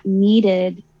I'm not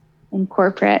needed in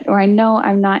corporate, or I know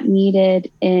I'm not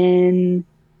needed in,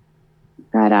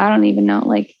 God, I don't even know,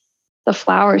 the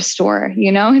flower store,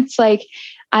 it's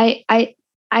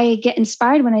I get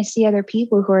inspired when I see other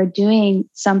people who are doing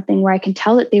something where I can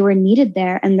tell that they were needed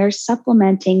there and they're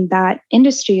supplementing that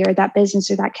industry or that business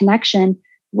or that connection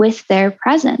with their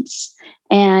presence.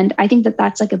 And I think that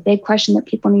that's a big question that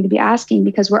people need to be asking,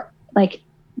 because we're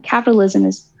capitalism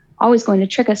is always going to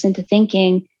trick us into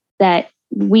thinking that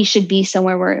we should be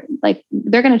somewhere where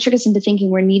they're going to trick us into thinking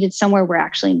we're needed somewhere we're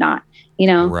actually not.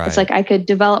 Right. It's I could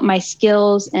develop my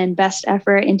skills and best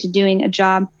effort into doing a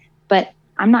job, but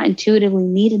I'm not intuitively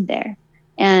needed there.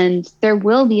 And there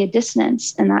will be a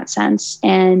dissonance in that sense.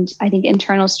 And I think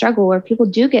internal struggle where people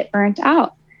do get burnt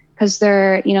out because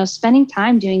they're, spending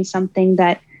time doing something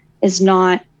that is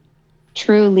not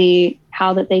truly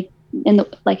how that they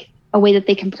a way that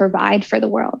they can provide for the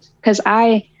world. Because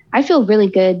I feel really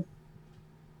good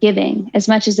giving as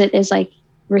much as it is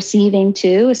receiving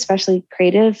too, especially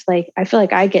creative. I feel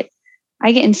I get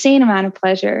insane amount of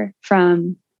pleasure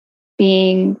from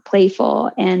being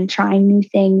playful and trying new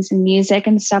things in music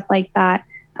and stuff like that.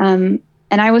 And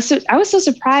I was so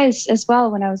surprised as well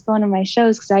when I was going to my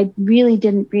shows, because I really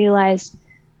didn't realize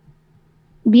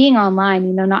being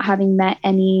online, not having met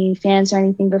any fans or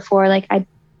anything before, I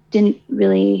didn't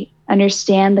really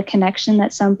understand the connection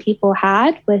that some people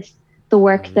had with the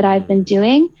work that I've been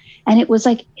doing. And it was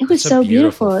it was so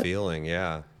beautiful feeling.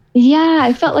 Yeah. Yeah.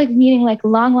 I felt like meeting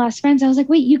long lost friends. I was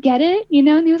wait, you get it? And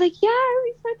they were yeah,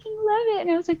 we fucking love it.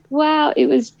 And I was wow, it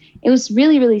was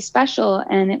really, really special.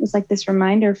 And it was this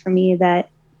reminder for me that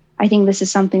I think this is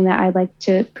something that I'd like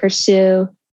to pursue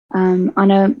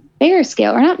on a bigger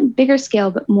scale, or not bigger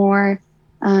scale, but more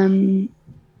a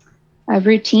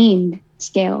routine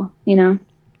scale,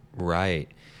 Right.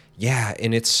 Yeah,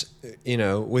 and it's,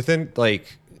 within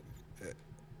like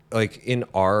in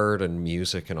art and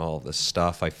music and all this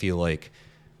stuff, I feel like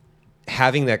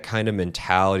having that kind of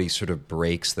mentality sort of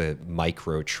breaks the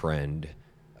micro trend,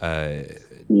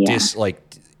 Yeah.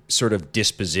 sort of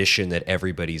disposition that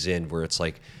everybody's in, where it's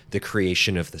like the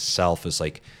creation of the self is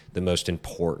like the most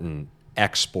important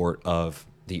export of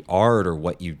the art or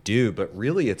what you do. But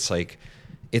really, it's like,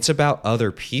 it's about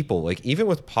other people. Like even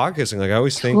with podcasting, like I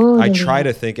always think, I try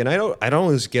to think, and I don't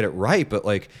always get it right, but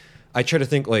like I try to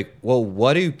think like, well,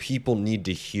 what do people need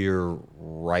to hear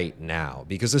right now?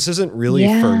 Because this isn't really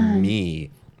for me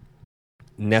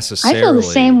necessarily. I feel the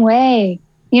same way.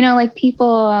 Like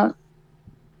people,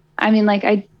 I mean, like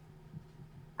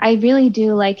I really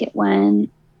do like it when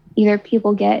either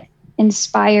people get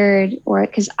inspired, or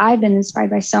because I've been inspired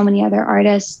by so many other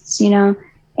artists,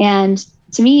 and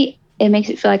to me, it makes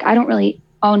it feel like I don't really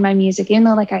own my music, even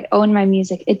though like I own my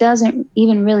music. It doesn't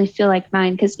even really feel like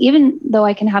mine, because even though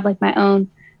I can have like my own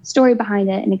story behind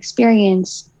it and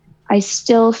experience, I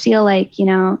still feel like,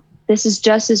 this is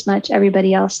just as much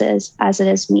everybody else's as it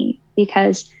is me,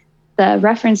 because the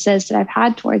references that I've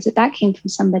had towards it, that came from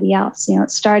somebody else. It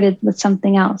started with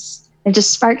something else. It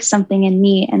just sparked something in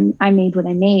me and I made what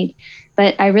I made.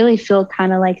 But I really feel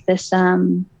kind of like this,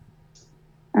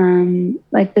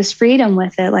 like this freedom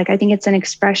with it. Like, I think it's an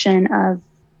expression of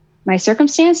my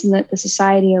circumstance and the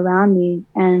society around me.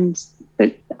 And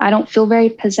I don't feel very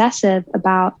possessive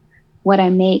about what I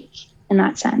make in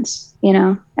that sense.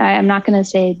 I'm not going to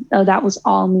say, oh, that was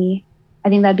all me. I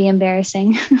think that'd be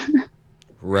embarrassing.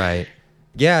 Right.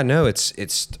 Yeah, no,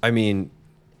 I mean,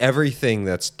 everything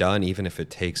that's done, even if it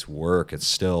takes work, it's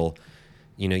still,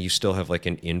 you still have like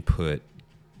an input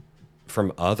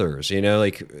from others,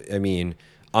 like, I mean,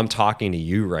 I'm talking to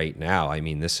you right now. I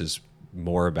mean, this is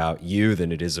more about you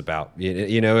than it is about,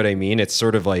 you know what I mean? It's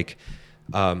sort of like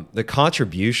the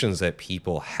contributions that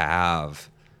people have,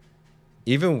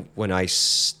 even when I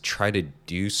try to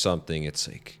do something, it's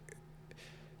like,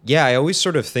 yeah, I always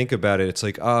sort of think about it. It's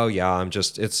like, oh yeah,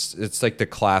 it's like the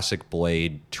classic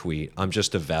Blade tweet. I'm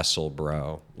just a vessel,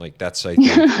 bro. Like that's, I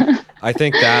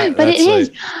think that, but that's it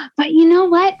is. But you know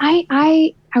what?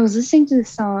 I was listening to the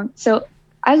song. So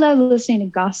I love listening to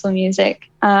gospel music.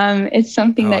 It's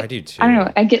something that I do too. I don't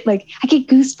know. I get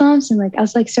goosebumps and like I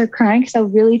was like start crying because I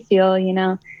really feel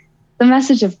the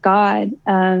message of God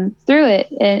through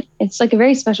it. It's like a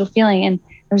very special feeling. And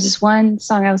there was this one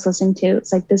song I was listening to.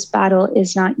 It's like, this battle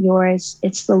is not yours,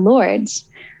 it's the Lord's.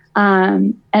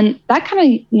 And that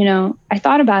kind of, I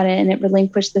thought about it and it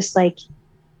relinquished this like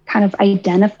kind of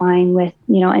identifying with,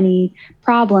 any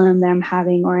problem that I'm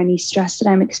having or any stress that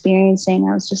I'm experiencing.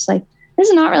 I was just like, this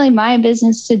is not really my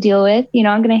business to deal with.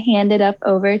 I'm going to hand it up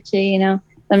over to,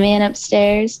 the man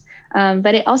upstairs.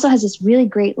 But it also has this really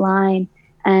great line.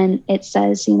 And it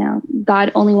says,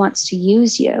 God only wants to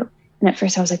use you. And at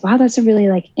first I was like, wow, that's a really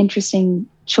like interesting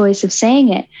choice of saying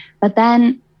it. But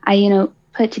then I,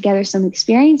 put together some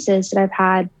experiences that I've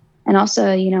had. And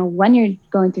also, when you're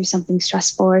going through something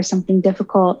stressful or something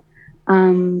difficult,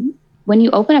 when you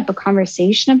open up a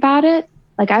conversation about it,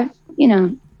 like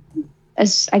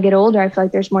as I get older, I feel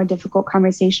like there's more difficult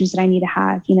conversations that I need to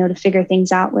have, to figure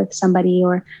things out with somebody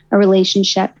or a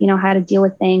relationship, how to deal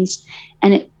with things.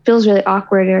 And it feels really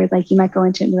awkward, or like you might go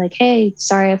into it and be like, hey,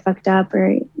 sorry, I fucked up,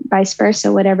 or vice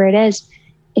versa, whatever it is.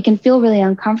 It can feel really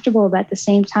uncomfortable, but at the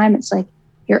same time, it's like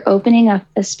you're opening up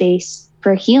a space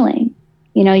for healing.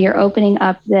 You're opening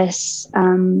up this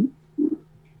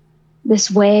this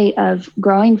way of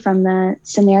growing from the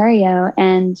scenario.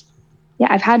 And yeah,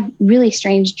 I've had really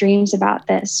strange dreams about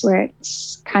this, where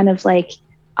it's kind of like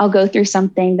I'll go through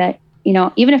something that,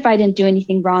 even if I didn't do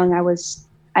anything wrong,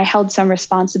 I held some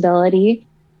responsibility.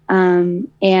 And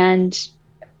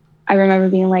I remember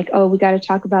being like, oh, we got to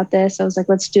talk about this. I was like,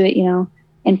 let's do it,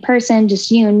 in person, just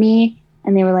you and me.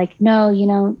 And they were like,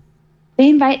 no, they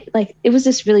invite, like, it was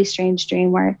this really strange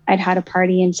dream where I'd had a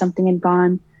party and something had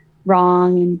gone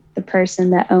wrong. And the person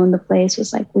that owned the place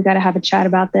was like, we got to have a chat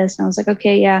about this. And I was like,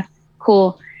 okay, yeah,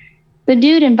 cool. The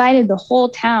dude invited the whole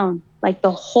town, like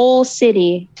the whole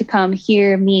city, to come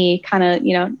hear me kind of,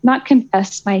 not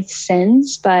confess my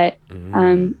sins, but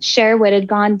share what had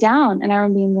gone down. And I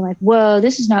remember being like, whoa,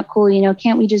 this is not cool.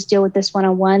 Can't we just deal with this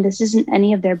one-on-one? This isn't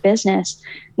any of their business.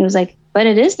 And it was like, but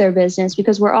it is their business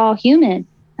because we're all human. And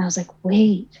I was like,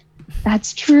 wait,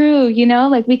 that's true.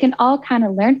 Like we can all kind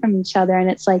of learn from each other.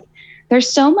 And it's like, there's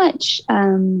so much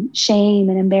shame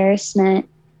and embarrassment,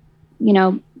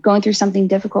 going through something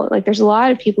difficult. Like there's a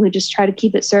lot of people who just try to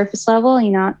keep it surface level,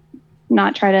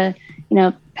 not try to,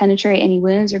 penetrate any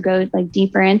wounds or go like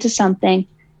deeper into something.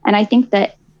 And I think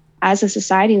that as a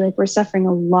society, like we're suffering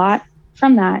a lot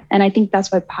from that. And I think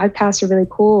that's why podcasts are really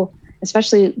cool,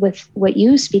 especially with what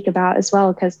you speak about as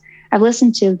well, because I've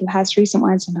listened to the past recent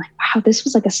ones and I'm like, wow, this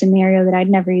was like a scenario that I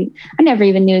never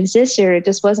even knew existed, or it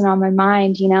just wasn't on my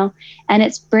mind, you know? And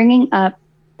it's bringing up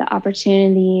the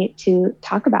opportunity to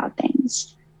talk about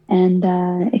things. And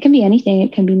it can be anything.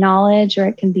 It can be knowledge or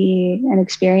it can be an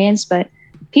experience, but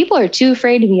people are too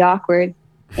afraid to be awkward.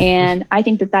 And I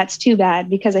think that that's too bad,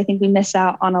 because I think we miss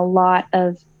out on a lot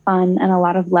of fun and a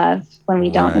lot of love when we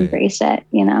don't embrace it,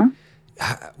 you know?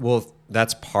 Well,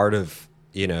 that's part of,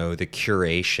 you know, the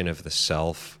curation of the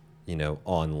self, you know,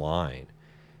 online.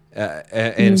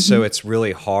 And so it's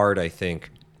really hard, I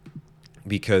think,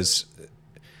 because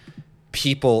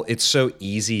people, it's so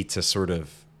easy to sort of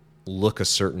look a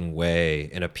certain way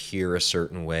and appear a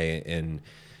certain way and,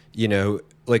 you know,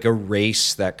 like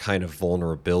erase that kind of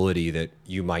vulnerability that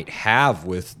you might have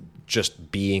with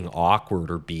just being awkward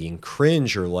or being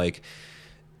cringe or like,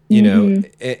 you know,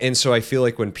 and so I feel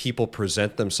like when people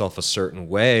present themselves a certain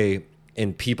way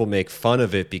and people make fun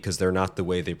of it because they're not the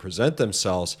way they present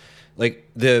themselves, like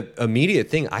the immediate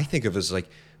thing I think of is like,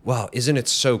 wow, isn't it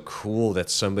so cool that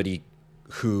somebody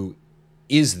who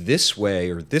is this way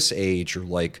or this age or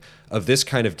like of this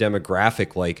kind of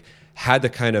demographic, like had the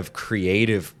kind of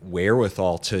creative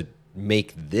wherewithal to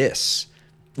make this,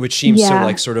 which seems so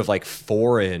like sort of like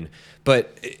foreign.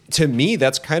 But to me,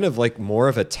 that's kind of like more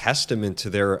of a testament to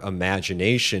their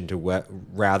imagination to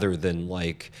rather than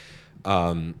like,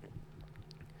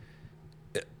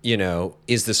 you know,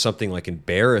 is this something like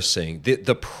embarrassing?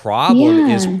 The problem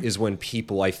is when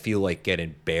people, I feel like, get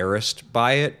embarrassed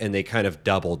by it and they kind of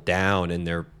double down and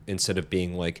they're, instead of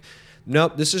being like,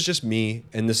 nope, this is just me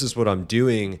and this is what I'm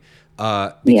doing.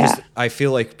 Because I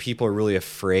feel like people are really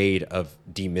afraid of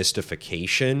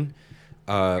demystification.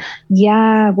 Well,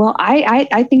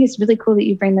 I think it's really cool that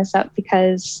you bring this up,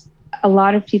 because a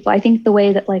lot of people, I think the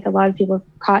way that like a lot of people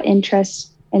caught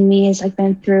interest in me has like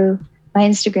been through my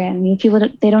Instagram. I mean, people,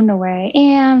 they don't know where I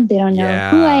am. They don't know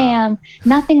who I am,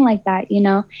 nothing like that, you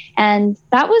know? And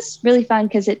that was really fun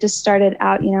because it just started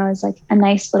out, you know, as like a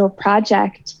nice little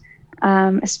project.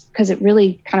 Because it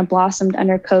really kind of blossomed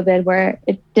under COVID, where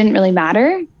it didn't really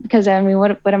matter because I mean,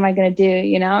 what am I going to do?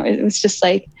 You know, it was just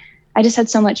like, I just had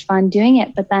so much fun doing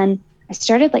it. But then I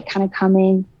started like kind of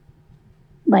coming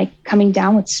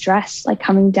down with stress, like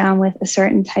coming down with a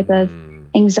certain type of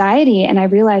anxiety. And I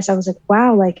realized I was like,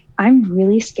 wow, like I'm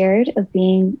really scared of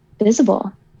being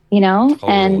visible, you know,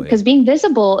 and because being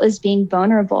visible is being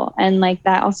vulnerable. And like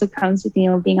that also comes with, you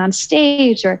know, being on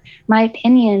stage or my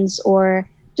opinions or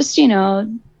just, you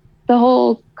know, the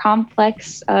whole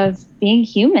complex of being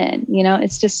human, you know,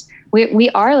 it's just, we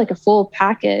are like a full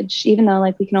package, even though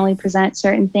like we can only present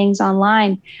certain things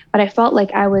online. But I felt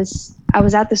like I was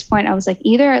at this point, I was like,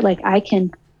 either like I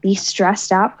can be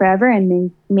stressed out forever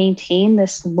and maintain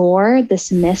this lore,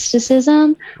 this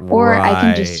mysticism, or I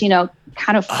can just, you know,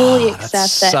 kind of fully accept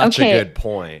that. Such a good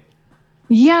point.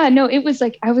 Yeah, no, it was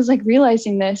like, I was like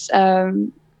realizing this,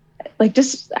 like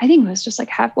just, I think it was just like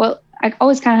I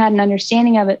always kind of had an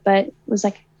understanding of it, but it was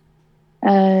like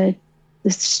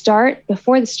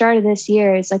before the start of this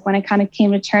year is like when I kind of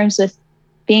came to terms with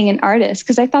being an artist,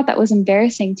 because I thought that was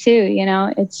embarrassing too. You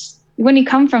know, it's when you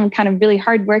come from kind of really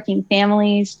hardworking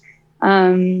families,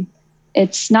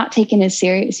 it's not taken as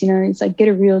serious, you know, it's like get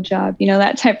a real job, you know,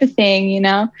 that type of thing, you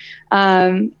know?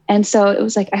 And so it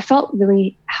was like, I felt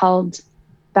really held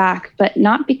back, but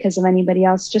not because of anybody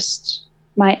else, just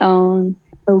my own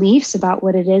beliefs about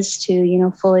what it is to, you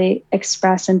know, fully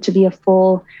express and to be a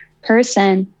full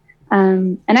person.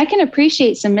 And I can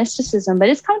appreciate some mysticism, but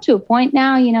it's come to a point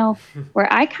now, you know, where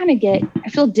I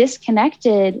feel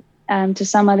disconnected to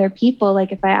some other people.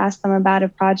 Like if I ask them about a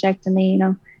project and they, you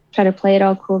know, try to play it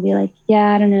all cool, be like,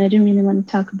 yeah, I don't know, I didn't really want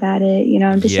to talk about it. You know,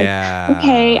 I'm just like,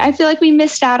 okay, I feel like we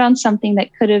missed out on something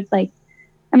that could have like,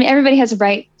 I mean, everybody has a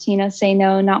right to, you know, say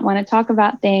no, not want to talk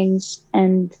about things.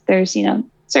 And there's, you know,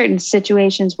 certain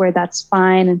situations where that's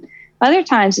fine. And other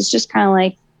times it's just kind of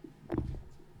like,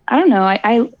 I don't know.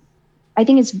 I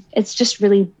think it's just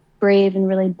really brave and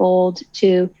really bold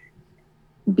to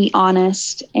be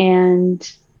honest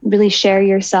and really share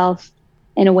yourself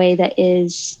in a way that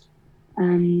is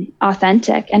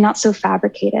authentic and not so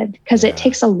fabricated, because it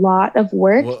takes a lot of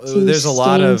work to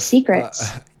stay in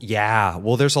secrets.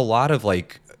 Well, there's a lot of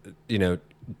like, you know,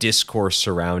 discourse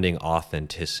surrounding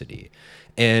authenticity.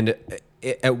 And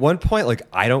at one point, like,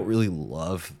 I don't really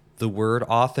love the word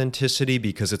authenticity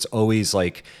because it's always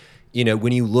like, you know,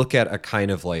 when you look at a kind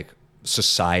of like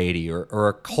society or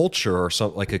a culture or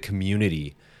something like a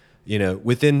community, you know,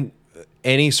 within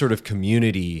any sort of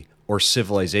community or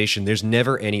civilization, there's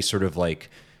never any sort of like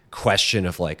question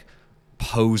of like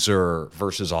poser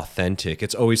versus authentic.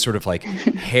 It's always sort of like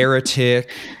heretic,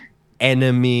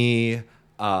 enemy,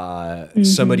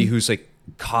 somebody who's like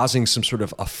causing some sort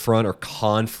of affront or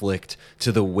conflict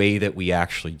to the way that we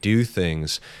actually do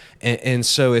things. And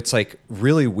so it's like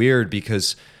really weird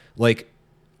because like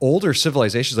older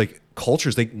civilizations, like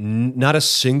cultures, like not a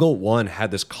single one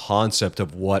had this concept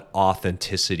of what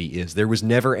authenticity is. There was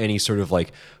never any sort of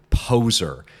like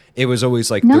poser. It was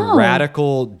always like the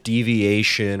radical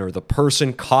deviation, or the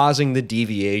person causing the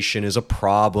deviation is a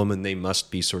problem and they must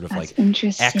be sort of like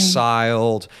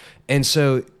exiled. And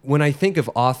so when I think of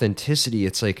authenticity,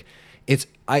 it's like,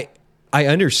 I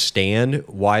understand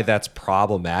why that's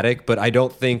problematic, but I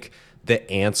don't think the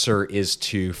answer is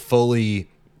to fully,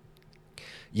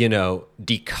 you know,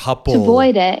 decouple, to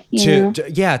avoid it,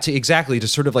 to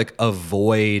sort of like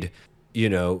avoid, you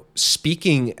know,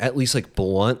 speaking at least like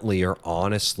bluntly or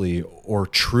honestly or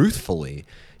truthfully,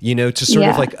 you know, to sort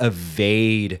of like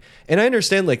evade. And I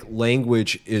understand like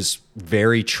language is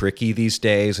very tricky these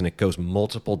days and it goes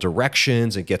multiple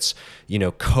directions. It gets, you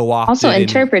know, co-opted. Also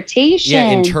interpretation.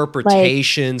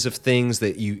 Interpretations of things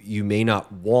that you may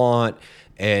not want.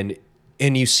 And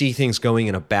you see things going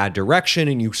in a bad direction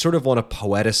and you sort of want to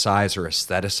poeticize or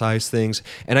aestheticize things.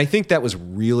 And I think that was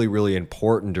really, really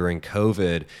important during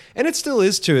COVID. And it still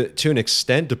is to an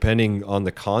extent, depending on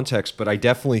the context. But I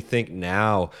definitely think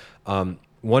now,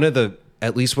 one of the,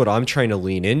 at least what I'm trying to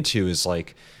lean into is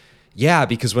like, yeah,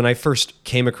 because when I first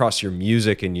came across your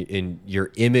music and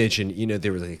your image, and you know,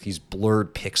 there were like these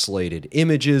blurred pixelated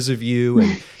images of you,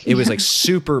 and it was like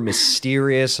super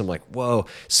mysterious. I'm like, whoa,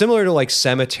 similar to like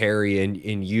Cemetery,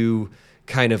 and you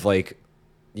kind of like,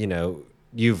 you know,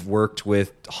 you've worked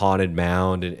with Haunted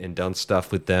Mound and done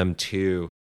stuff with them too.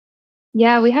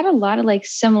 Yeah, we had a lot of like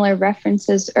similar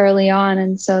references early on,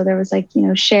 and so there was like, you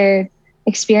know, shared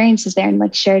experiences there and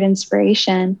like shared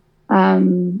inspiration.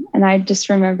 And I just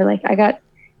remember like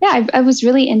I was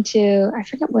really into, I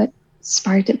forget what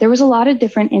sparked it. There was a lot of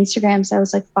different Instagrams I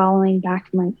was like following back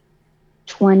in like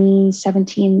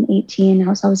 2017, 18. I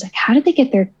was always like, how did they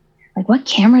get their, like, what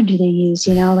camera do they use?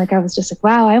 You know, like I was just like,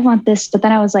 wow, I want this. But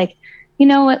then I was like, you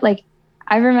know what, like,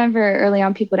 I remember early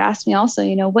on people would ask me also,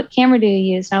 you know, what camera do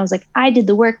you use? And I was like, I did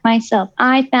the work myself.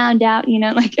 I found out, you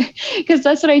know, like, because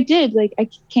that's what I did. Like I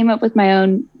came up with my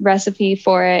own recipe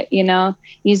for it, you know,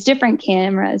 use different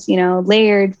cameras, you know,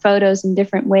 layered photos in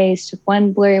different ways, took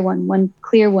one blurry one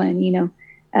clear one, you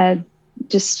know,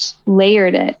 just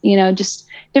layered it, you know, just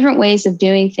different ways of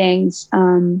doing things.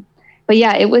 But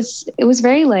yeah, it was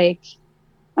very like,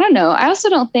 I don't know. I also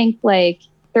don't think like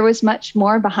there was much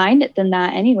more behind it than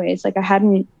that anyways. Like I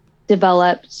hadn't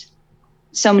developed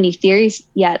so many theories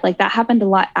yet. Like that happened a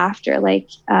lot after, like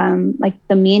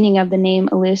the meaning of the name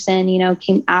Illusin, you know,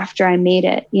 came after I made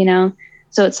it, you know?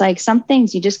 So it's like some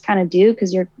things you just kind of do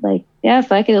because you're like, yeah,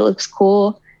 fuck it, it looks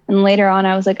cool. And later on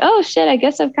I was like, oh shit, I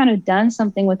guess I've kind of done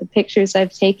something with the pictures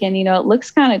I've taken, you know, it looks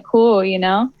kind of cool, you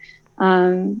know?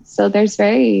 So there's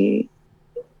it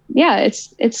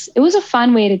was a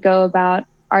fun way to go about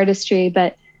artistry,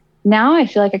 but now I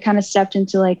feel like I kind of stepped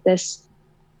into like this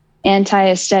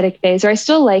anti-aesthetic phase, or I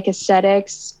still like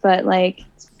aesthetics, but like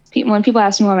when people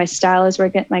ask me what my style is, where I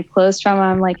get my clothes from,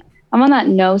 I'm like, I'm on that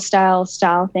no style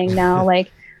thing now.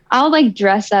 Like I'll like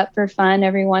dress up for fun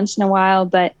every once in a while,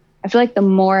 but I feel like the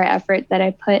more effort that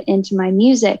I put into my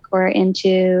music or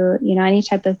into, you know, any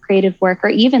type of creative work or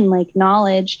even like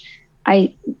knowledge,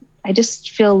 I just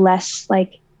feel less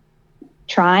like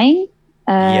trying.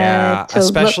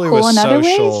 Especially cool with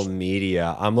social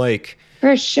media. I'm like,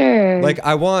 for sure. Like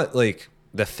I want like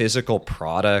the physical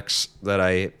products that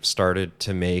I started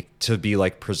to make to be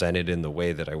like presented in the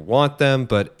way that I want them.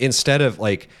 But instead of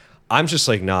like, I'm just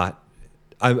like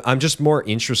I'm just more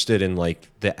interested in like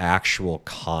the actual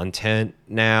content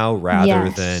now rather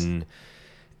than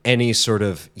any sort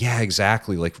of,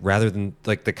 like rather than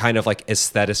like the kind of like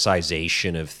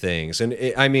aestheticization of things. And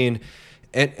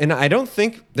And I don't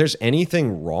think there's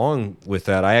anything wrong with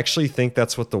that. I actually think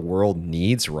that's what the world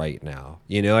needs right now.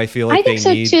 You know, I feel like I think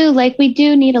so too. Like we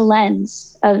do need a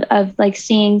lens of like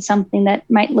seeing something that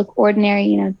might look ordinary,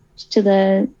 you know, to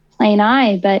the plain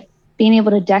eye, but being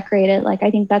able to decorate it. Like,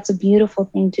 I think that's a beautiful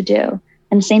thing to do.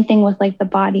 And same thing with like the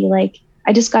body. Like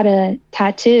I just got a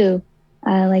tattoo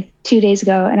like 2 days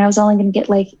ago, and I was only going to get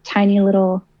like a tiny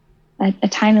little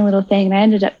thing. And I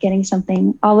ended up getting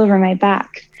something all over my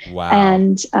back. Wow.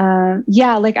 And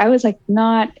like I was like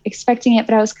not expecting it,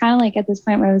 but I was kind of like at this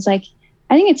point where I was like,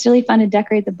 I think it's really fun to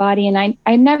decorate the body. And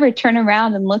I never turn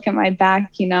around and look at my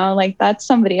back, you know, like that's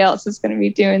somebody else is going to be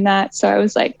doing that. So I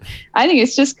was like, I think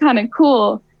it's just kind of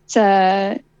cool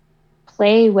to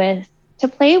play with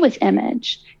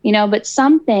image, but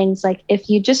some things, like if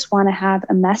you just want to have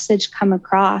a message come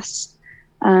across,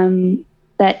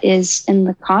 that is in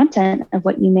the content of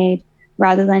what you made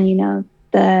rather than,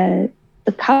 the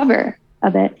cover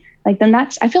of it, like, then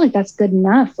I feel like that's good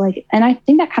enough. Like, and I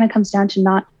think that kind of comes down to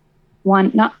not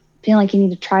feeling like you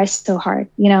need to try so hard.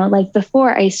 Like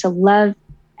before, I used to love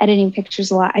editing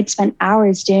pictures a lot. I'd spend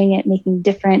hours doing it, making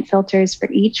different filters for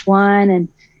each one,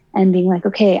 and being like,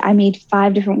 okay, I made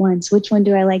 5 different ones. Which one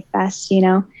do I like best?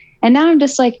 And now I'm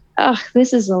just like, oh,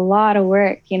 this is a lot of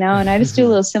work, and I just do a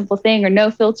little simple thing or no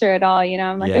filter at all.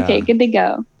 I'm like, Yeah. okay, good to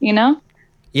go,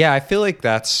 Yeah, I feel like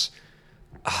that's,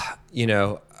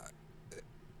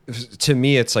 to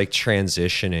me, it's like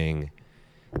transitioning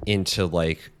into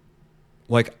like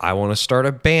I want to start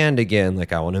a band again.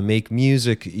 Like I want to make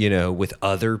music, with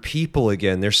other people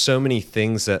again. There's so many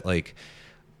things that like,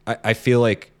 I feel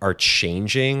like are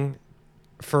changing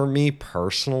for me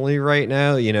personally right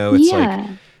now, it's like,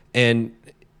 and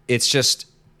it's just,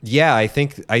 yeah, I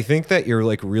think that you're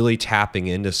like really tapping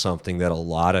into something that a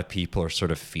lot of people are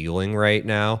sort of feeling right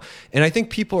now. And I think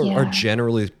people are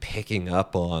generally picking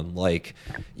up on like,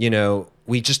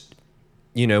 we just,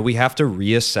 we have to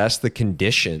reassess the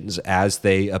conditions as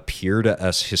they appear to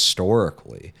us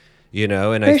historically,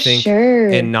 and I think,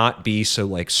 and not be so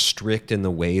like strict in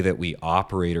the way that we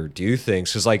operate or do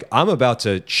things. Cause like, I'm about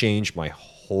to change my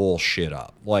whole shit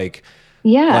up. Like,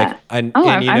 I'm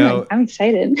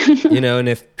excited. And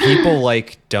if people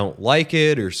like don't like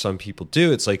it or some people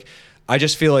do, it's like, I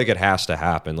just feel like it has to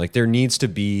happen. Like there needs to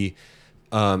be,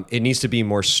 it needs to be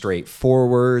more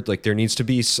straightforward. Like there needs to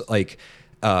be like,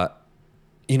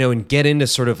 and get into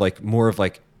sort of like more of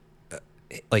like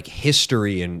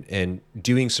history and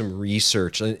doing some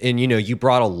research. And you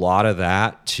brought a lot of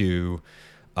that to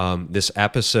this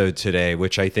episode today,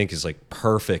 which I think is like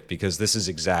perfect because this is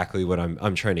exactly what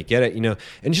I'm trying to get at,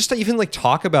 and just to even like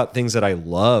talk about things that I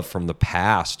love from the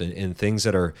past and things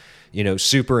that are,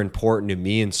 super important to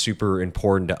me and super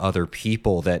important to other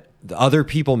people that the other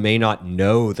people may not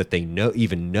know that they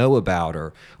even know about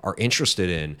or are interested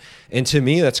in. And to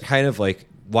me, that's kind of like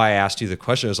why I asked you the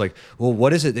question. I was like, well,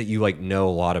 what is it that you like know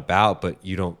a lot about, but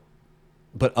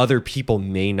other people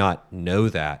may not know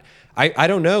that? I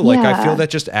don't know. Like, I feel that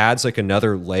just adds like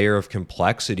another layer of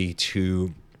complexity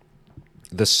to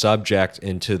the subject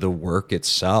and to the work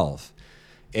itself.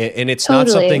 And it's not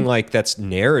something like that's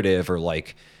narrative or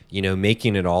like,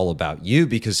 making it all about you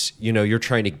because, you're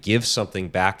trying to give something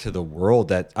back to the world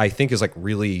that I think is like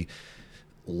really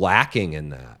lacking in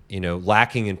that,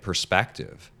 lacking in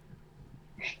perspective.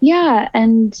 Yeah.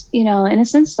 And, in a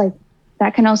sense, like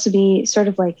that can also be sort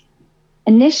of like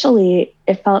initially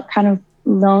it felt kind of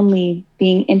lonely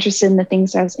being interested in the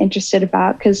things I was interested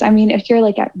about. Cause I mean, if you're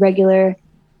like at regular,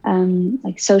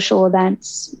 like social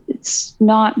events, it's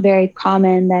not very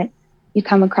common that you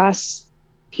come across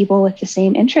people with the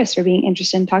same interests or being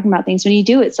interested in talking about things. When you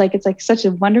do, it's like such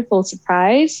a wonderful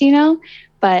surprise,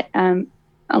 but,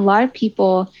 a lot of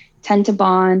people tend to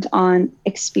bond on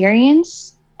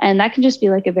experience. And that can just be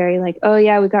like a very like, oh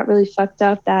yeah, we got really fucked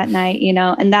up that night,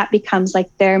 and that becomes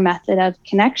like their method of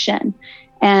connection.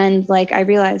 And like, I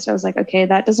realized I was like, okay,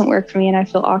 that doesn't work for me. And I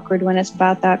feel awkward when it's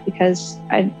about that because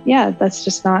that's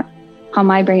just not how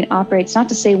my brain operates. Not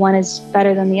to say one is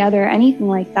better than the other, anything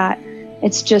like that.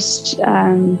 It's just,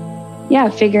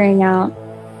 figuring out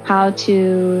how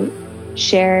to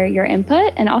share your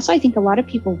input. And also I think a lot of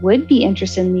people would be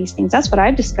interested in these things. That's what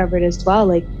I've discovered as well.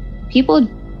 Like people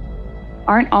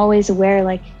aren't always aware,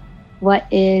 like what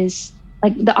is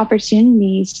like the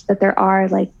opportunities that there are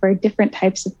like for different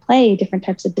types of play, different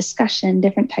types of discussion,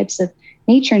 different types of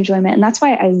nature enjoyment. And that's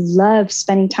why I love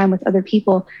spending time with other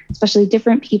people, especially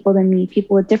different people than me,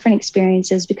 people with different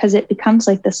experiences, because it becomes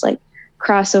like this like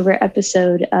crossover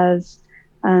episode of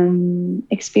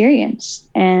experience.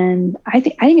 And I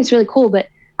think it's really cool, but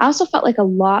I also felt like a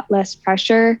lot less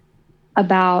pressure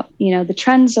about, the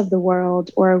trends of the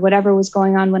world or whatever was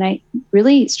going on when I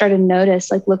really started to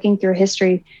notice, like looking through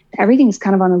history, everything's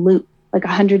kind of on a loop, like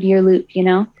 100-year loop,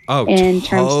 in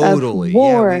terms of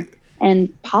war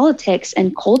and politics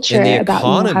and culture, and the about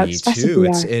economy how expressive too. we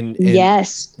It's are. in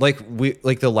yes, like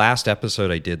the last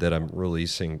episode I did that I'm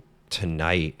releasing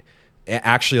tonight. It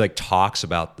actually like talks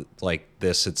about like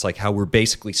this. It's like how we're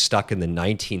basically stuck in the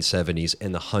 1970s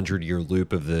and the 100-year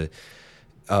loop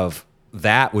of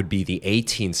that would be the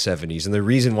 1870s. And the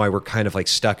reason why we're kind of like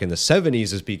stuck in the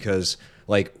 70s is because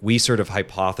like we sort of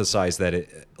hypothesized that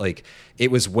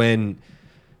it was when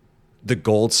the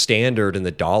gold standard and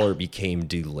the dollar became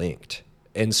delinked.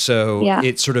 And so Yeah.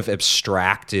 it sort of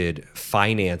abstracted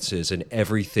finances, and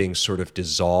everything sort of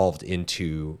dissolved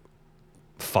into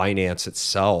finance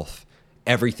itself.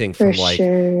 Everything from For like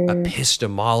sure.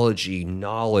 epistemology,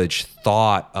 knowledge,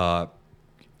 thought,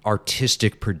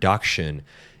 artistic production.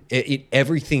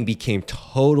 Everything became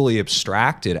totally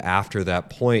abstracted after that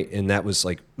point, and that was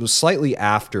like, it was slightly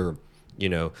after, you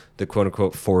know, the quote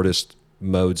unquote Fordist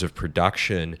modes of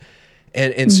production.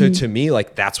 And so to me,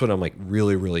 like, that's what I'm like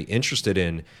really, really interested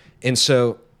in. And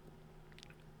so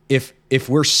if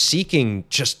we're seeking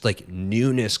just like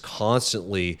newness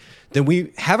constantly, then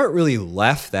we haven't really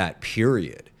left that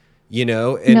period, you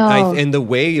know? And No. and the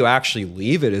way you actually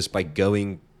leave it is by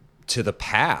going to the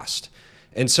past.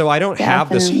 And so I don't have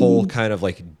this whole kind of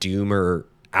like doomer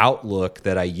outlook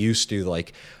that I used to,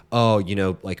 like, oh, you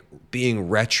know, like being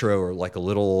retro or like a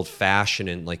little old fashioned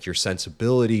and like your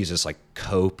sensibilities is like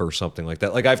cope or something like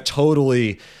that. Like I've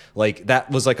totally, like, that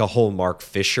was like a whole Mark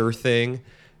Fisher thing,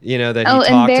 you know, that he talked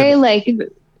and very about.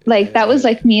 like that was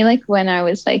like me, like when I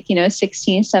was like, you know,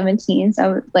 16, 17. So I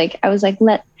was like,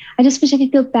 I just wish I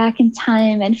could go back in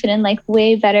time and fit in like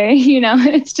way better, you know.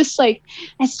 It's just like,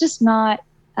 it's just not,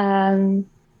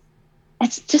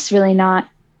 it's just really not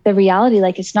the reality.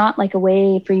 Like, it's not like a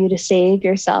way for you to save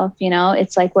yourself, you know.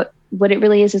 It's like what it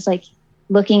really is like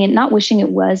looking and not wishing it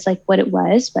was like what it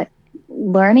was, but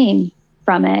learning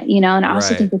from it, you know. And I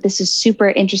also think that this is super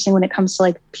interesting when it comes to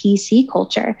like PC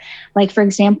culture. Like, for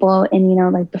example, in, you know,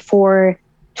 like before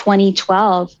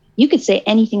 2012, you could say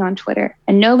anything on Twitter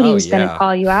and nobody was going to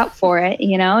call you out for it.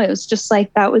 You know, it was just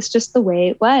like, that was just the way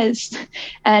it was.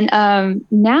 And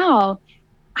now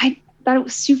I thought it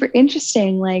was super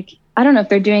interesting. Like, I don't know if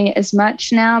they're doing it as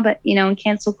much now, but, you know, when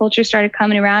cancel culture started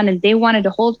coming around and they wanted to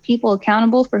hold people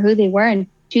accountable for who they were in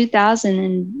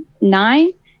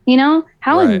 2009, you know,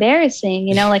 how embarrassing,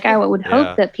 you know, like I would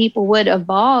hope that people would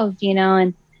evolve, you know,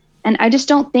 and I just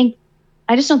don't think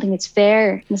it's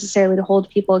fair necessarily to hold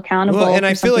people accountable. Well, and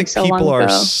I feel like so people are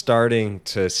starting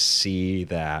to see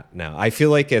that now. I feel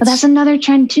like it's... But that's another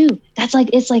trend too. That's like,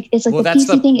 it's like the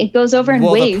PC thing. It goes over in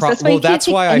waves. That's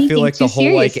why I feel like the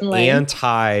whole like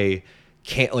the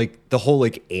whole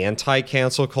like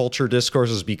anti-cancel culture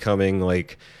discourse is becoming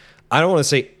like, I don't want to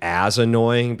say as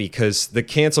annoying, because the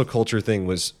cancel culture thing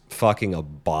was fucking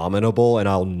abominable, and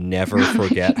I'll never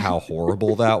forget how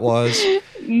horrible that was.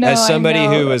 No, as somebody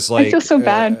who was like, I feel so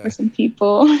bad for some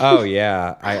people. Oh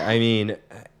yeah, I mean,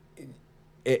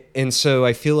 and so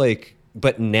I feel like,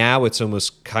 but now it's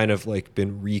almost kind of like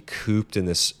been recouped in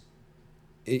this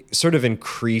sort of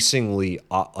increasingly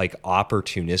like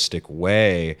opportunistic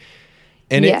way,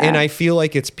 and and I feel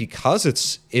like it's because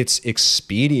it's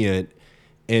expedient.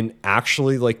 And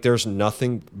actually, like, there's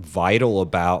nothing vital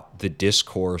about the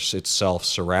discourse itself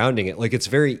surrounding it. Like, it's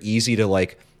very easy to,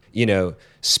 like, you know,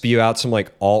 spew out some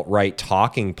like alt-right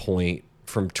talking point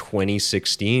from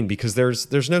 2016 because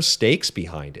there's no stakes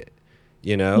behind it,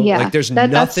 you know. Like there's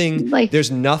nothing like,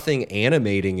 there's nothing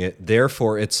animating it.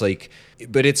 Therefore, it's like,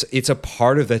 but it's a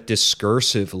part of that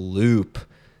discursive loop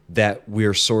that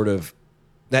we're sort of,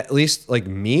 that at least like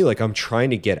me, like I'm trying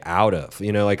to get out of,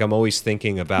 you know, like I'm always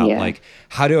thinking about like,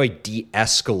 how do I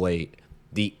de-escalate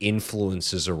the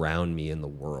influences around me in the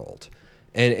world?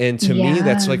 And to me,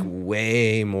 that's like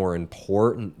way more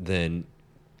important than,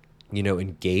 you know,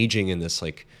 engaging in this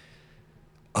like,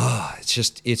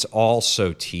 it's all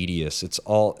so tedious. It's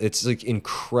like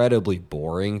incredibly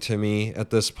boring to me at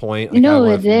this point. Like, no,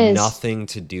 I it is nothing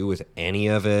to do with any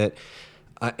of it.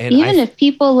 And even if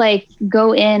people like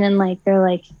go in and like, they're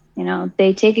like, you know,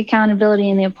 they take accountability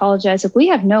and they apologize. Like, we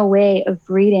have no way of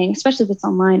reading, especially if it's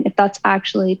online, if that's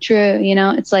actually true, you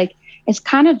know. It's like, it's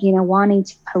kind of, you know, wanting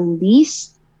to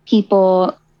police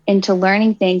people into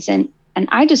learning things. And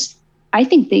I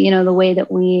think that, you know, the way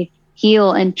that we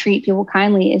heal and treat people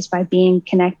kindly is by being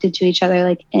connected to each other,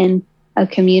 like in a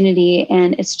community.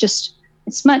 And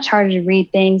it's much harder to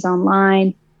read things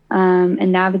online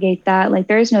and navigate that. Like,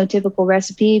 there is no typical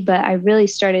recipe, but I really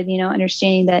started, you know,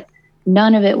 understanding that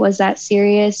none of it was that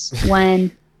serious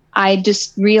when I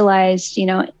just realized, you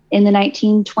know, in the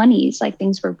 1920s, like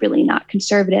things were really not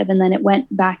conservative. And then it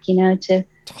went back, you know, to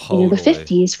you know, the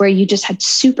 50s, where you just had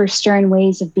super stern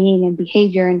ways of being and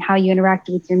behavior and how you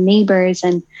interacted with your neighbors.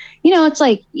 And, you know, it's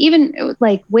like, even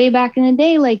like way back in the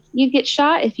day, like you get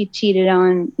shot if you cheated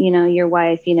on, you know, your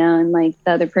wife, you know, and like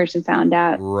the other person found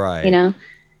out, right. You know,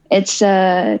 it's,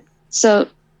 so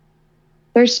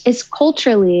it's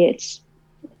culturally,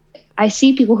 I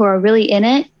see people who are really in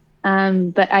it.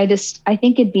 But I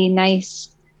think it'd be nice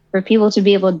for people to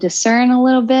be able to discern a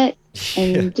little bit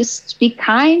and just be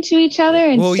kind to each other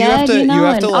instead. Well, you have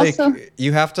to also,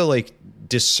 you have to like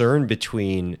discern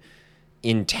between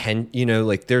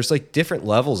like there's like different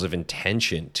levels of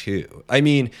intention too. I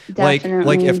mean, Definitely.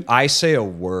 like if I say a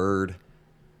word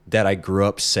that I grew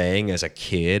up saying as a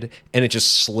kid and it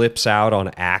just slips out on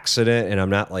accident and I'm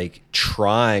not like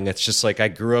trying, it's just like I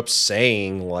grew up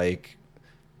saying like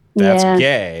that's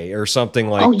gay or something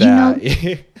like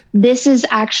that. This is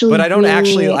actually, but I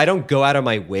don't go out of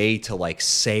my way to like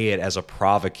say it as a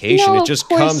provocation. No, it just of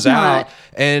course comes not. out.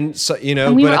 And so,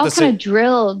 and we were all kind of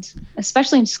drilled,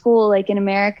 especially in school, like in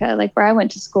America, like where I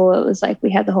went to school, it was like, we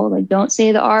had the whole, like, don't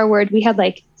say the R word. We had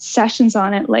like sessions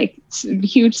on it, like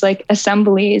huge, like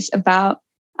assemblies about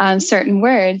certain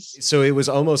words. So it was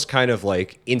almost kind of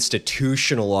like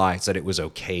institutionalized that it was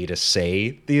okay to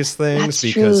say these things. That's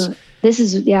because true. This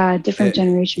is, a different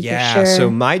generation for sure.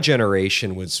 So my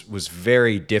generation was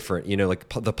very different. Like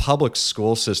the public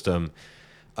school system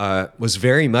was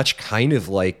very much kind of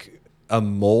like a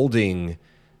molding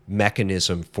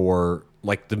mechanism for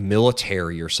like the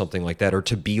military or something like that, or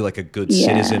to be like a good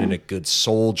citizen and a good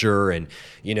soldier. And,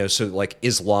 so like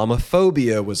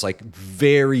Islamophobia was like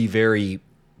very, very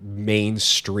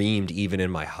mainstreamed even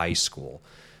in my high school.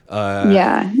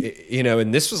 And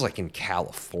this was like in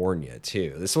California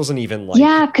too. This wasn't even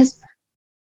like, because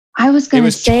I was going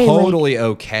to say, it was totally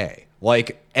okay.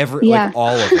 Like like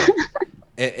all of it.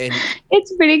 And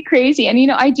it's pretty crazy.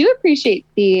 And, I do appreciate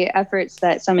the efforts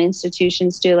that some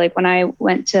institutions do. Like when I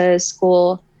went to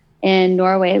school in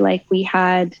Norway, like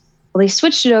they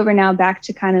switched it over now back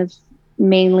to kind of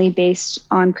mainly based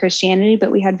on Christianity,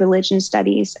 but we had religion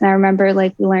studies. And I remember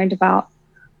like we learned about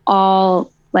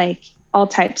all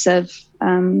types of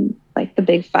like the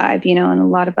big five, and a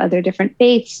lot of other different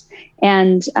faiths.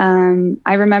 And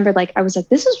I remember like, I was like,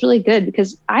 this is really good,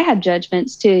 because I had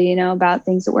judgments too, about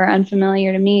things that were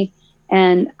unfamiliar to me.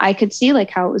 And I could see like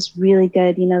how it was really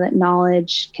good, that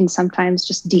knowledge can sometimes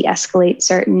just de-escalate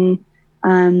certain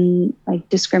like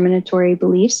discriminatory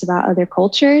beliefs about other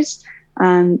cultures.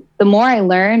 The more I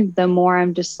learned, the more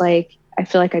I'm just like, I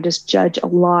feel like I just judge a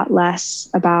lot less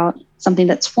about something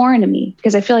that's foreign to me,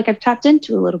 because I feel like I've tapped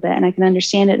into a little bit and I can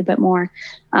understand it a bit more.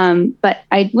 But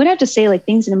I would have to say like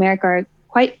things in America are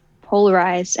quite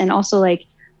polarized, and also like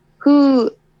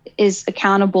who is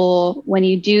accountable when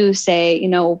you do say,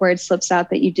 a word slips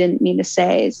out that you didn't mean to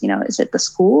say? Is it the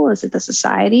school? Is it the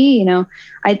society?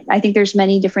 I think there's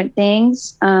many different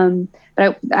things.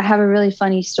 But I have a really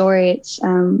funny story. It's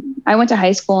I went to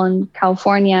high school in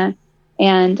California,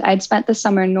 and I'd spent the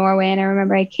summer in Norway, and I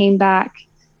remember I came back,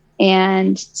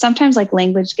 and sometimes like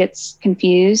language gets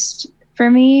confused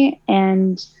for me.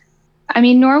 And I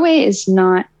mean, Norway is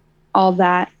not all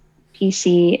that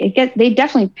PC. They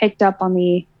definitely picked up on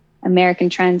the American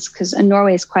trends, because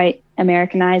Norway is quite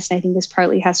Americanized. And I think this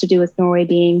partly has to do with Norway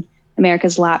being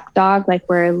America's lapdog. Like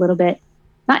we're a little bit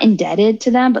not indebted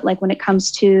to them, but like when it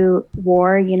comes to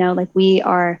war, like we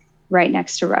are right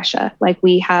next to Russia. Like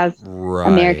we have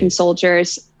American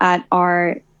soldiers at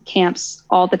our camps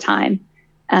all the time.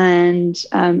 And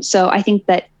so I think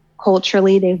that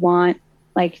culturally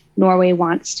Norway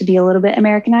wants to be a little bit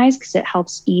Americanized, because it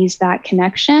helps ease that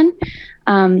connection.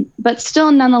 But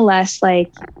still, nonetheless,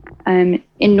 like in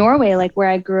Norway, like where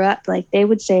I grew up, like they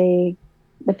would say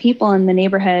the people in the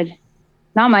neighborhood,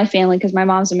 not my family, because my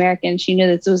mom's American. She knew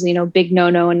that this was, big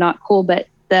no-no and not cool. But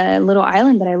the little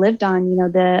island that I lived on,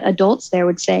 the adults there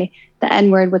would say the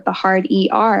N-word with the hard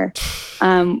ER,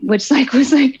 which like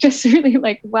was like just really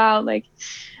like, wow. Like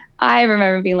I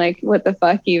remember being like, what the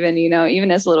fuck, even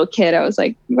as a little kid, I was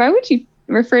like, why would you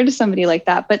refer to somebody like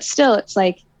that? But still, it's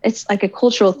like a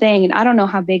cultural thing. And I don't know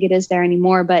how big it is there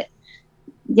anymore. But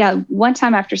yeah, one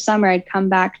time after summer, I'd come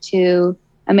back to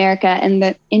America,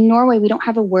 and in Norway, we don't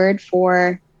have a word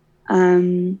for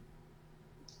tan.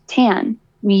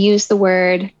 We use the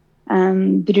word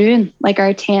brun, like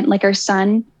our tan, like our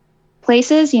sun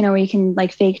places, where you can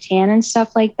like fake tan and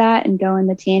stuff like that and go in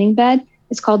the tanning bed.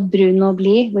 It's called brun og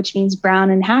blid, which means brown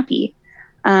and happy.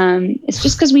 It's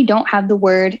just because we don't have the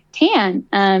word tan.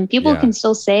 People can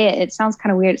still say it. It sounds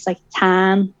kind of weird. It's like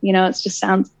tan,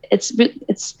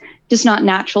 it's just not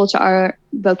natural to our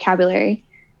vocabulary.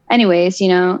 Anyways,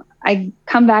 I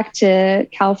come back to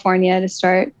California to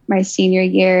start my senior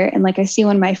year, and like I see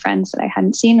one of my friends that I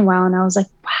hadn't seen in a while, and I was like,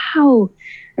 wow,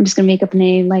 I'm just gonna make up a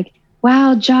name, like,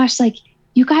 wow, Josh, like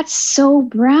you got so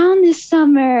brown this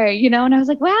summer, and I was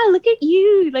like, wow, look at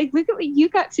you, like look at what you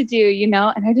got to do, and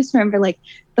I just remember like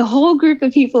the whole group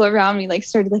of people around me like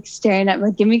started like staring at me,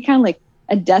 like giving me kind of like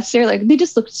a death stare, like they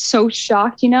just looked so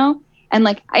shocked, and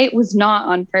like it was not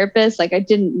on purpose, like I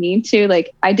didn't mean to,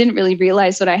 like I didn't really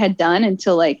realize what I had done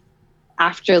until like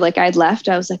after like I'd left.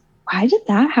 I was like, why did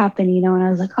that happen? And I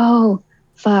was like, oh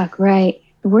fuck, right.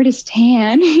 the word is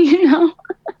tan, you know?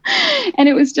 And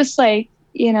it was just like,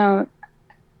 you know,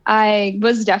 I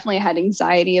was definitely had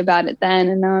anxiety about it then.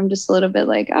 And now I'm just a little bit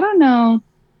like, I don't know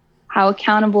how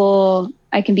accountable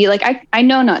I can be. Like, I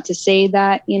know not to say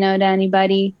that, you know, to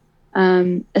anybody,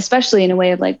 especially in a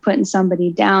way of like putting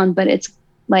somebody down, but it's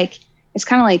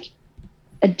kind of like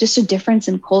just a difference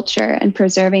in culture and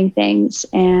preserving things.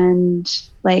 And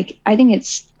like, I think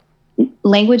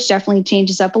language definitely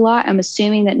changes up a lot. I'm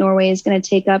assuming that Norway is going to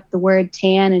take up the word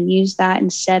tan and use that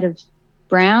instead of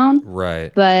brown.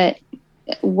 Right. But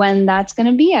when that's going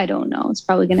to be, I don't know. It's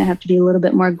probably going to have to be a little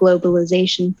bit more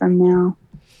globalization from now.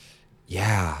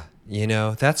 Yeah. You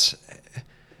know,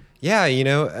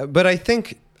 but I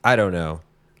think, I don't know.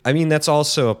 I mean, that's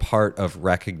also a part of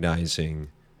recognizing,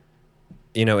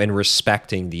 you know, and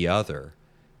respecting the other.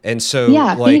 And so,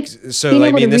 yeah,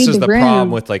 I mean, this is the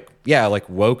problem with like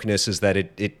wokeness is that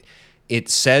it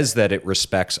says that it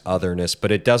respects otherness,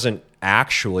 but it doesn't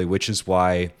actually, which is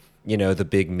why, you know, the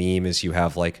big meme is you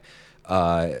have like,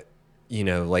 you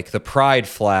know, like the pride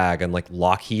flag and like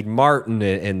Lockheed Martin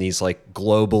and these like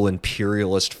global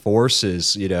imperialist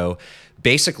forces, you know,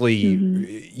 basically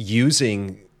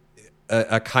using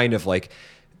a kind of like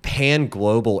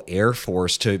pan-global air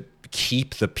force to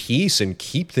keep the peace and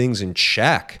keep things in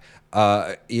check.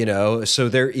 You know, so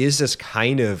there is this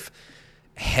kind of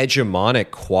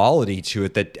hegemonic quality to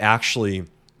it that actually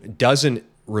doesn't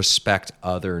respect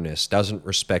otherness, doesn't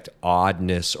respect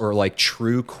oddness or like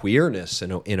true queerness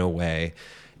in a way.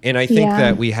 And I think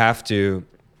that we have to,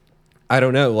 I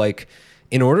don't know, like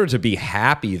in order to be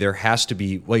happy, there has to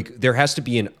be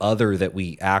an other that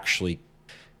we actually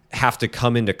have to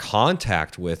come into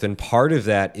contact with. And part of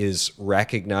that is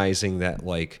recognizing that,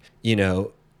 like, you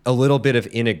know, a little bit of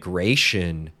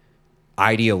integration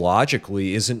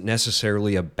ideologically isn't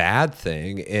necessarily a bad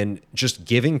thing, and just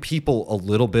giving people a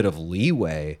little bit of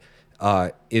leeway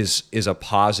is a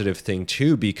positive thing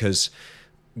too, because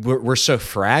we're so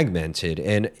fragmented.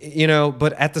 And, you know,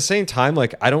 but at the same time,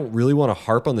 like, I don't really want to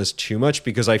harp on this too much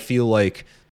because I feel like,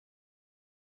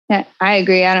 yeah, I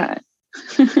agree. I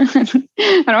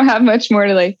don't have much more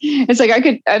to like. It's like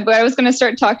what I was going to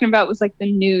start talking about was like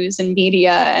the news and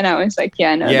media, and I was like,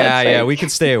 yeah, no, yeah, we could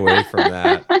stay away from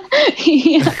that.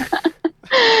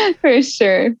 Yeah, for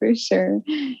sure.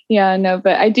 Yeah, no,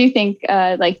 but I do think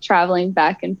like traveling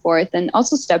back and forth and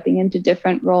also stepping into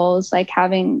different roles, like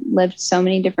having lived so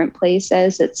many different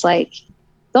places, it's like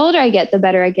the older I get, the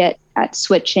better I get at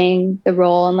switching the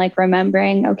role and like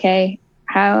remembering, okay,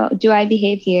 how do I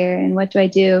behave here and what do I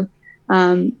do?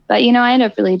 But, you know, I end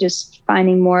up really just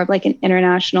finding more of like an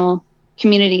international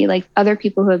community, like other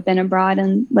people who have been abroad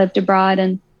and lived abroad.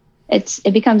 And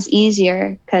it becomes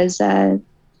easier because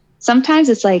sometimes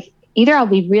it's like either I'll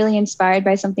be really inspired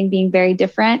by something being very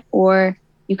different, or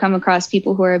you come across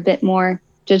people who are a bit more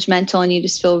judgmental and you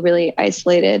just feel really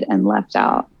isolated and left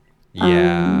out.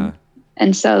 Yeah.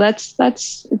 And so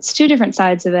it's two different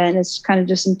sides of it. And it's kind of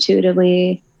just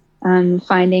intuitively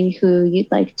finding who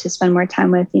you'd like to spend more time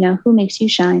with, you know, who makes you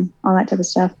shine, all that type of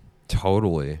stuff.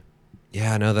 Totally.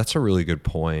 Yeah, no, that's a really good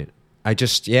point.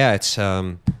 It's,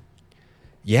 I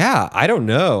don't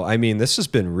know. I mean, this has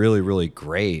been really, really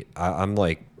great. I'm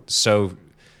like so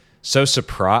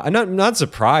surprised. I'm not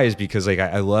surprised because like,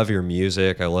 I love your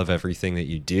music. I love everything that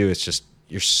you do. It's just,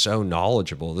 you're so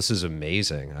knowledgeable. This is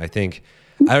amazing. I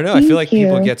don't know. I feel like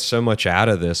people get so much out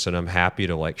of this, and I'm happy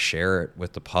to like share it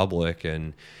with the public.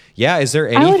 And yeah, is there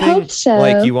anything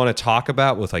like you want to talk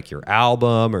about with like your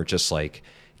album, or just like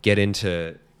get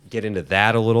into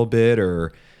that a little bit,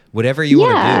 or whatever you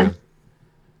want to do?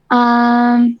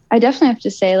 I definitely have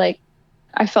to say, like,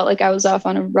 I felt like I was off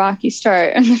on a rocky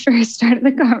start on the first start of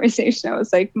the conversation. I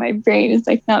was like, my brain is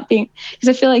like not being, because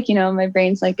I feel like, you know, my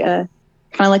brain's like kind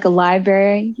of like a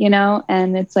library, you know,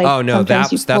 and it's like, oh no, that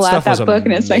stuff was book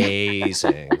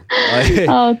amazing. Like,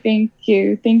 oh, thank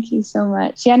you so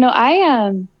much. Yeah, no,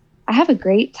 I have a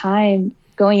great time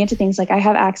going into things. Like I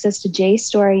have access to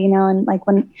JSTOR, you know, and like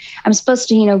when I'm supposed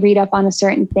to, you know, read up on a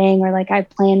certain thing, or like I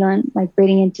plan on like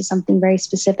reading into something very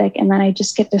specific, and then I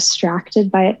just get distracted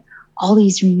by all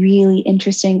these really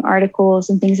interesting articles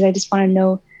and things that I just want to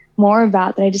know more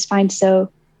about, that I just find so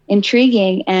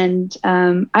intriguing. And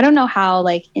I don't know how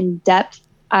like in depth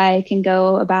I can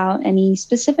go about any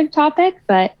specific topic,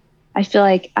 but I feel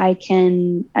like I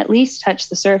can at least touch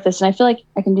the surface. And I feel like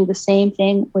I can do the same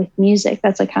thing with music.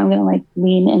 That's like how I'm going to like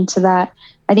lean into that.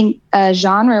 I think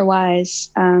genre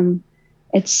wise,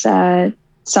 it's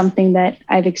something that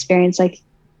I've experienced. Like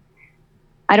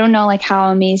I don't know like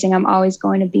how amazing I'm always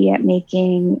going to be at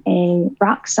making a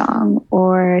rock song,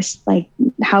 or like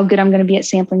how good I'm going to be at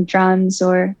sampling drums,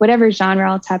 or whatever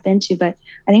genre I'll tap into. But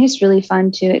I think it's really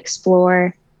fun to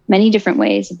explore many different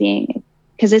ways of being,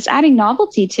 because it's adding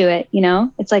novelty to it. You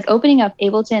know, it's like opening up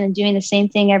Ableton and doing the same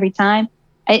thing every time.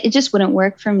 It just wouldn't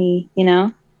work for me, you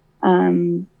know?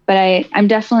 But I'm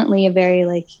definitely a very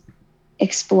like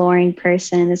exploring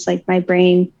person. It's like my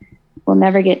brain will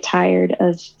never get tired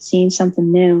of seeing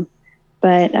something new.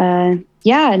 But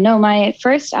yeah, no, my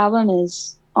first album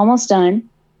is almost done.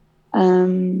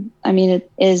 I mean, it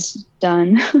is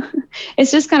done.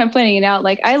 It's just kind of putting it out.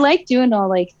 Like, I like doing all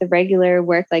like the regular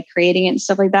work, like creating it and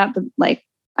stuff like that. But like,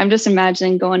 I'm just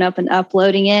imagining going up and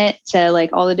uploading it to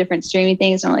like all the different streaming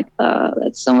things. And I'm like, oh,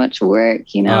 that's so much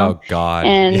work, you know? Oh God.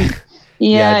 And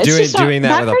yeah, doing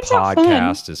that with a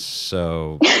podcast is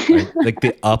so like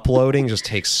the uploading just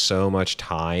takes so much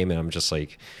time, and I'm just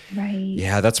like, right.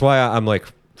 Yeah, that's why I'm like,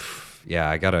 yeah,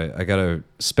 I gotta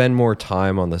spend more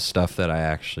time on the stuff that I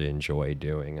actually enjoy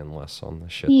doing and less on the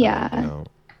shit. Yeah. That I don't.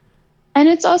 And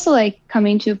it's also like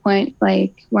coming to a point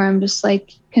like where I'm just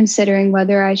like considering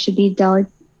whether I should be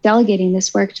delegating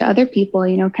this work to other people,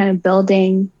 you know, kind of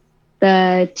building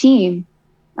the team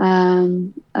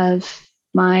of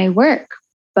my work.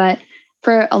 But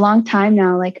for a long time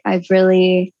now, like I've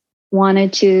really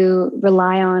wanted to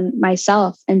rely on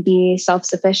myself and be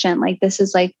self-sufficient. Like this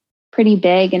is like pretty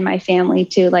big in my family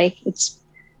too. Like it's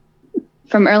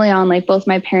from early on, like both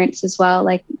my parents as well,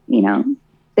 like, you know,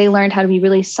 they learned how to be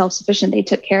really self-sufficient. They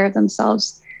took care of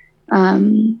themselves.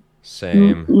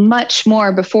 Same. Much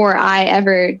more before I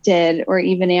ever did or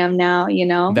even am now, you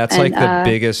know? That's like the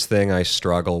biggest thing I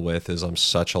struggle with is I'm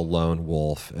such a lone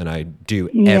wolf, and I do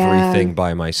everything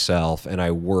by myself, and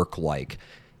I work like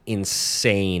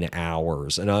insane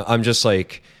hours. And I'm just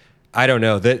like, I don't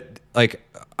know that like,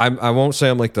 I won't say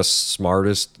I'm like the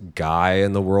smartest guy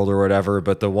in the world or whatever,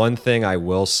 but the one thing I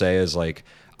will say is like,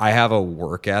 I have a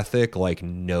work ethic like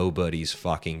nobody's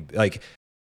fucking like.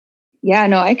 Yeah,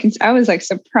 no, I was like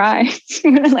surprised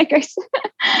when like I said.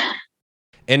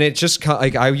 And it just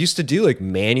like I used to do like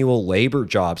manual labor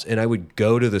jobs, and I would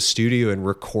go to the studio and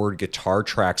record guitar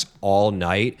tracks all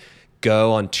night,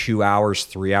 go on 2 hours,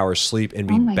 3 hours sleep, and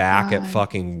be back at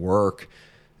fucking work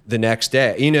the next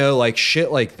day, you know, like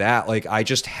shit like that. Like I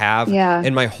just have,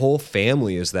 and my whole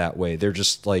family is that way. They're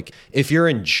just like, if you're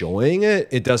enjoying it,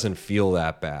 it doesn't feel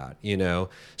that bad, you know?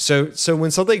 So when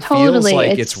something feels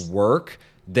like it's work,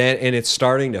 then, and it's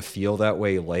starting to feel that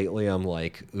way lately, I'm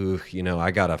like, ooh, you know,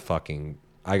 I gotta,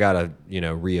 you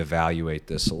know, reevaluate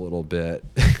this a little bit.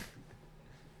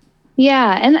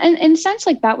 Yeah. And in a sense,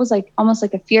 like that was like almost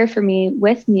like a fear for me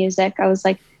with music. I was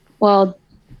like, well,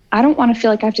 I don't want to feel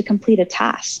like I have to complete a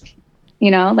task, you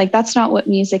know, like that's not what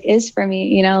music is for me,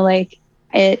 you know, like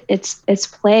it's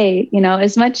play, you know,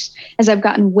 as much as I've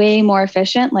gotten way more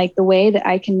efficient, like the way that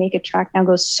I can make a track now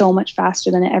goes so much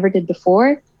faster than it ever did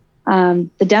before.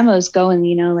 The demos go in,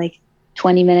 you know, like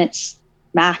 20 minutes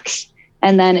max.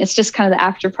 And then it's just kind of the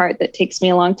after part that takes me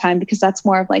a long time, because that's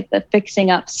more of like the fixing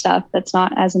up stuff that's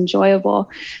not as enjoyable.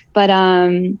 But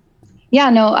yeah,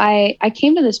 no, I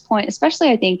came to this point, especially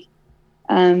I think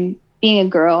being a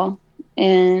girl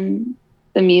in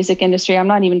the music industry. I'm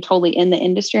not even totally in the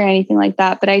industry or anything like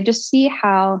that, but I just see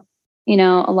how, you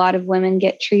know, a lot of women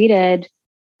get treated,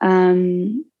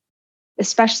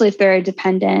 especially if they're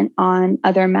dependent on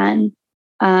other men.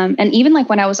 And even like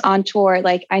when I was on tour,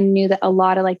 like I knew that a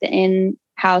lot of like the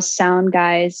in-house sound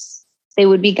guys, they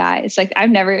would be guys. Like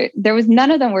there was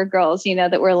none of them were girls, you know,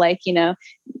 that were like, you know,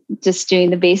 just doing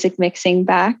the basic mixing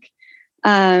back.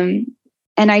 And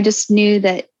I just knew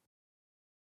that,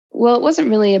 well, it wasn't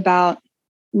really about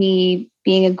me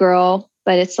being a girl,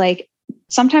 but it's like,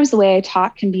 sometimes the way I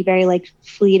talk can be very like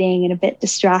fleeting and a bit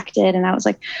distracted. And I was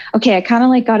like, okay, I kind of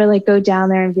like got to like go down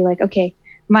there and be like, okay,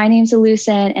 my name's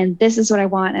Elucent and this is what I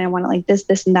want. And I want it like this,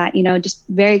 this, and that, you know, just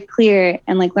very clear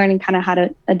and like learning kind of how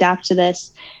to adapt to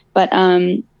this. But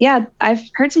yeah, I've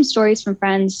heard some stories from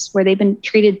friends where they've been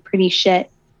treated pretty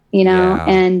shit, you know,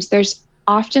 and there's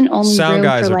often only sound room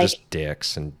guys for are like, just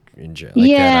dicks and like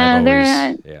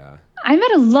yeah, yeah. I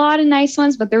met a lot of nice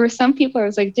ones, but there were some people I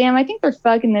was like, damn, I think they're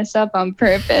fucking this up on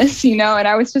purpose, you know? And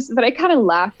I was just, but I kind of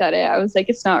laughed at it. I was like,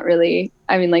 it's not really,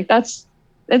 I mean, like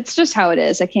it's just how it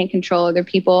is. I can't control other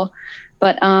people.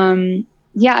 But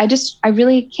yeah, I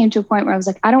really came to a point where I was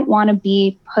like, I don't want to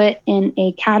be put in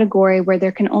a category where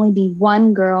there can only be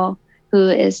one girl who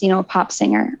is, you know, a pop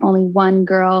singer, only one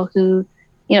girl who,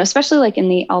 you know, especially like in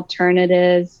the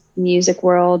alternative music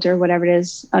world or whatever it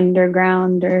is,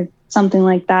 underground or something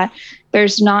like that,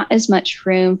 there's not as much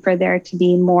room for there to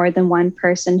be more than one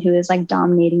person who is like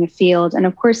dominating a field. And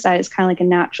of course, that is kind of like a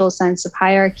natural sense of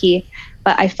hierarchy.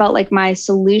 But I felt like my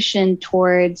solution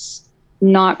towards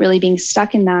not really being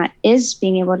stuck in that is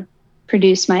being able to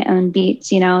produce my own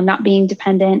beats, not being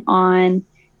dependent on,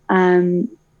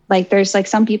 like there's like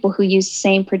some people who use the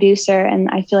same producer, and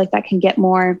I feel like that can get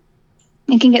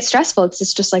it can get stressful because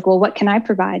it's just like, well, what can I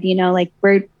provide? Like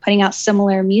we're putting out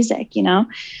similar music,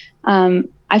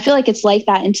 I feel like it's like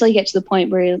that until you get to the point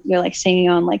where you're like singing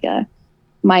on like a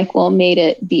Mike Will Made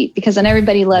It beat, because then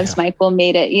everybody loves Mike Will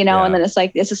Made It, and then it's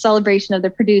like, it's a celebration of the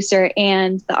producer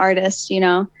and the artist,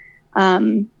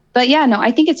 but yeah, no,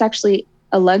 I think it's actually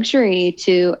a luxury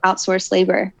to outsource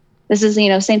labor. This is,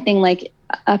 same thing like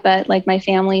up at like my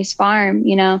family's farm,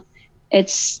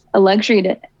 it's a luxury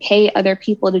to pay other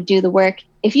people to do the work.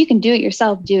 If you can do it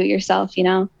yourself,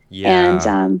 Yeah.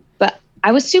 And, but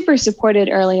I was super supported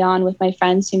early on with my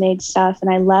friends who made stuff, and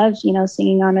I loved,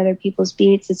 singing on other people's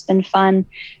beats. It's been fun,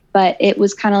 but it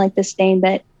was kind of like this thing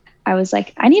that I was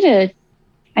like, I need to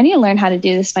learn how to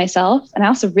do this myself. And I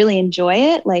also really enjoy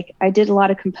it. Like I did a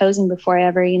lot of composing before I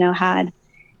ever, had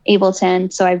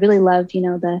Ableton. So I really love,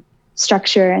 the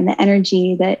structure and the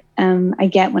energy that I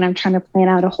get when I'm trying to plan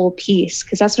out a whole piece.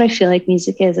 Cause that's what I feel like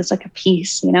music is. It's like a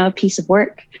piece, a piece of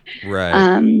work.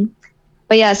 Right.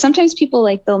 But yeah, sometimes people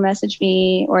like, they'll message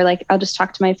me, or like, I'll just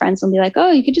talk to my friends and be like,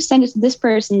 oh, you could just send it to this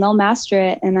person, they'll master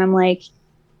it. And I'm like,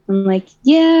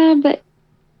 yeah, but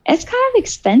it's kind of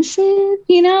expensive,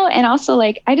 and also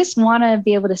like, I just want to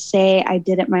be able to say I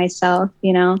did it myself,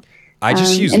 I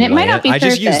just use and it might not be perfect. I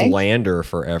just use Lander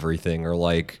for everything, or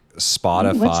like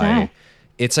Spotify. What's that?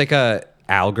 It's like a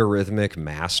algorithmic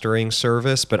mastering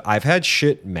service, but I've had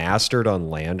shit mastered on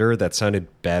Lander that sounded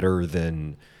better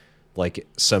than like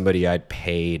somebody I'd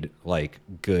paid like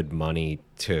good money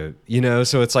to,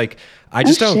 so it's like, I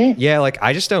just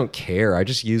I just don't care. I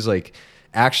just use like,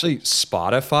 actually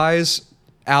Spotify's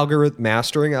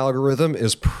mastering algorithm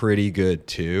is pretty good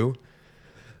too.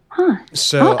 Huh.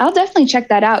 So I'll definitely check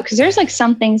that out. Cause there's like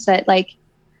some things that like,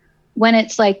 when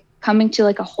it's like coming to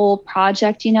like a whole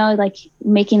project, like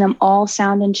making them all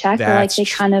sound in check, or like they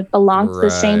kind of belong to the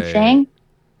same thing.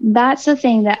 That's the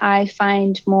thing that I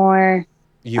find more,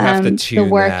 you have to tune the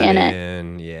work that in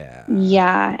it. Yeah.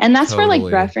 Yeah. And that's where like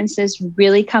references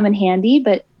really come in handy,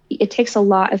 but it takes a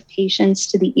lot of patience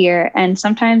to the ear. And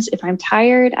sometimes if I'm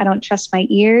tired, I don't trust my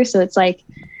ear. So it's like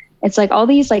all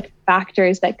these like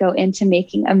factors that go into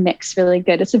making a mix really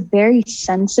good. It's a very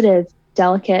sensitive,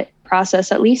 delicate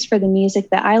process, at least for the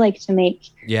music that I like to make.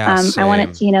 Yeah. I want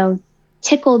it to,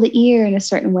 tickle the ear in a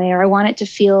certain way, or I want it to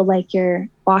feel like you're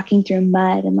walking through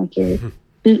mud and like your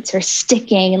boots are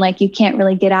sticking and like you can't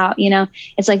really get out.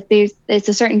 It's like it's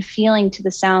a certain feeling to the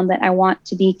sound that I want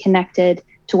to be connected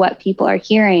to what people are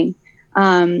hearing.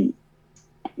 But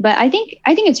I think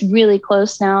it's really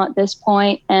close now at this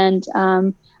point. And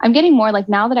I'm getting more like,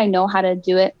 now that I know how to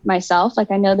do it myself, like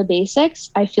I know the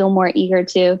basics, I feel more eager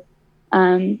to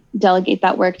delegate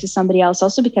that work to somebody else,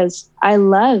 also because I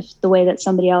love the way that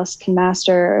somebody else can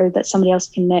master, or that somebody else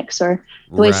can mix, or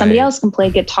the way somebody else can play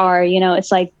guitar.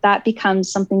 It's like that becomes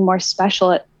something more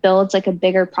special. It builds like a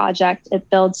bigger project. It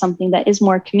builds something that is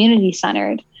more community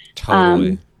centered.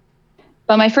 Totally.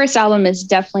 But my first album is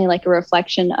definitely like a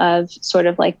reflection of sort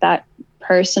of like that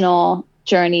personal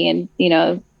journey,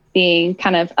 and, being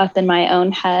kind of up in my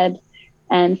own head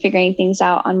and figuring things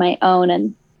out on my own.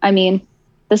 And I mean,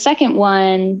 the second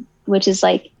one, which is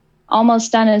like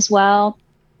almost done as well,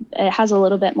 it has a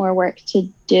little bit more work to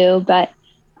do, but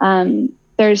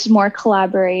there's more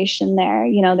collaboration there.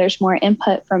 There's more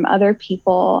input from other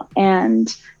people and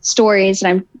stories that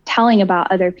I'm telling about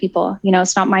other people.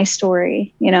 It's not my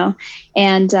story,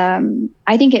 and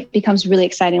I think it becomes really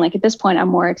exciting. Like at this point, I'm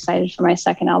more excited for my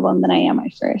second album than I am my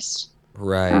first.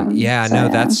 Right.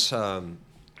 That's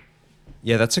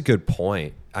a good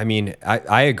point. I mean,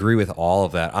 I agree with all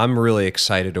of that. I'm really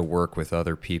excited to work with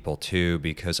other people too,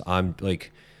 because I'm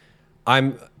like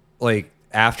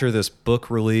after this book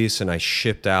release, and I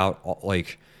shipped out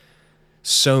like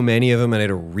so many of them, and I had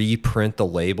to reprint the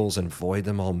labels and void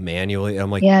them all manually. I'm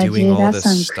like doing all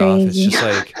this stuff. Crazy. It's just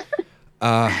like,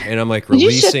 and I'm like releasing.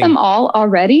 Did you ship them all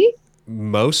already?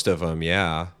 Most of them,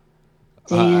 yeah.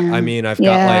 Damn. I mean, I've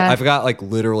got like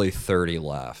literally 30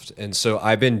 left, and so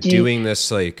I've been doing this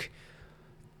like,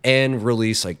 and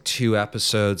release like 2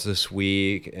 episodes this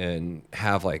week, and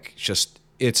have like just,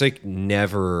 it's like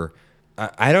never.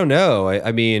 I don't know.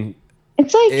 I mean,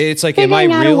 it's like am I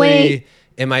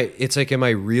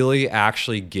really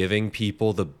actually giving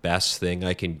people the best thing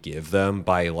I can give them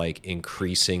by like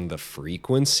increasing the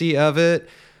frequency of it?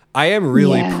 I am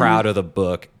really Yeah. proud of the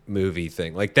book movie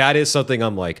thing. Like that is something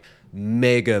I'm like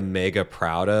mega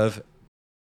proud of.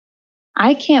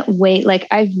 I can't wait. Like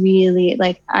I really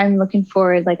like I'm looking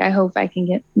forward. Like I hope I can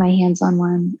get my hands on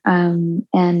one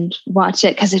and watch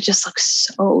it because it just looks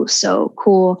so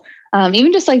cool.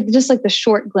 Even just like the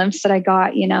short glimpse that I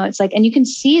got, you know, it's like, and you can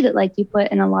see that like you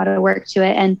put in a lot of work to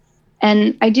it.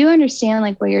 And I do understand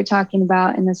like what you're talking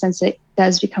about in the sense that it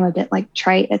does become a bit like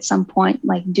trite at some point,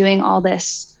 like doing all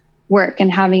this work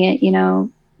and having it, you know,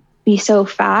 be so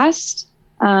fast.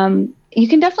 You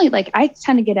can definitely like, I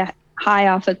tend to get a high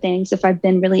off of things if I've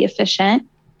been really efficient.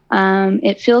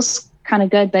 It feels kind of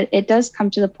good, but it does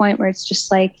come to the point where it's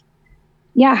just like,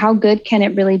 yeah, how good can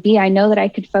it really be? I know that I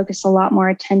could focus a lot more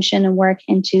attention and work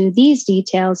into these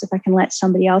details if I can let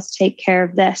somebody else take care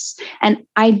of this. And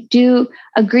I do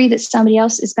agree that somebody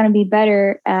else is going to be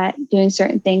better at doing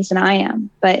certain things than I am.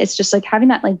 But it's just like having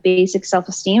that like basic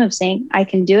self-esteem of saying I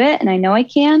can do it and I know I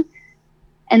can.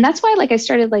 And that's why like I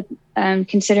started like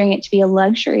considering it to be a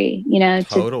luxury, you know,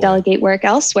 to delegate work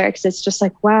elsewhere. Because it's just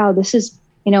like, wow, this is,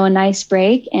 you know, a nice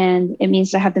break. And it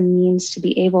means I have the means to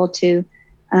be able to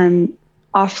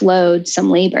offload some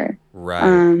labor.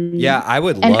 Right. Yeah, I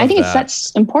would love and I think that.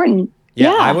 that's important.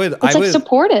 Yeah, It's like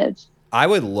supportive. I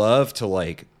would love to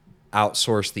like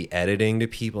outsource the editing to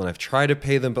people, and I've tried to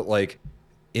pay them, but like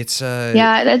it's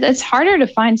it's harder to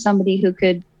find somebody who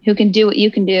can do what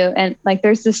you can do. And like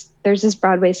there's this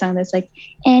Broadway song that's like,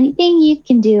 anything you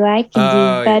can do, I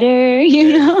can do better,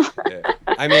 you know? Yeah.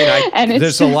 I mean,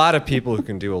 there's a lot of people who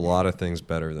can do a lot of things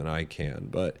better than I can,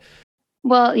 but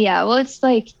well, it's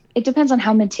like it depends on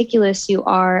how meticulous you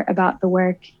are about the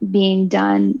work being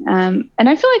done. And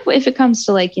I feel like if it comes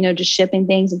to like, you know, just shipping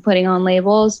things and putting on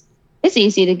labels, it's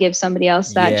easy to give somebody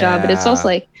else that job. But it's also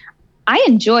like, I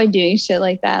enjoy doing shit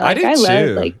like that. Like I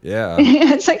love like,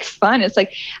 it's like fun. It's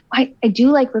like, I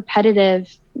do like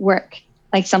repetitive work,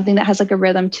 like something that has like a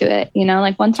rhythm to it. You know,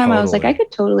 like one time I was like, I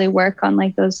could totally work on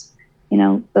like those, you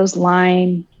know, those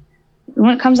line,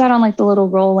 when it comes out on like the little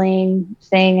rolling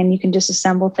thing and you can just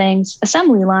assemble things,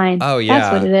 assembly line. Oh yeah.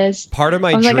 That's what it is. Part of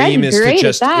my dream is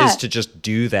to just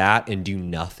do that and do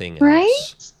nothing else.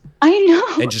 Right? I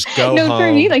know. And just go home. For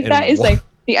me, like that is like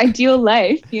the ideal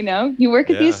life, you know? You work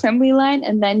at the assembly line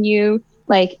and then you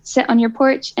like sit on your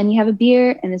porch and you have a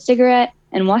beer and a cigarette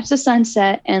and watch the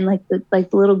sunset and like the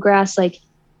little grass like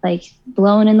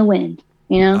blowing in the wind,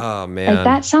 you know? Oh man. Like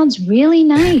that sounds really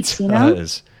nice, you know?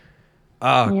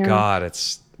 Oh God,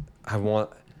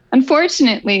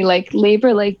 unfortunately, like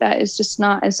labor like that is just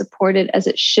not as supported as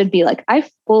it should be. Like I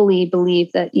fully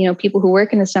believe that, you know, people who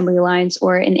work in assembly lines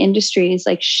or in industries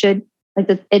like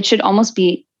it should almost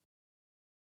be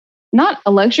not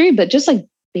a luxury, but just like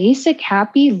basic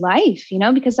happy life, you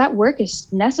know, because that work is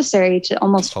necessary to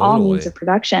almost all means of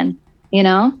production, you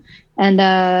know?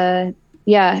 And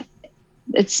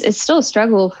it's still a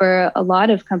struggle for a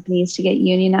lot of companies to get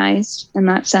unionized in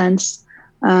that sense.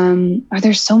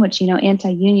 There's so much, you know,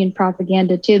 anti-union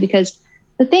propaganda too, because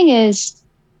the thing is,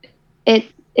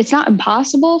 it's not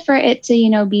impossible for it to, you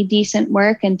know, be decent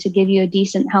work and to give you a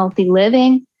decent, healthy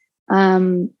living.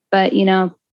 But, you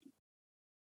know,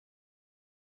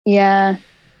 yeah.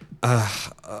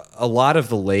 A lot of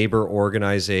the labor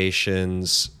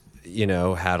organizations, you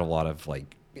know, had a lot of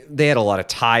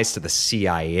ties to the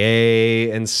CIA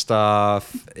and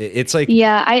stuff. It's like,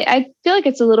 yeah, I feel like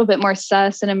it's a little bit more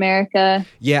sus in America.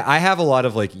 Yeah, I have a lot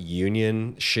of like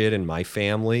union shit in my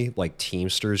family, like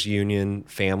Teamsters union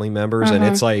family members. And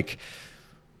it's like,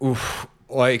 oof,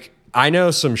 like I know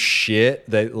some shit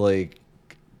that like,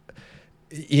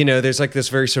 you know, there's like this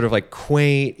very sort of like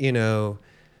quaint, you know,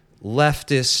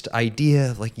 leftist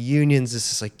idea of like unions is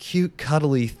this like cute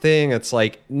cuddly thing. It's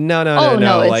like no,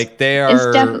 like they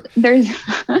are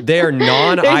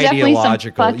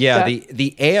non-ideological. Yeah,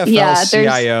 the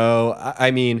AFL-CIO, I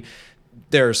mean,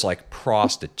 there's like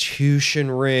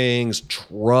prostitution rings,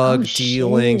 drug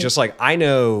dealing, just like I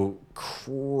know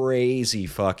crazy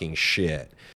fucking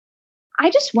shit. I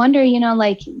just wonder, you know,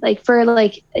 like for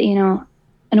like, you know,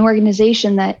 an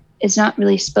organization that is not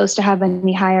really supposed to have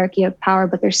any hierarchy of power,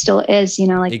 but there still is, you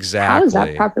know, like how is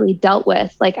that properly dealt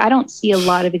with? Like, I don't see a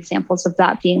lot of examples of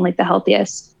that being like the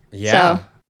healthiest. Yeah. So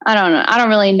I don't know. I don't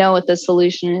really know what the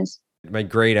solution is. My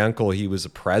great uncle, he was a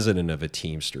president of a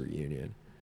Teamster union.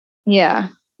 Yeah.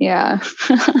 Yeah.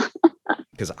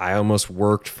 Because I almost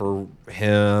worked for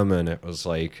him and it was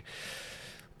like,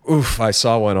 oof, I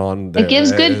saw one on there. It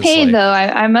gives good pay though.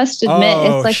 I must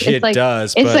admit. It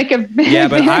does. But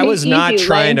I was not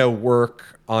trying to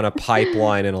work on a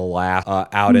pipeline in Alaska,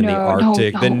 out in the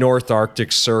Arctic, the North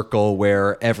Arctic Circle,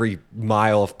 where every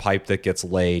mile of pipe that gets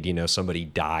laid, you know, somebody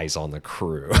dies on the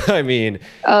crew. I mean,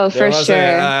 for sure.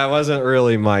 It wasn't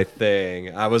really my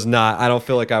thing. I don't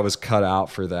feel like I was cut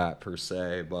out for that per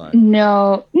se, but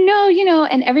no, you know,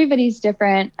 and everybody's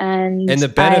different. And the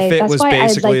benefit was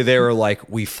basically they were like,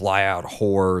 we fly out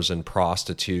whores and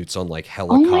prostitutes on like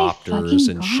helicopters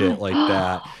and shit like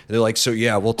that. And they're like, so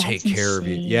yeah, we'll take care of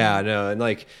you. Yeah, no. And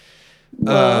like,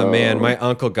 man, my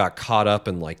uncle got caught up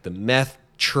in like the meth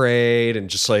trade and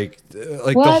just like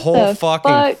the whole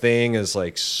fucking thing is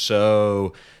like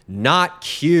so not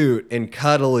cute and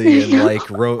cuddly and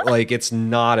like it's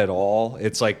not at all.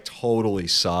 It's like totally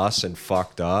sus and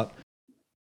fucked up.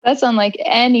 That's unlike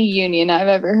any union I've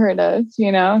ever heard of,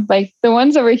 you know? Like the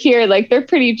ones over here, like they're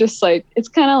pretty just like, it's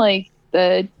kind of like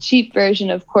the cheap version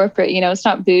of corporate, you know, it's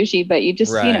not bougie, but you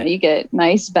just, you know, you get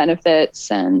nice benefits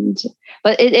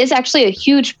but it is actually a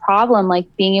huge problem, like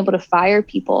being able to fire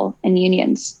people in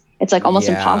unions. It's like almost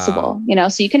impossible, you know,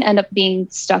 so you can end up being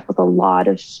stuck with a lot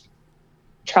of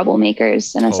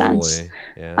troublemakers in a sense.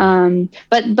 Yeah.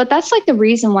 But that's like the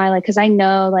reason why, like, cause I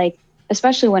know like,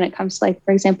 especially when it comes to like,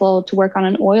 for example, to work on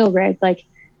an oil rig, like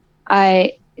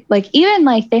even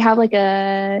like they have like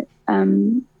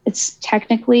it's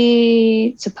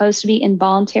technically supposed to be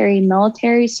involuntary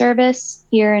military service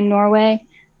here in Norway.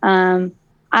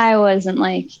 I wasn't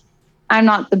like, I'm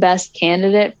not the best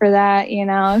candidate for that, you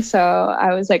know? So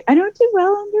I was like, I don't do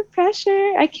well under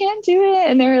pressure. I can't do it.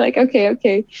 And they were like,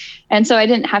 okay. And so I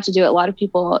didn't have to do it. A lot of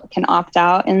people can opt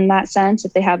out in that sense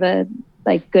if they have a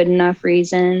like good enough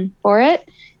reason for it.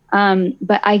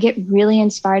 But I get really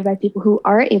inspired by people who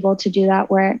are able to do that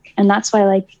work. And that's why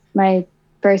like my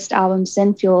first album,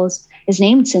 Synfuels, is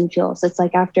named Synfuels. It's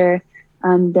like after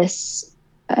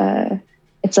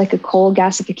it's like a coal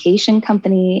gasification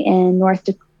company in North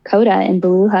Dakota in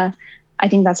Beluga. I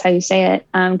think that's how you say it.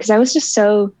 Because I was just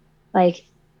so like,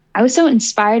 I was so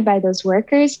inspired by those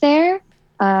workers there.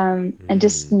 And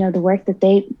just, you know, the work that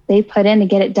they put in to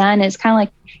get it done. It's kind of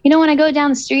like, you know, when I go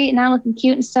down the street and I'm looking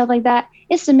cute and stuff like that,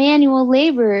 it's the manual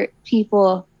labor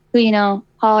people who, you know,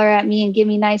 holler at me and give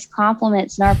me nice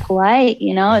compliments and are polite,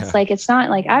 you know. It's like, it's not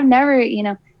like I've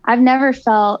never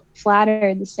felt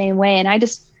flattered the same way. And I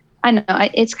know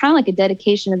it's kind of like a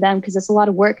dedication to them because it's a lot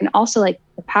of work. And also like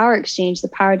the power exchange, the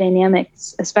power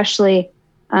dynamics, especially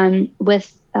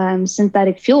with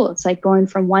synthetic fuel. It's like going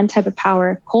from one type of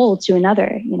power, coal, to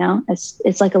another, you know.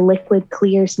 It's like a liquid,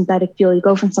 clear synthetic fuel. You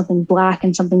go from something black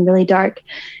and something really dark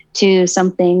to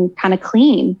something kind of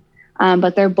clean.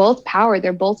 But they're both power,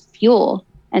 they're both fuel.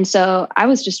 And so I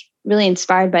was just really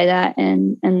inspired by that.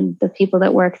 And the people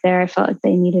that work there, I felt like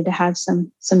they needed to have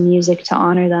some music to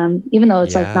honor them, even though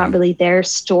it's like not really their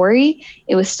story.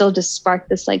 It was still just sparked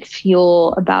this like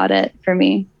fuel about it for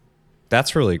me.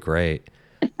 That's really great.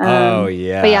 But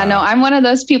yeah, no, I'm one of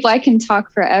those people. I can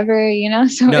talk forever, you know.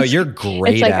 So no, you're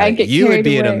great. It's like at it. You would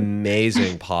be away. an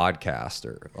amazing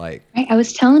podcaster. Like I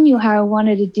was telling you how I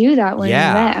wanted to do that when we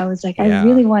met. I was like, I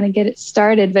really want to get it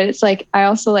started, but it's like I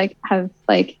also like have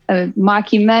like a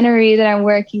mockumentary that I'm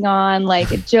working on,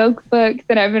 like a joke book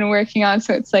that I've been working on.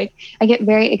 So it's like I get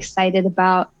very excited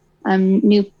about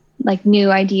new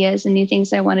ideas and new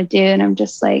things I want to do, and I'm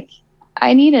just like,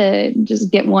 I need to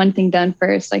just get one thing done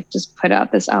first, like just put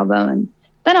out this album and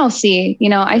then I'll see, you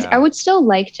know. I would still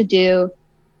like to do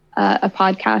a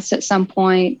podcast at some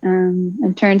point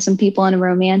and turn some people into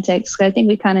romantics. Cause I think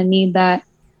we kind of need that.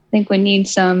 I think we need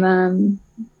some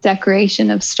decoration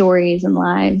of stories and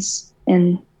lives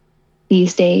in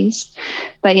these days.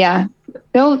 But yeah,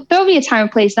 there'll be a time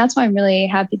and place. That's why I'm really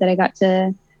happy that I got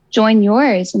to join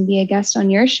yours and be a guest on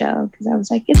your show. Cause I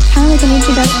was like, it's kind of like an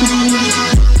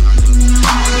introduction.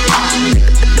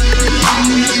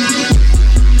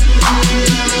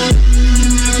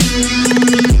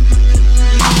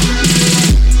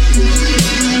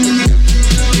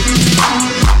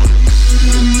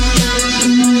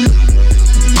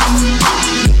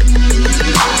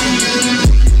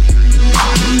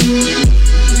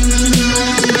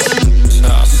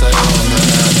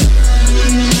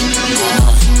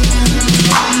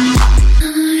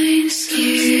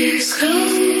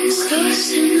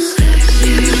 Close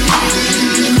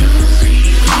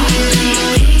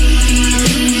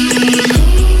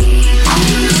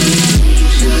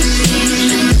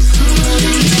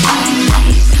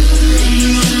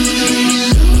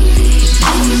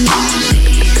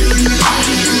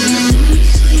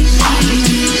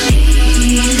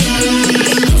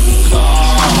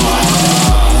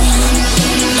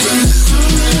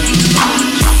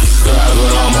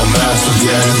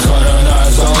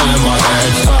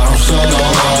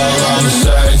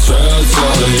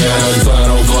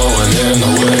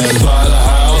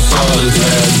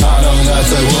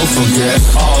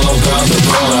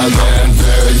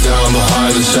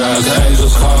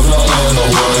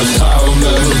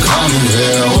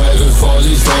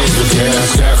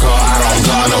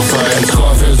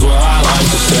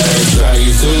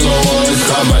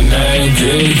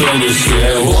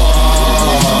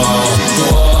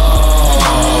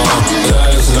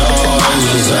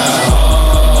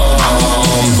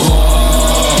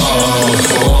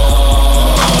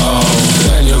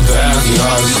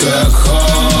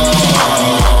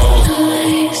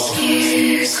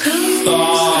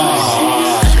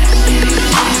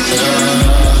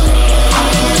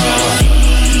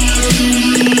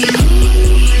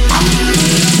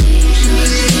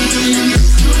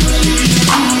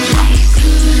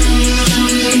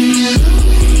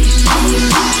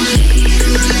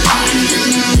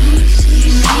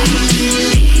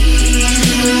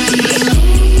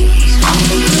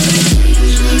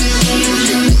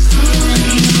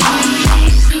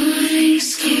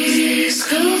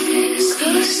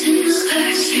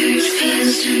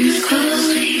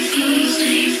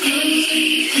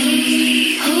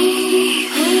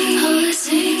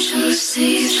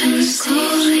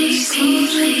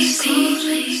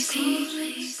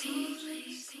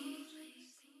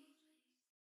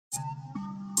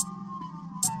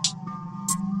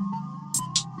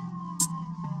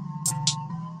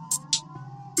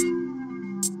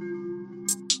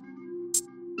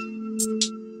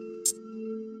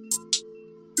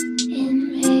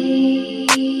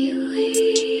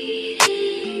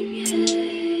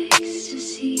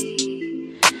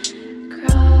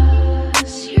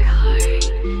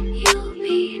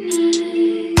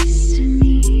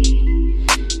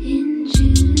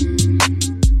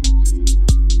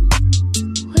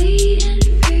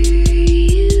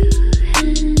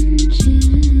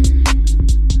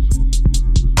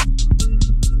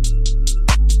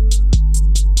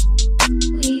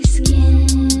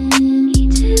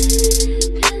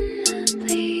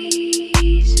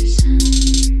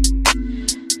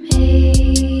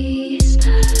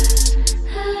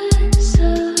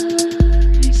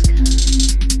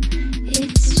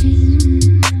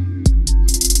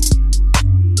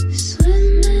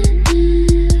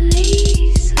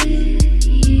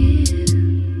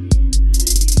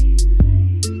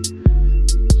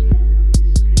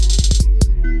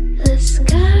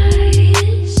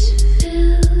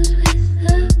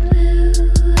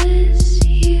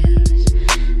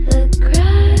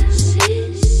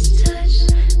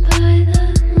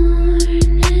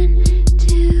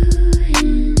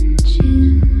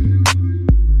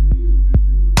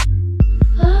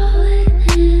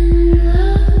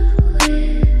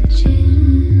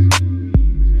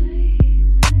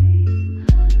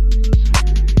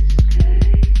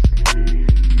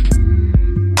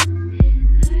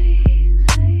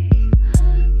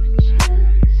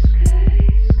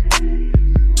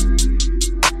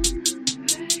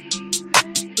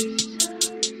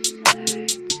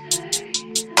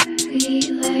We